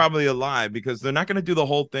is probably alive because they're not going to do the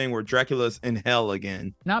whole thing where Dracula's in hell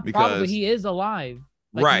again. Not probably. He is alive.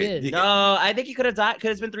 Like, right. No, I think he could have died because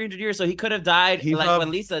it's been 300 years, so he could have died when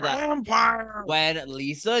Lisa died. Vampire. When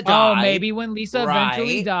Lisa died. Oh, maybe when Lisa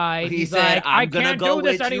eventually died. He said, like, I'm I gonna can't go do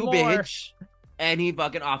this with you, anymore. bitch. And he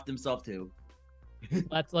fucking offed himself too.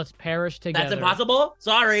 Let's perish together. That's impossible.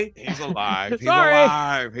 Sorry. He's alive. He's Sorry.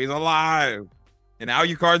 alive. He's alive. And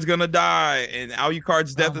Alucard's gonna die, and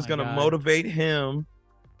Alucard's death is gonna motivate him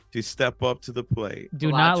to step up to the plate.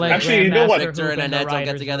 Do not let actually, you know what? Victor and Annette don't get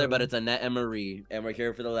writers together, room. but it's Annette and Marie, and we're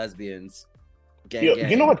here for the lesbians. Gang, You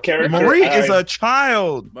gang. know what character? Marie is a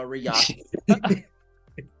child. Maria.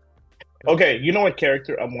 Okay, you know what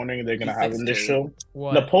character I'm wondering if they're gonna have in this show?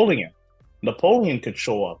 What? Napoleon. Napoleon could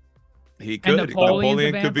show up. He could.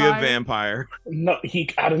 Napoleon could be a vampire. No,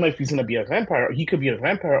 I don't know if he's gonna be a vampire. He could be a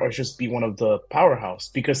vampire or just be one of the powerhouse.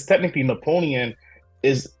 Because technically, Napoleon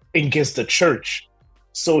is against the church,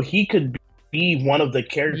 so he could be one of the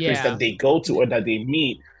characters that they go to or that they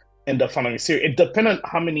meet in the following series. It depends on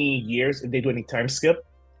how many years if they do any time skip,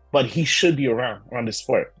 but he should be around this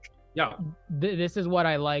part. Yeah. This is what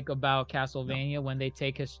I like about Castlevania when they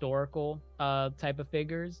take historical type of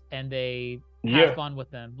figures and they have fun with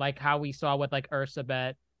them, like how we saw with like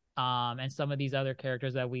Ursabet and some of these other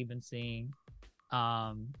characters that we've been seeing.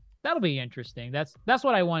 That'll be interesting. That's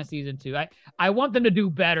what I want in season 2. I want them to do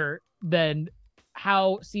better than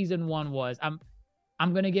how season 1 was.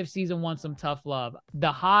 I'm gonna give season 1 some tough love.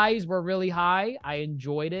 The highs were really high. I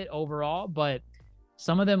enjoyed it overall, but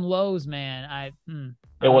some of them lows, man,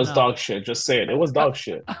 it was dog shit. Just say it. It was dog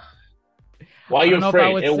shit. Why are you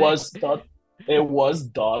afraid? It was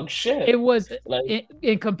dog shit. It was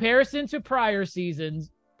in comparison to prior seasons.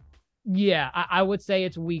 Yeah, I would say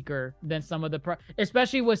it's weaker than some of the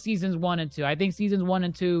especially with seasons 1 and 2. I think seasons 1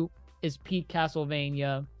 and 2 is peak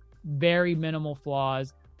Castlevania, very minimal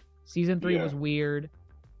flaws. Season 3 was weird.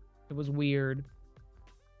 It was weird.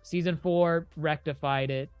 Season 4 rectified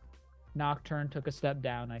it. Nocturne took a step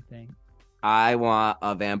down, I think. I want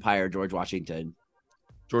a vampire George Washington.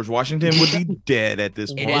 George Washington would be dead at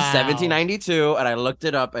this point. It is 1792, and I looked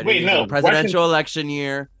it up, and it's a presidential election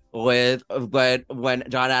year with when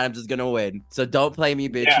John Adams is gonna win. So don't play me,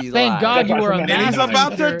 bitch. Yeah. He's Thank alive. God you were a And he's master.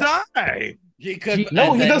 about to die. He could.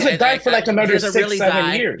 No, he doesn't die for like another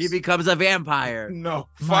 6-7 years. He becomes a vampire. No,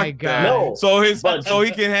 My fuck God. that. No, So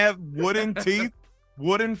he can have wooden teeth,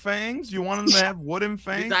 wooden fangs. You want him to have wooden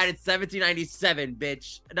fangs? He died in 1797,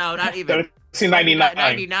 bitch. No, not even. 1799.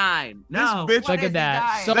 99. No, This bitch- Look at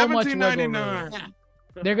that. So much wiggle room. 1799.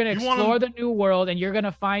 They're going to You want explore the new world, and you're going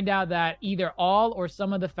to find out that either all or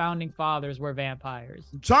some of the founding fathers were vampires.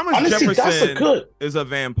 Thomas Honestly, Jefferson is a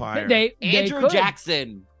vampire. Andrew could.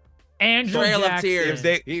 Jackson. Andrew Trail of Jackson. Tears.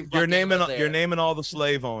 You're naming all the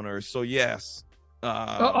slave owners, so yes.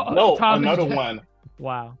 No, Thomas another Jefferson. one.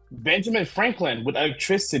 Wow. Benjamin Franklin with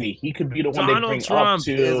electricity. He could be the one they Donald bring Trump up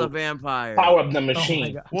to is a vampire. power up the Oh my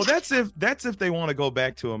machine. God. Well, that's if they want to go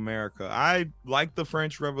back to America. I like the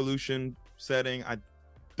French Revolution setting. I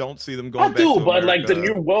don't see them going I back do, to but like the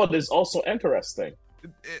America. New World is also interesting.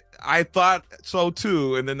 I thought so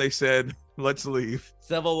too, and then they said, "Let's leave."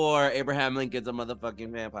 Civil War, Abraham Lincoln's a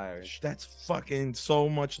motherfucking vampire. That's fucking so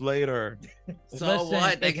much later. So Listen,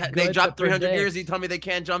 what? They it's good they to dropped 300 predict. years. You tell me they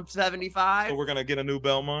can't jump 75? So we're gonna get a new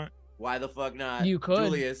Belmont. Why the fuck not? You could.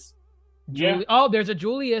 Julius. Yeah. Oh, there's a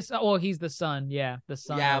Julius. Oh, he's the son. Yeah, the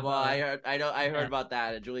son. Yeah, of, well, I heard yeah. about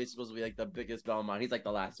that. Julius is supposed to be like the biggest Belmont. He's like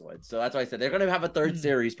the last one. So that's why I said they're gonna have a third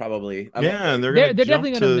series probably. Yeah, and They're they're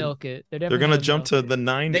definitely gonna milk it. They're gonna jump to the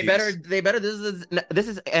 90s. They better. This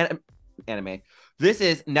is anime. This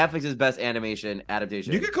is Netflix's best animation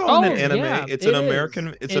adaptation. You could call it an anime. yeah, it's it an is.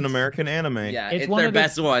 American. It's an American anime. Yeah, It's it's one their of the-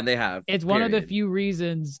 best one they have. It's one of the period. few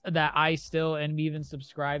reasons that I still am even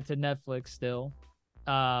subscribed to Netflix still.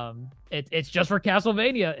 It's just for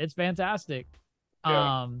Castlevania. It's fantastic.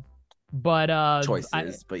 Yeah. But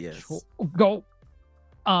choices, but yes. Go.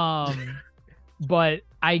 But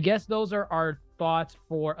I guess those are our thoughts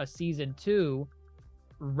for a season 2.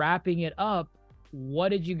 Wrapping it up, what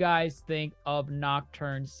did you guys think of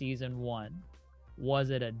Nocturne season 1? Was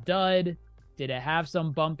it a dud? Did it have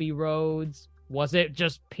some bumpy roads? Was it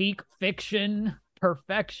just peak fiction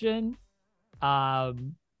perfection? How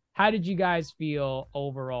did you guys feel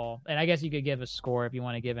overall? And I guess you could give a score if you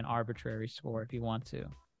want to give an arbitrary score if you want to.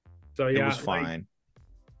 So It yeah, was fine.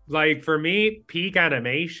 Like for me, peak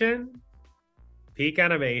animation.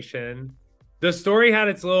 The story had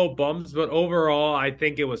its little bumps, but overall, I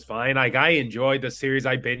think it was fine. Like I enjoyed the series.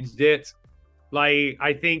 I binged it. Like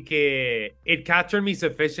I think it captured me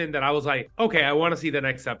sufficient that I was like, okay, I want to see the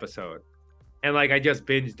next episode, and like I just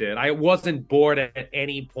binged it. I wasn't bored at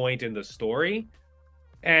any point in the story,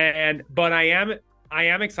 but I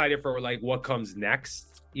am excited for like what comes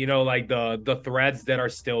next. You know, like the threads that are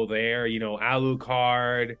still there. You know,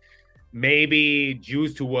 Alucard. Maybe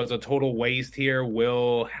Juiced, who was a total waste here,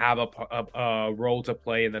 will have a role to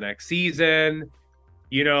play in the next season.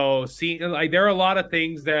 You know, like there are a lot of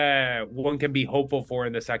things that one can be hopeful for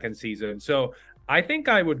in the second season. So I think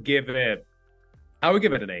I would give it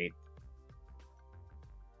an 8.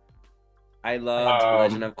 I loved Um,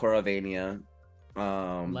 Legend of Coralvania.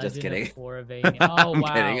 Legend Just kidding. of Coralvania. Oh, I'm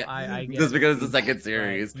wow. kidding. I get Just it. because it's the second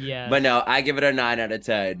series. Yes. But no, I give it a 9 out of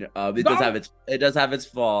 10. It does have its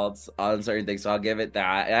faults on certain things, so I'll give it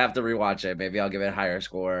that. I have to rewatch it. Maybe I'll give it a higher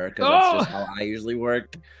score because that's just how I usually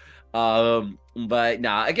work. But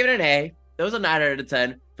nah, I give it an A. It was a 9 out of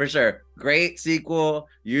 10 for sure. Great sequel.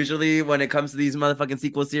 Usually when it comes to these motherfucking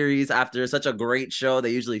sequel series, after such a great show, they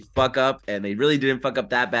usually fuck up, and they really didn't fuck up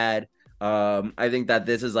that bad. I think that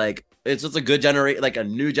this is like, it's just a good like a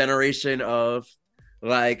new generation of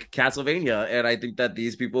like Castlevania, and I think that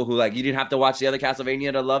these people who like, you didn't have to watch the other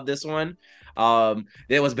Castlevania to love this one.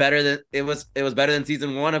 It was better than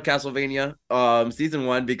season 1 of Castlevania. Season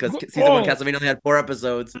 1, because season 1 Castlevania only had 4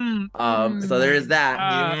 episodes. So there is that.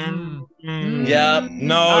 Yep.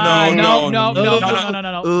 No. I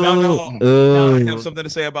have something to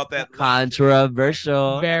say about that.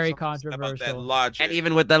 Controversial. Very About that controversial. logic. And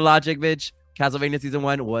even with that logic, bitch, Castlevania season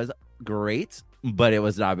 1 was great, but it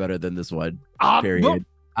was not better than this one. Period.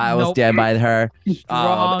 I will stand by her.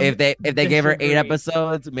 If they gave her 8 disagree.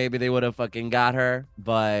 episodes, maybe they would have fucking got her.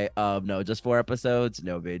 But no, just 4 episodes.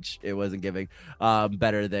 No, bitch, it wasn't giving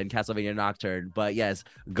better than Castlevania Nocturne. But yes,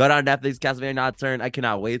 good on Netflix, Castlevania Nocturne. I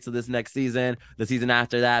cannot wait till this next season. The season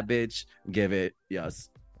after that, bitch, give it yes.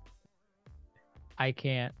 I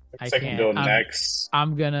can't. Go next.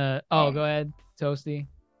 I'm gonna. Oh, go ahead, Toasty.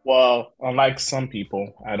 Well, unlike some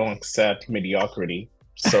people, I don't accept mediocrity.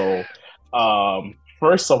 So,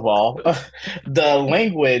 first of all, the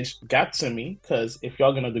language got to me because if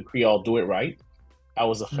y'all gonna decree, I'll do it right. I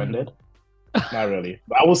was offended. Not really.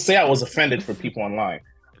 But I will say I was offended for people online.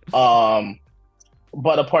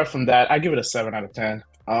 But apart from that, I give it a 7 out of 10.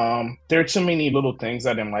 There are too many little things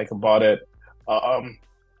I didn't like about it.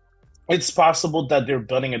 It's possible that they're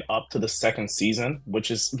building it up to the second season, which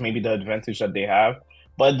is maybe the advantage that they have.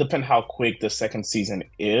 But it depends how quick the second season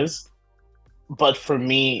is. But for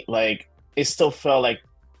me, like, it still felt like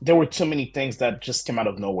there were too many things that just came out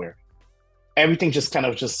of nowhere. Everything just kind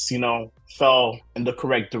of fell in the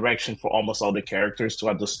correct direction for almost all the characters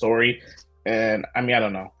throughout the story. And I mean, I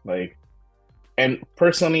don't know. And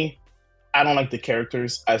personally, I don't like the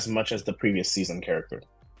characters as much as the previous season character.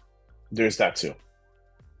 There's that too.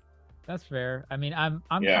 That's fair. I mean, I'm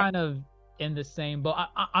kind of in the same boat.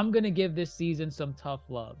 I'm gonna give this season some tough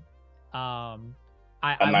love. I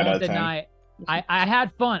won't deny. I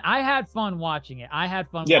had fun. I had fun watching it. I had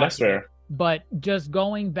fun. Yeah, watching that's fair. It. But just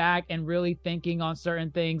going back and really thinking on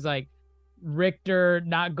certain things, like Richter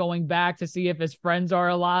not going back to see if his friends are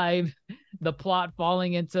alive, the plot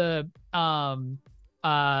falling into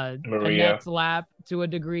Annette's lap to a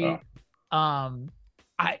degree.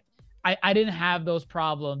 I didn't have those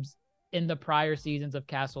problems in the prior seasons of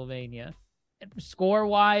Castlevania. Score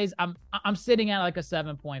wise, I'm sitting at like a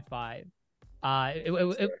 7.5.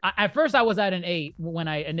 At first I was at an 8 when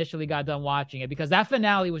I initially got done watching it, because that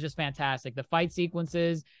finale was just fantastic. The fight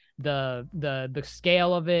sequences, the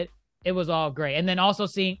scale of it was all great. And then also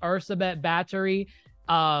seeing Ursabet Battery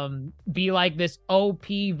be like this OP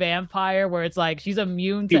vampire where it's like she's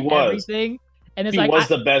immune to everything. And it's like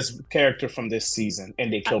the best character from this season,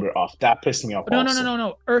 and they killed her off. That pissed me off.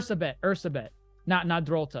 No. Ursabet, not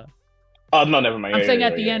Drolta. Oh no, never mind. I'm saying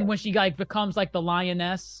at the end when she like becomes like the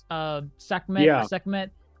lioness,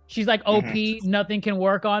 Sekhmet. She's like OP. Nothing can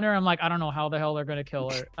work on her. I'm like, I don't know how the hell they're gonna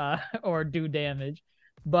kill her or do damage,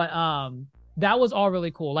 but that was all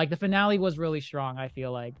really cool. Like the finale was really strong, I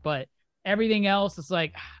feel like, but everything else is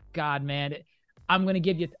like, God, man. I'm going to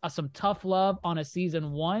give you some tough love on a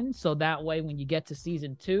season 1. So that way, when you get to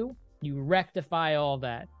season 2, you rectify all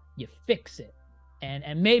that, you fix it.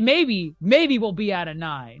 And maybe we'll be at a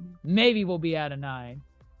 9. Maybe we'll be at a 9,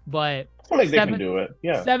 but I feel like they can do it.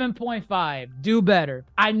 Yeah. 7.5, do better.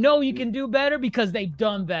 I know you can do better because they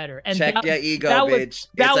done better. And check your ego, bitch.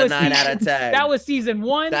 It's a 9 out of 10. That was season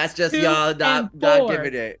 1. That's just 2, y'all not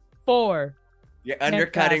giving it 4. You're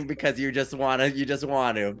undercutting because you just want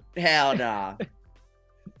to. Hell nah.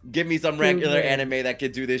 Give me some regular anime that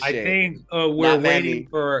could do this shit. I think we're waiting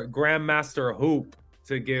for Grandmaster Hoop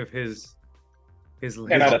to give his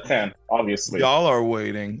 10 out of 10, obviously. Y'all are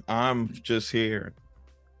waiting. I'm just here.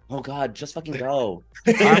 Oh God, just fucking go.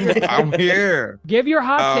 I'm here. Give your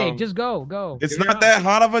hot take. Just go. It's not that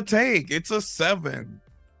hot of a take. It's a 7.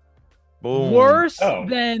 Boom. Worse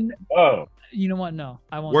than. Oh. You know what? No,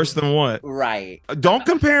 I won't. Worse than what? Right. Don't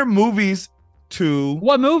compare movies to.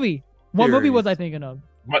 What movie? What movie was I thinking of?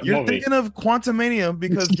 You're thinking of Quantumania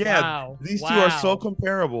because these two are so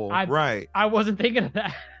comparable. Right. I wasn't thinking of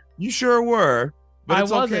that. You sure were, but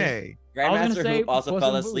it's wasn't. Okay. Grandmaster Hoop also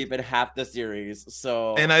fell asleep in half the series,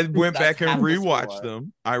 so and I went back and rewatched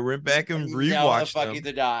them. I went back and rewatched them.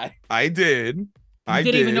 To die. I did. You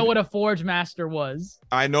didn't even know what a Forge Master was.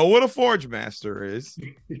 I know what a Forge Master is.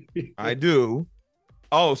 I do.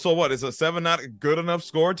 Oh, so what? Is a 7 not a good enough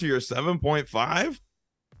score to your 7.5?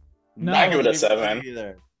 No, I give it a 7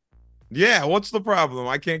 either. Yeah, what's the problem?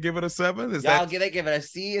 I can't give it a 7. Y'all give it a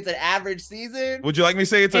C. It's an average season. Would you like me to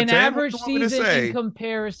say it's a 10? Average season in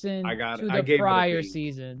comparison to the prior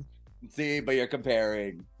season. See, but you're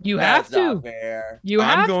comparing. You have to. Not fair. You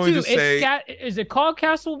have to. Is it called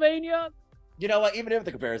Castlevania? You know what? Even if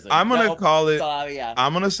the comparison, I'm gonna call it.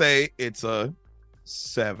 I'm gonna say it's a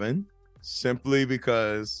 7, simply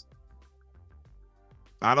because.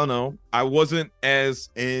 I don't know. I wasn't as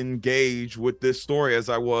engaged with this story as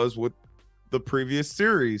I was with the previous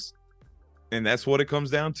series. And that's what it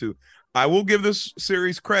comes down to. I will give this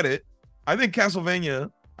series credit. I think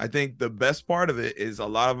Castlevania, the best part of it is a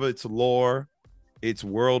lot of its lore, its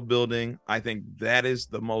world building. I think that is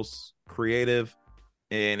the most creative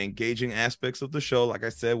and engaging aspects of the show. Like I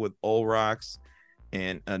said, with Olrox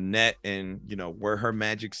and Annette and, where her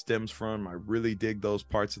magic stems from. I really dig those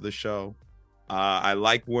parts of the show. I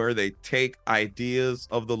like where they take ideas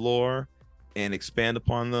of the lore and expand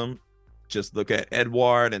upon them. Just look at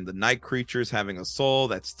Edward and the night creatures having a soul.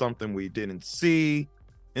 That's something we didn't see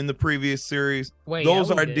in the previous series.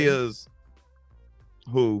 Those ideas.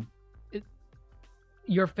 Who?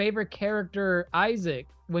 Your favorite character, Isaac,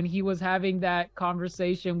 when he was having that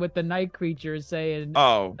conversation with the night creatures saying,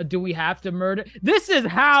 do we have to murder? This is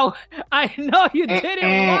how I know you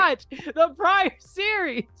didn't watch the prior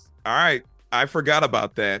series. All right. I forgot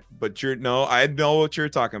about that, but I know what you're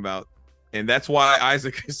talking about. And that's why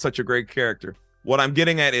Isaac is such a great character. What I'm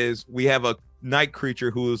getting at is we have a night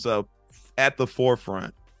creature who's at the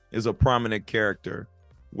forefront, is a prominent character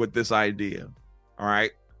with this idea. All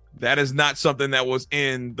right. That is not something that was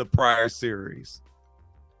in the prior series.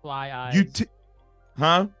 Fly eyes.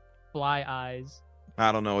 Fly eyes.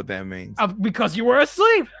 I don't know what that means. Because you were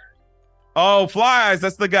asleep. Oh, Fly Eyes,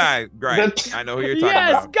 that's the guy. Great. I know who you're talking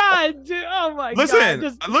about. Yes, God, dude. Oh my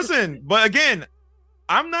God. Listen, but again,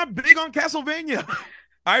 I'm not big on Castlevania.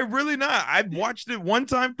 I really not. I watched it one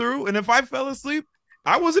time through, and if I fell asleep,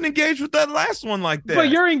 I wasn't engaged with that last one like that. But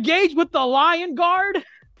you're engaged with the Lion Guard?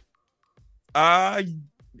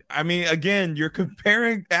 I mean, again, you're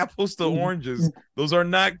comparing apples to oranges. Those are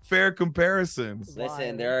not fair comparisons.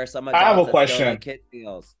 Listen, there are some I have adults a that still question. like kid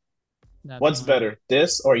meals. What's better,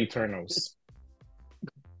 this or Eternals?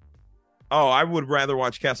 Oh, I would rather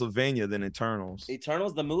watch Castlevania than Eternals.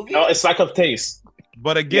 Eternals, the movie? No, it's lack of taste.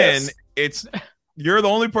 But again, you're the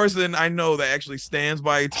only person I know that actually stands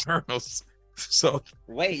by Eternals. So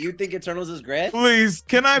wait, you think Eternals is great? please,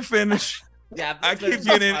 can I finish? Yeah, I keep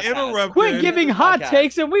getting interrupted. Quit giving hot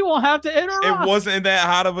takes, and we won't have to interrupt. It wasn't that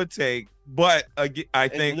hot of a take, but I think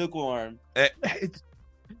it's lukewarm.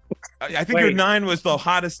 I think your 9 was the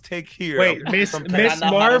hottest take here. Wait, Miss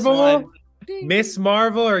Marvel, Miss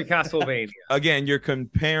Marvel, or Castlevania? Again, you're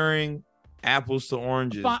comparing apples to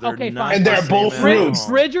oranges. Okay, fine. And they're both fruits.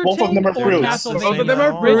 Bridgerton Both of them are or fruits. Castlevania? Both of them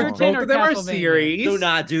are fruits. Bridgerton Both or of them are Castlevania? series. Do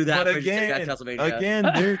not do that. But Castlevania.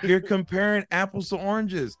 again, you're comparing apples to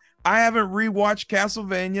oranges. I haven't rewatched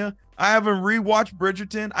Castlevania. I haven't rewatched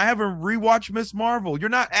Bridgerton. I haven't rewatched Miss Marvel. You're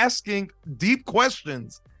not asking deep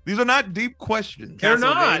questions. These are not deep questions. They're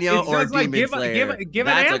not. Castlevania It or says, like, Demon give Slayer. an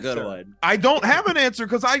That's answer. a good one. I don't have an answer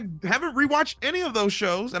because I haven't rewatched any of those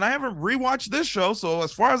shows, and I haven't rewatched this show. So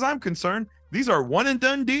as far as I'm concerned, these are one and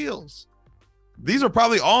done deals. These are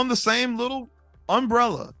probably all in the same little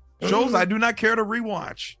umbrella. Shows I do not care to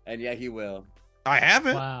rewatch. And yeah, he will. I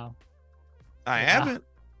haven't. Wow. I haven't.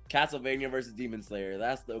 Castlevania versus Demon Slayer.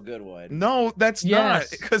 That's the good one. No, that's not,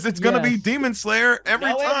 because it's gonna be Demon Slayer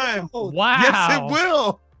every time. Wow. Yes, it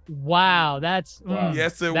will. Wow, that's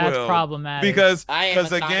yes, it that's will. Problematic. Because again,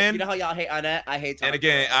 again, you know how y'all hate on that. I hate. And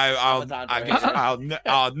again,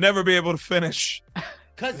 I'll never be able to finish.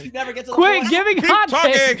 Because you never get to the Quit point. giving Keep hot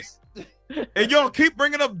talking. takes. And y'all keep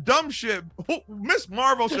bringing up dumb shit. Miss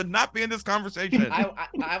Marvel should not be in this conversation.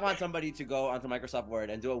 I want somebody to go onto Microsoft Word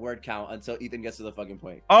and do a word count until Ethan gets to the fucking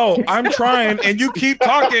point. Oh, I'm trying, and you keep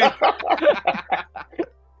talking.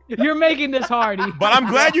 You're making this hardy. But I'm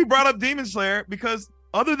glad you brought up Demon Slayer, because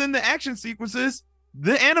other than the action sequences,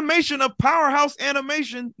 the animation of Powerhouse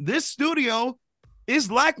Animation, this studio, is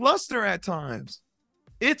lackluster at times.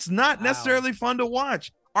 It's not necessarily fun to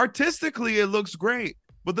watch. Artistically, it looks great,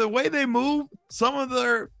 but the way they move, some of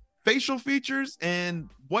their facial features and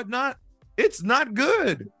whatnot, it's not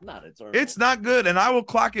good. It's not good, and I will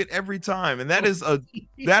clock it every time. And that is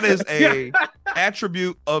a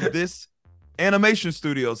attribute of this animation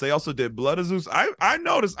studios. They also did Blood of Zeus. I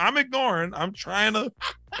noticed. I'm ignoring. I'm trying to.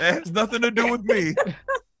 It has nothing to do with me.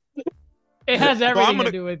 It has everything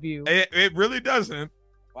to do with you. It really doesn't.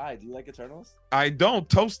 Why? Do you like Eternals? I don't.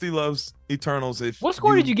 Toasty loves Eternals. What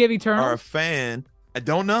score did you give Eternals? Are a fan? I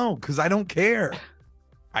don't know, because I don't care.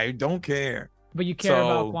 I don't care. But you care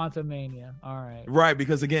about Quantumania. All right. Right,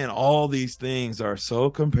 because again, all these things are so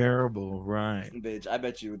comparable, right? Bitch, I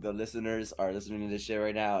bet you the listeners are listening to this shit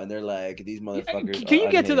right now, and they're like, "These motherfuckers." Can you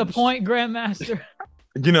get to the point, Grandmaster?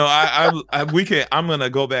 You know, we can. I'm gonna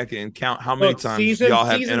go back and count how many times y'all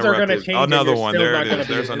have seasons are gonna interrupted. change, Another one. There not it gonna is.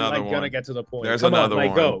 There's another one. Gonna get to the point. There's Come another on,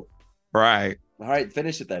 one. go. Right. All right,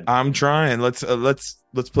 finish it then. I'm trying. Let's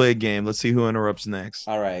play a game. Let's see who interrupts next.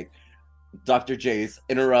 All right, Dr. Jace,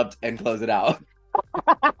 interrupt and close it out.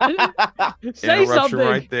 Say Interruption something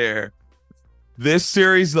right there. This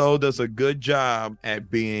series, though, does a good job at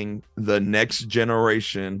being the next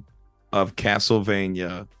generation of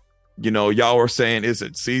Castlevania. You know, y'all were saying, is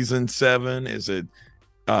it season 7? Is it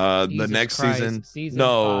the next season?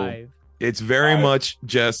 No, 5. It's very much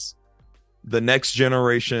just the next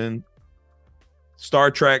generation.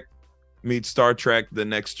 Star Trek meets Star Trek, the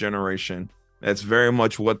next generation. That's very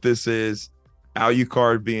much what this is.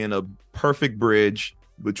 Alucard being a perfect bridge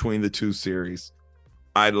between the two series.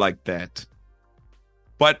 I like that.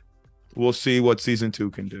 But we'll see what season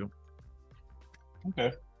 2 can do.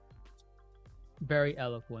 Okay. Very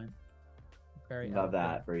eloquent. Love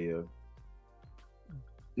that for you.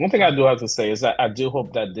 One thing I do have to say is that I do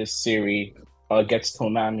hope that this series gets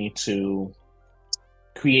Konami to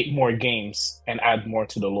create more games and add more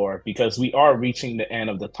to the lore, because we are reaching the end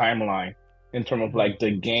of the timeline in terms of like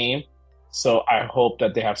the game. So I hope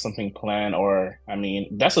that they have something planned, or I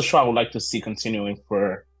mean, that's a show I would like to see continuing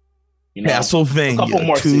for, you know, Castlevania a couple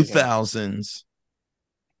more 2000s. seasons.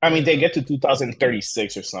 I mean, they get to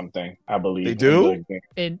 2036 or something, I believe. They do?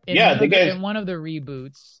 In one of the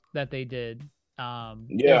reboots that they did,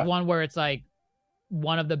 there's one where it's like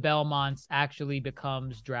one of the Belmonts actually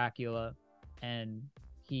becomes Dracula, and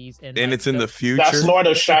he's in. And like, it's in the future. That's Lord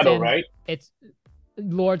of Shadow, right? It's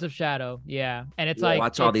Lords of Shadow, yeah, and it's like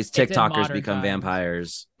watch all these TikTokers become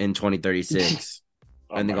vampires in 2036,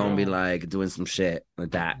 and they're gonna be like doing some shit like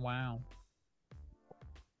that. Wow.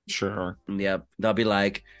 Sure. Yep. They'll be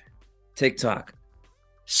like, TikTok.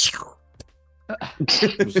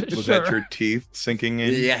 Was that your teeth sinking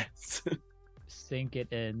in? Yes. Sink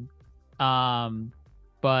it in.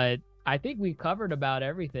 But I think we covered about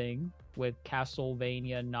everything with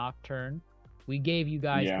Castlevania Nocturne. We gave you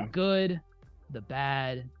guys the good, the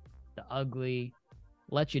bad, the ugly.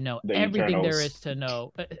 Let you know everything there is to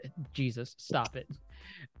know. Jesus, stop it.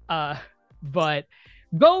 But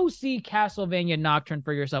go see Castlevania Nocturne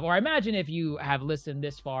for yourself. Or I imagine if you have listened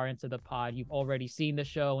this far into the pod, you've already seen the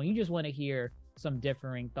show and you just want to hear some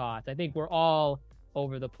differing thoughts. I think we're all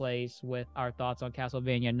over the place with our thoughts on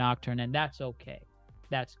Castlevania Nocturne, and that's okay.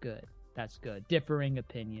 That's good. That's good. Differing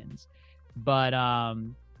opinions. But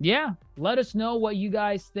yeah, let us know what you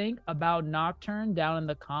guys think about Nocturne down in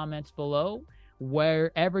the comments below.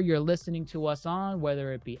 Wherever you're listening to us on,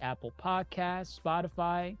 whether it be Apple Podcasts,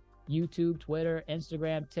 Spotify, YouTube, Twitter,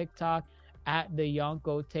 Instagram, TikTok, at the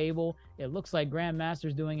Yonko table. It looks like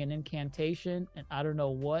Grandmaster's doing an incantation, and I don't know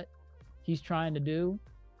what he's trying to do.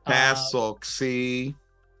 Castle C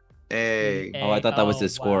A. Oh, I thought that was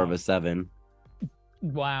his score of a 7.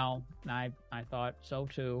 Wow, I thought so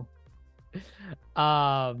too.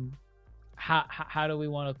 How do we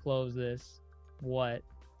want to close this? What?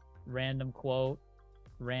 Random quote,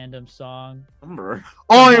 random song.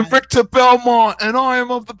 I am Victor Belmont, and I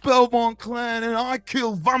am of the Belmont clan, and I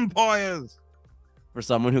kill vampires. For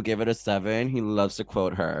someone who gave it a 7, he loves to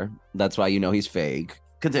quote her. That's why you know he's fake.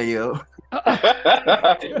 Continue.